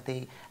terms of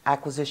the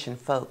acquisition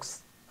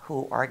folks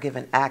who are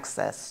given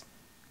access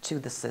to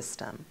the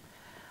system.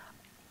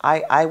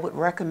 I would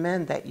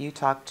recommend that you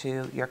talk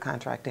to your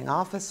contracting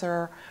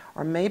officer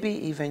or maybe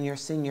even your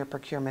senior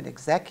procurement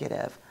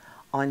executive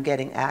on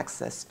getting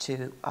access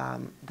to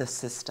the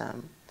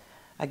system.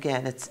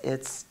 Again,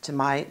 it's to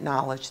my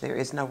knowledge, there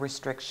is no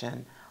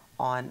restriction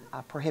on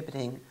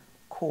prohibiting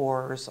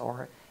Corps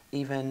or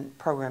even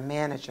program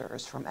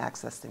managers from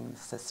accessing the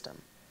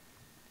system.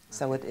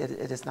 So it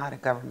is not a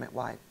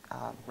government-wide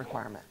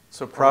requirement.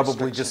 So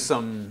probably just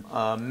some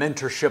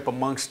mentorship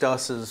amongst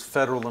us as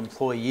federal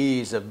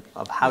employees of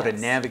how to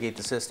navigate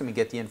the system and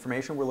get the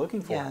information we're looking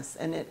for. Yes,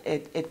 and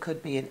it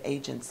could be an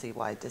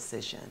agency-wide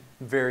decision.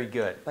 Very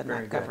good. But very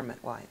not good.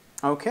 government-wide.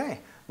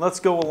 Okay,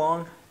 let's go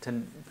along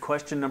to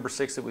question number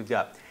 6 that we've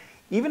got.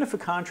 Even if a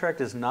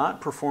contract is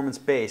not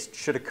performance-based,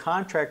 should a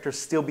contractor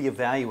still be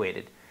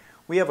evaluated?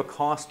 We have a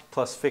cost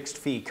plus fixed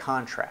fee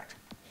contract.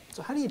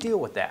 So how do you deal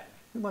with that?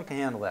 Who'd like to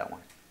handle that one?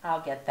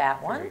 I'll get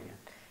that one.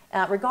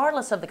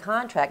 Regardless of the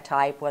contract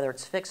type, whether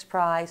it's fixed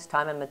price,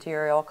 time and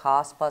material,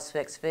 cost plus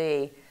fixed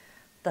fee,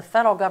 the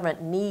federal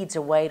government needs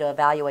a way to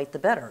evaluate the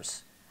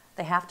bidders.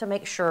 They have to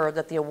make sure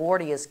that the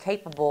awardee is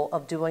capable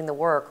of doing the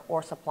work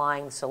or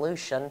supplying the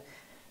solution.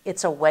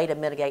 It's a way to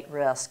mitigate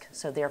risk,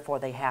 so therefore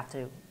they have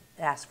to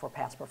ask for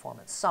past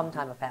performance, some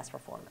time of past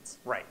performance.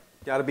 Right.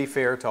 Got to be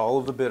fair to all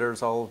of the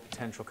bidders, all of the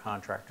potential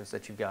contractors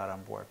that you've got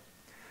on board.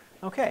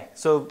 Okay,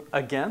 so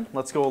again,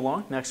 let's go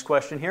along. Next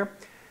question here.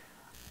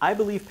 I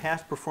believe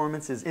past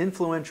performance is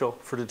influential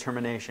for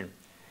determination.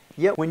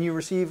 Yet when you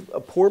receive a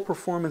poor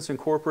performance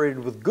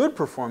incorporated with good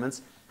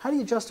performance, how do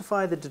you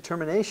justify the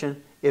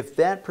determination if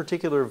that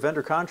particular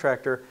vendor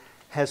contractor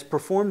has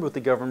performed with the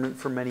government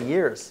for many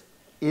years?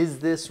 Is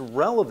this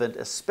relevant,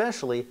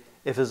 especially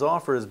if his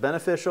offer is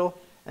beneficial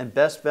and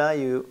best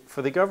value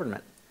for the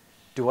government?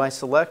 Do I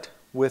select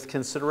with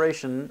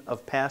consideration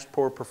of past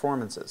poor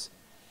performances?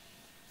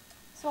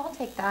 So I'll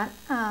take that.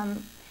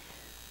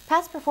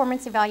 Past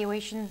performance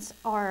evaluations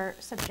are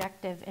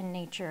subjective in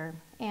nature,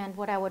 and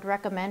what I would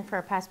recommend for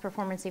a past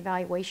performance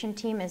evaluation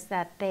team is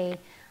that they,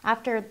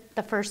 after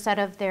the first set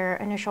of their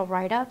initial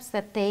write-ups,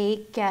 that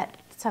they get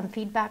some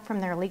feedback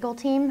from their legal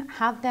team,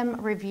 have them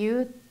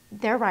review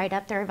their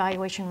write-up, their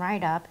evaluation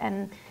write-up,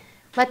 and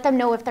let them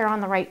know if they're on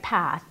the right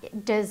path.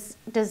 Does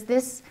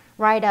this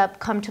write-up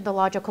come to the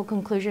logical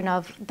conclusion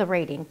of the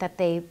rating that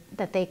they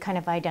kind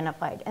of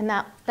identified? And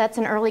that's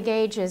an early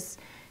gauge as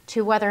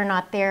to whether or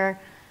not they're,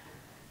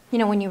 you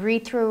know, when you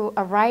read through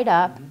a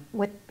write-up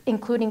with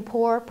including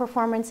poor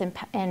performance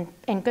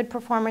and good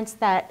performance,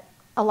 that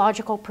a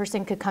logical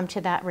person could come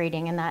to that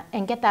rating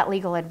and get that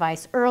legal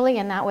advice early,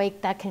 and that way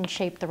that can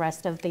shape the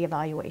rest of the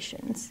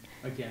evaluations.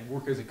 Again,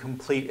 work as a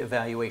complete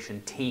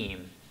evaluation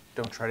team.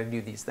 Don't try to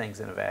do these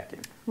things in a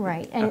vacuum.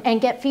 Right, and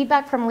get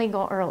feedback from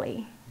legal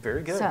early.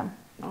 Very good. So.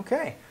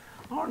 Okay.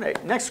 All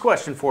right. Next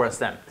question for us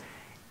then.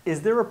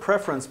 Is there a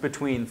preference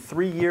between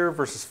 3-year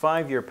versus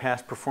 5-year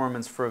past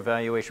performance for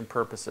evaluation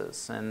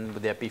purposes? And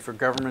would that be for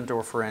government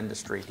or for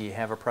industry? Do you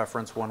have a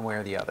preference one way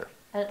or the other?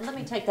 Let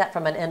me take that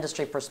from an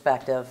industry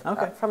perspective,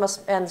 Okay. from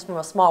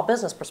a small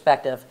business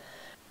perspective.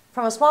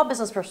 From a small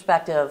business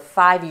perspective,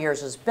 5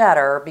 years is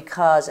better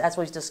because, as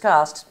we've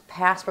discussed,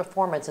 past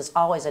performance is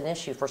always an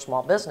issue for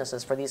small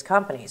businesses, for these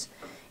companies.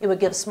 It would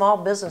give small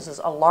businesses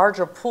a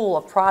larger pool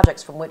of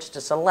projects from which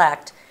to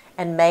select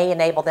and may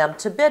enable them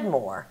to bid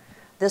more.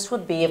 This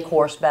would be, of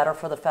course, better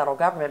for the federal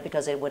government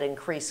because it would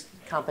increase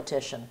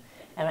competition.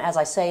 And as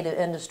I say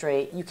to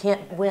industry, you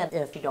can't win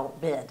if you don't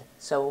bid.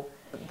 So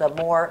the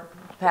more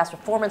past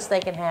performance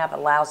they can have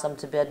allows them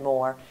to bid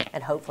more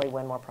and hopefully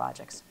win more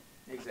projects.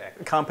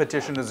 Exactly.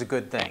 Competition is a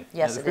good thing.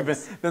 Yes, as it we've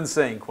is. been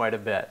saying quite a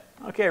bit.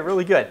 Okay,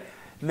 really good.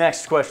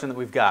 Next question that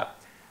we've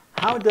got.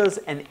 How does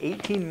an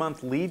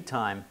 18-month lead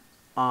time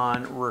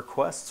on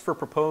requests for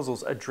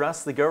proposals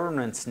address the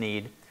government's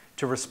need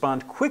to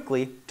respond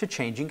quickly to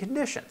changing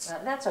conditions?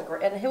 That's a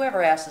great, and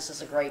whoever asked this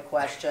is a great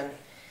question.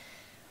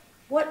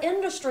 What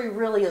industry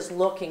really is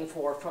looking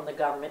for from the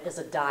government is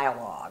a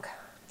dialogue,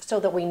 so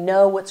that we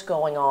know what's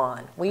going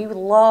on. We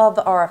love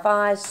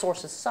RFIs,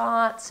 sources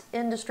sought,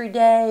 industry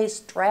days,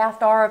 draft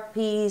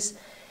RFPs,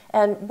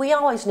 and we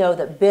always know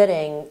that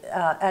bidding,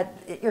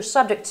 you're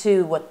subject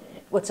to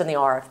what's in the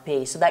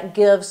RFP, so that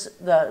gives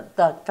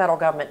the federal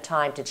government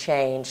time to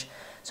change.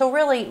 So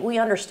really, we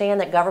understand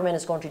that government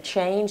is going to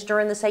change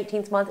during this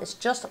 18th month. It's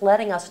just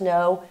letting us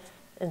know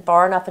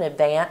far enough in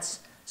advance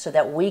so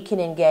that we can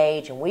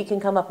engage and we can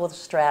come up with a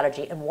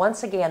strategy. And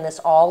once again, this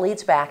all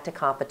leads back to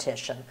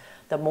competition.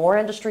 The more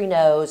industry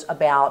knows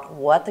about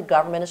what the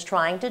government is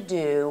trying to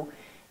do,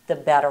 the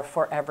better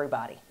for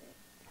everybody.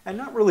 And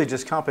not really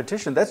just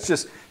competition, that's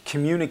just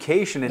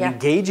communication and Yeah.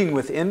 engaging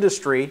with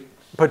industry,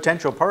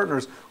 potential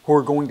partners who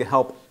are going to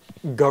help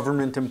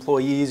government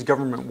employees,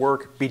 government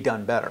work be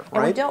done better,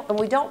 right? And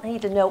we don't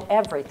need to know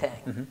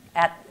everything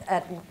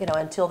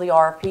until the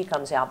RFP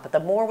comes out. But the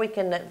more we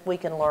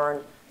can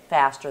learn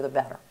faster, the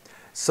better.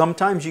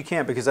 Sometimes you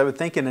can't, because I would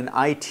think in an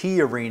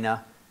IT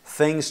arena,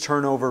 things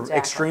turn over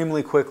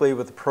extremely quickly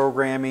with the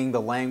programming,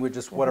 the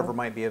languages, whatever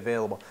might be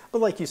available.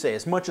 But like you say,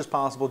 as much as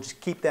possible, just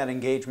keep that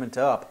engagement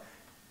up,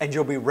 and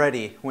you'll be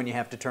ready when you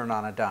have to turn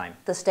on a dime.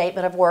 The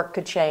statement of work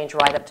could change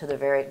right up to the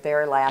very,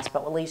 very last,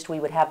 but at least we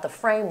would have the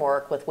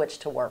framework with which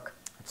to work.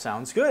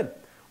 Sounds good.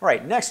 All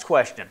right, next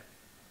question.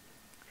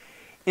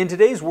 In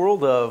today's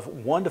world of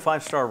 1 to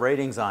 5 star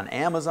ratings on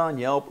Amazon,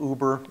 Yelp,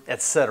 Uber,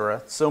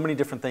 etc., so many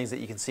different things that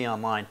you can see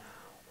online,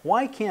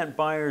 why can't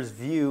buyers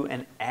view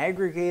an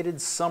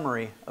aggregated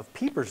summary of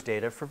Peepers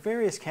data for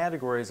various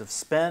categories of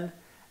spend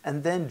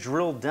and then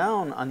drill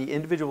down on the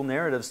individual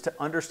narratives to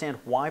understand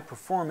why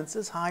performance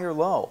is high or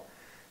low?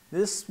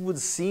 This would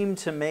seem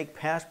to make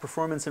past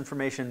performance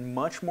information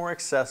much more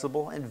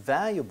accessible and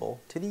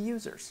valuable to the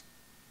users.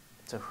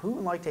 So who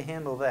would like to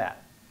handle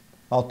that?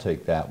 I'll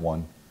take that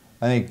one.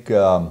 I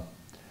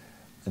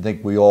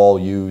think we all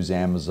use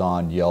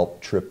Amazon,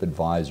 Yelp,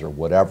 TripAdvisor,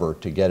 whatever,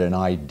 to get an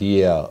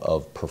idea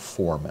of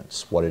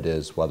performance, what it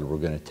is, whether we're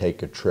going to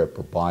take a trip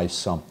or buy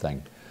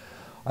something.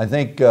 I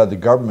think the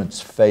government's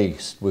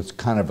faced with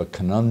kind of a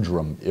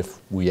conundrum if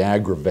we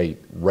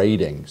aggravate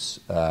ratings.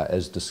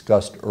 As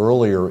discussed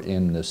earlier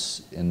in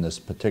this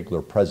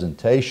particular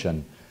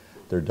presentation,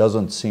 there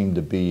doesn't seem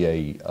to be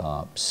a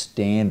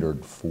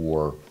standard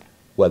for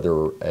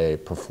whether a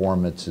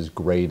performance is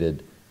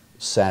graded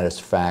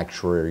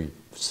satisfactory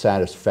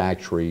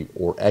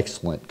or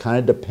excellent. Kind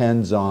of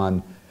depends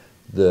on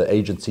the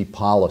agency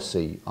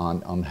policy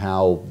on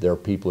how their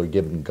people are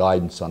given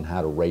guidance on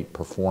how to rate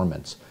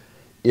performance.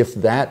 If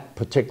that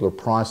particular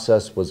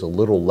process was a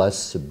little less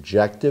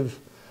subjective,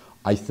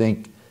 I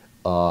think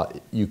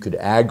you could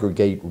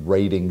aggregate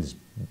ratings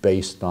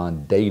based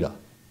on data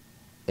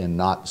and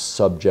not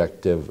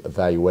subjective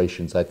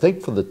evaluations. I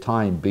think for the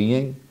time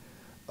being,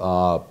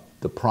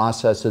 the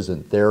process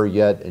isn't there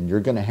yet, and you're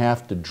going to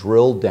have to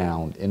drill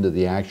down into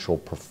the actual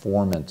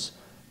performance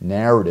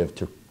narrative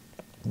to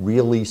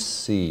really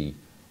see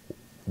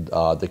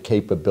the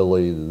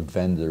capability of the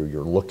vendor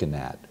you're looking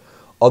at.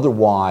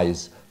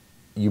 Otherwise,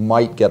 you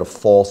might get a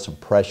false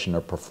impression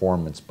of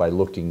performance by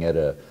looking at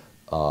a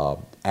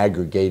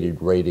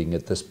aggregated rating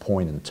at this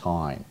point in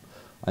time.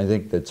 I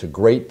think that's a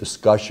great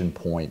discussion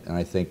point, and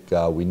I think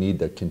we need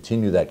to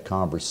continue that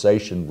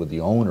conversation with the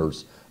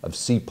owners of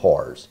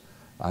CPARs.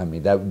 I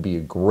mean, that would be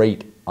a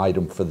great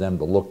item for them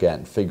to look at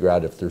and figure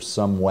out if there's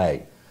some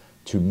way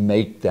to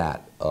make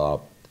that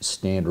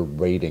standard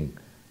rating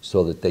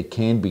so that they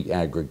can be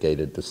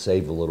aggregated to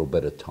save a little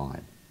bit of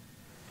time.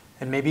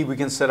 And maybe we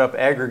can set up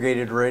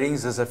aggregated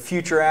ratings as a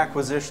future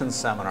acquisition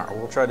seminar.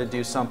 We'll try to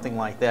do something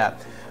like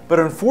that. But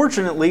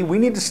unfortunately, we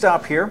need to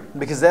stop here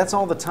because that's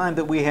all the time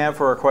that we have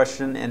for our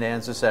question and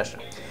answer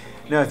session.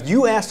 Now, if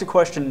you asked a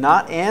question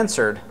not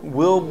answered,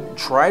 we'll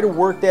try to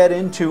work that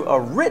into a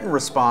written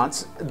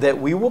response that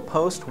we will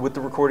post with the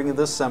recording of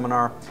this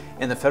seminar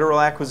in the Federal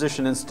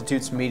Acquisition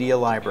Institute's Media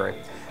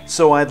Library.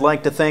 So I'd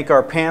like to thank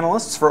our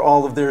panelists for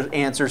all of their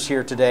answers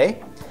here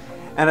today.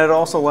 And I'd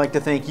also like to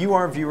thank you,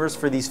 our viewers,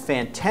 for these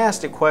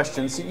fantastic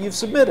questions that you've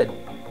submitted.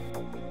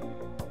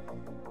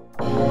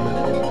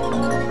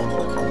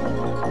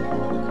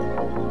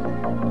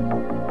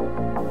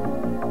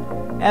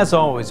 As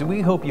always,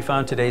 we hope you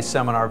found today's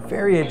seminar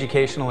very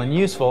educational and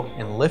useful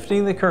in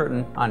lifting the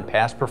curtain on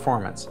past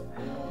performance.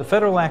 The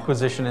Federal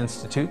Acquisition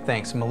Institute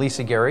thanks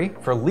Melissa Gary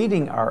for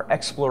leading our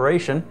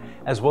exploration,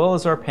 as well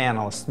as our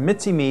panelists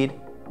Mitzi Mead,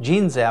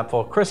 Gene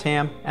Zapfel, Chris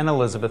Ham, and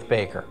Elizabeth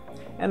Baker.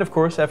 And of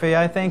course,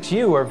 FAI thanks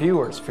you, our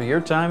viewers, for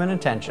your time and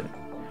attention.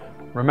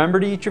 Remember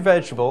to eat your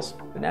vegetables,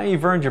 but now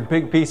you've earned your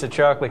big piece of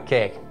chocolate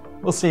cake.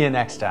 We'll see you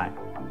next time.